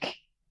a week.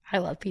 I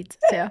love pizza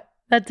too.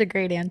 That's a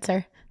great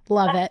answer.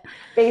 Love it.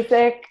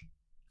 Basic.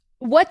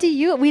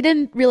 We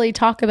didn't really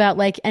talk about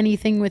like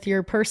anything with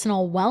your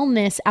personal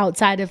wellness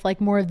outside of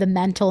like more of the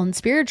mental and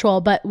spiritual,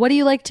 but what do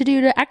you like to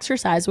do to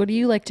exercise? What do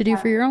you like to do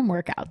for your own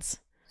workouts?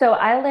 So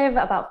I live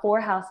about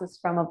 4 houses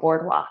from a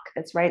boardwalk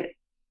that's right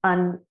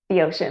on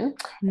the ocean.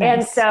 And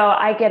Nice. so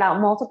I get out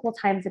multiple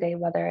times a day,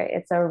 whether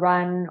it's a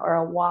run or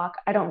a walk.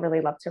 I don't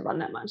really love to run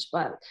that much,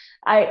 but Me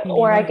I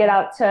neither. get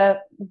out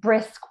to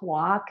brisk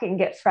walk and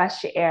get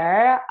fresh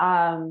air.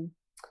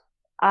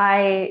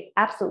 I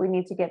absolutely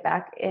need to get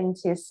back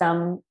into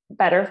some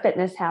better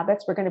fitness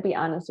habits. We're going to be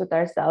honest with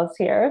ourselves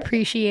here.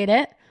 Appreciate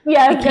it.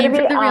 Yeah, It came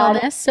from the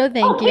realness, so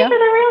thank okay, you. for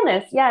the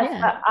realness. Yes.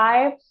 Yeah.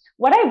 But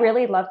what I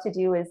really love to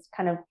do is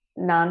kind of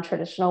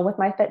non-traditional with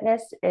my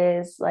fitness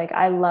is like,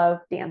 I love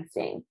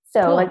dancing.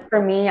 So Cool. like for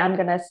me, I'm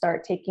going to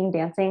start taking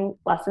dancing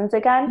lessons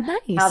again. Now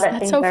Nice. that That's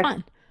things so are,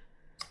 fun.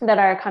 that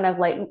are kind of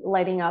like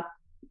lighting up,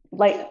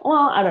 like,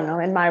 well, I don't know,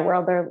 in my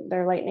world,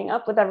 they're lightening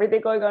up with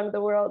everything going on in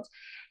the world.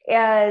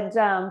 And,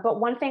 but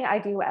one thing I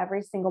do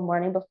every single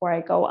morning before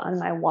I go on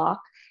my walk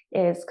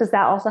is, because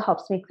that also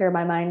helps me clear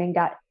my mind and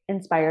get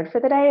inspired for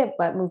the day,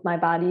 but move my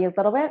body a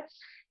little bit.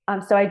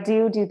 So I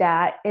do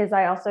that, is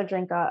I also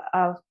drink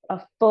a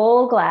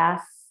full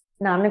glass,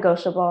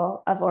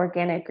 non-negotiable, of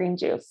organic green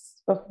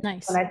juice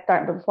Nice.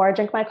 before I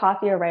drink my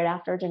coffee, or right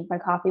after I drink my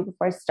coffee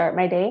before I start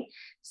my day,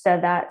 so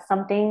that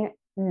something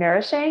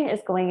nourishing is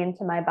going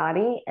into my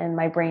body and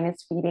my brain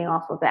is feeding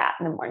off of that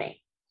in the morning.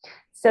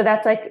 So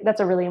that's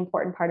a really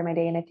important part of my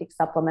day. And I take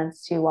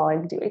supplements too while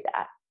I'm doing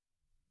that.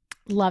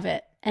 Love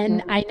it.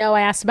 And I know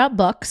I asked about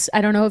books. I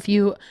don't know if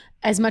you,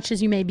 as much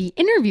as you may be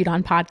interviewed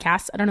on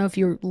podcasts, I don't know if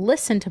you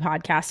listen to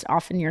podcasts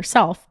often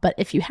yourself, but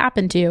if you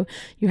happen to,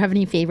 you have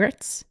any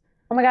favorites?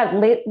 Oh my God,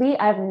 lately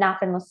I've not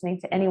been listening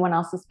to anyone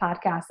else's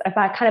podcast. I've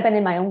kind of been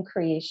in my own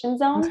creation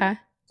zone. Okay.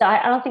 So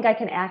I don't think I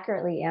can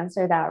accurately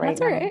answer that right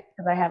That's all now right.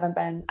 because I haven't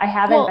been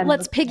Well,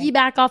 let's listening.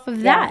 piggyback off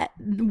of that.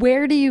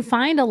 Where do you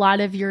find a lot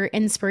of your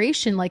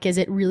inspiration? Like, is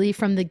it really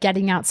from the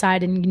getting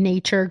outside in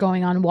nature,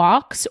 going on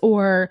walks,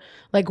 or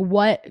like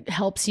what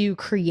helps you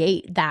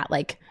create that,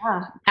 like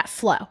that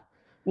flow?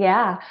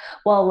 Yeah.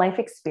 Well, life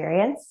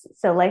experience.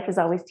 So life is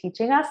always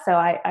teaching us. So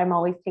I'm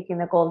always taking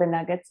the golden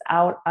nuggets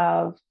out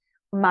of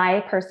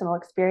my personal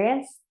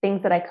experience,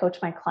 things that I coach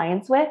my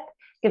clients with,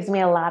 gives me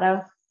a lot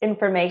of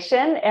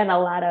information and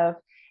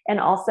and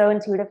also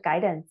intuitive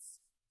guidance.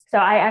 So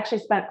I actually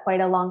spent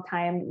quite a long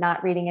time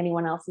not reading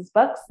anyone else's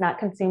books, not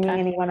consuming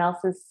anyone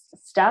else's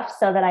stuff,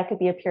 so that I could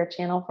be a pure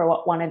channel for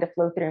what wanted to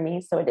flow through me,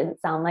 so it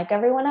didn't sound like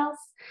everyone else.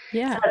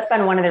 Yeah. So that's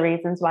been one of the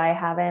reasons why I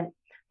haven't.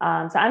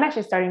 So I'm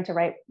actually starting to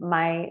write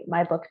my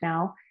book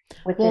now.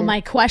 Well,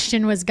 my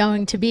question was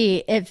going to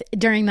be, if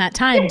during that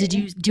time, did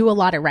you do a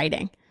lot of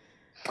writing?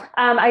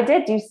 I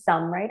did do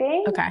some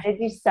writing. Okay. I did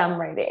do some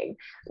writing,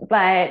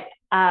 but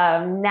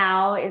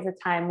now is a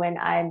time when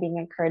I'm being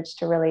encouraged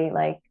to really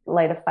like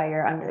light a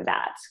fire under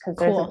that,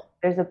 because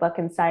there's a book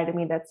inside of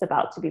me that's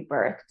about to be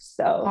birthed.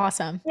 So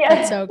awesome. Yeah.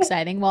 That's so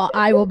exciting. Well,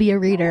 I will be a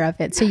reader of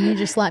it. So you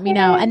just let me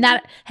know. And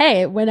that,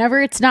 hey,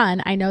 whenever it's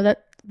done, I know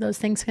that those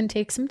things can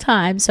take some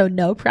time, so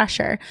no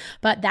pressure,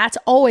 but that's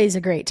always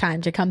a great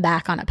time to come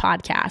back on a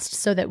podcast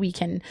so that we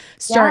can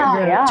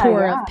start your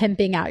tour of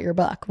pimping out your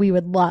book. We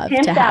would love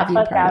to have you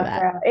part of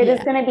that. It is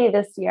going to be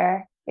this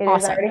year. It awesome.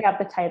 is, I already have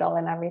the title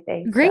and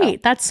everything. Great.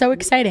 So. That's so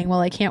exciting.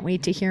 Well, I can't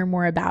wait to hear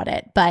more about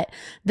it. But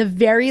the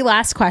very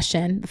last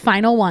question, the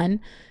final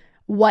one,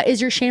 what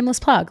is your shameless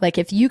plug? Like,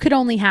 if you could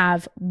only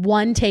have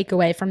one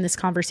takeaway from this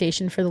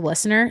conversation for the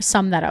listener,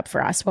 sum that up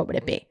for us, what would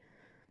it be?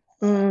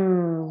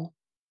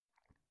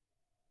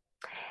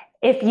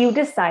 If you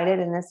decided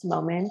in this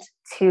moment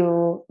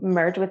to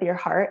merge with your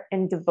heart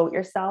and devote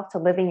yourself to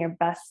living your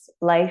best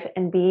life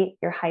and be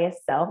your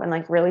highest self and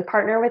like really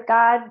partner with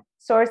God,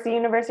 source, the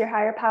universe, your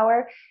higher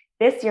power,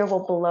 this year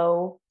will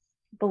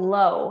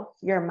blow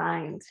your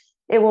mind.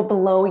 It will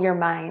blow your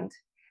mind.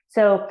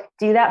 So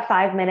do that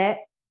 5-minute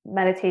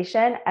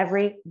meditation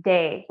every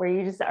day where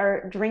you just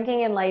are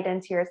drinking in light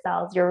into your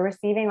cells. You're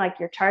receiving, like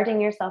you're charging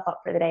yourself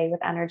up for the day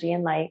with energy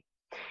and light.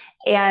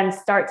 And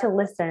start to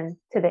listen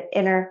to the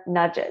inner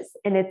nudges.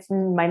 And it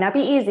might not be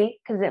easy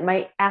because it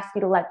might ask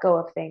you to let go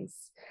of things.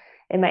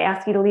 It might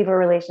ask you to leave a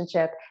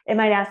relationship. It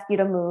might ask you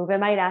to move. It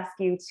might ask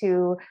you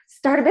to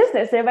start a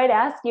business. It might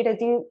ask you to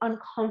do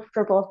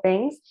uncomfortable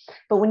things.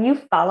 But when you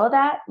follow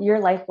that, your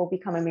life will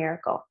become a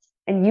miracle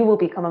and you will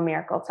become a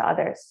miracle to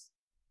others.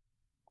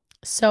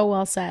 So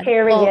well said.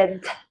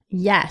 Period. Well,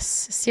 yes,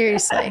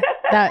 seriously.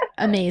 That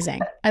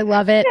amazing. I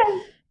love it. Yeah.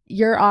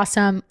 You're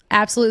awesome.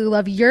 Absolutely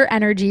love your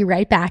energy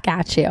right back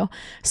at you.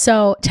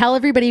 So tell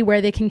everybody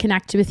where they can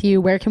connect with you.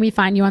 Where can we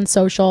find you on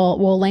social?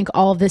 We'll link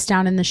all of this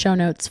down in the show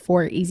notes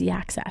for easy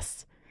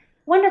access.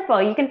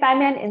 Wonderful. You can find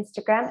me on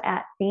Instagram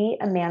at the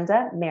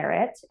Amanda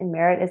Marit, and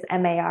Marit is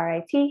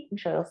Marit. I'm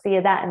sure you'll see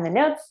that in the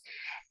notes.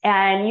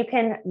 And you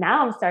can,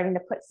 now I'm starting to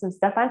put some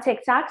stuff on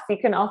TikTok. So you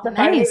can also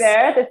find me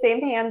there at the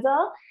same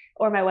handle,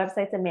 or my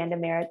website's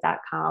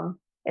amandamarit.com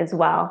as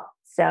well.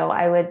 So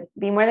I would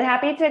be more than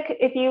happy to,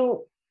 if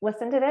you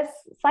listen to this,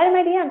 slide in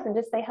my DMs and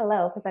just say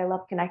hello, because I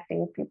love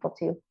connecting with people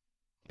too.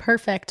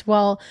 Perfect.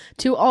 Well,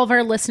 to all of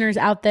our listeners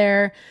out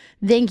there,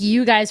 thank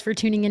you guys for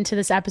tuning into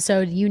this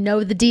episode. You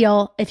know the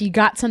deal. If you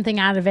got something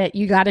out of it,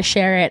 you got to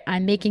share it.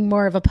 I'm making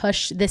more of a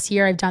push this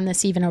year. I've done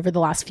this even over the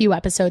last few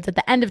episodes at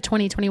the end of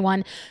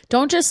 2021.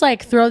 Don't just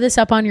like throw this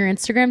up on your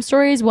Instagram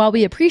stories. While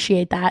we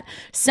appreciate that,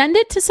 send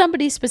it to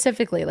somebody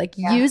specifically. Like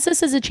use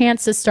this as a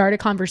chance to start a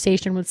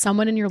conversation with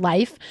someone in your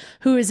life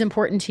who is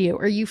important to you,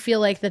 or you feel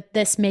like that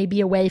this may be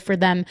a way for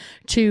them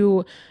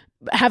to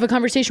have a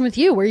conversation with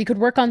you where you could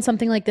work on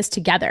something like this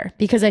together.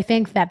 Because I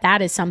think that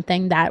that is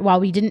something that, while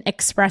we didn't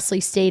expressly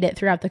state it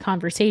throughout the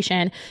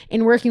conversation,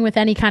 in working with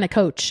any kind of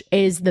coach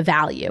is the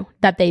value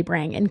that they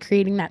bring in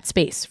creating that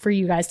space for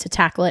you guys to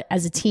tackle it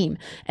as a team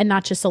and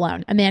not just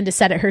alone. Amanda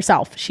said it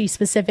herself. She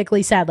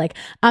specifically said, like,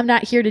 I'm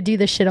not here to do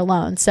this shit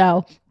alone.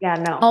 So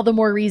all the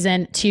more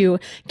reason to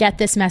get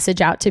this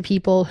message out to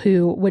people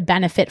who would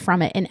benefit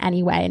from it in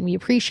any way. And we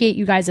appreciate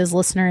you guys as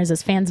listeners,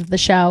 as fans of the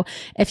show.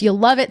 If you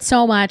love it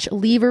so much,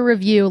 leave a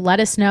review.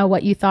 Let us know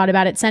what you thought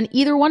about it. Send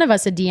either one of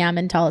us a DM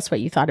and tell us what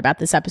you thought about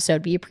this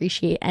episode. We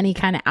appreciate any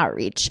kind of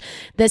outreach.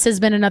 This has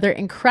been another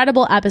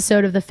incredible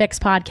episode of the FYX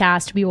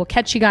podcast. We will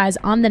catch you guys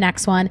on the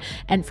next one.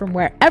 And from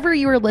wherever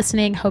you are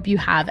listening, hope you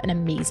have an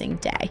amazing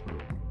day.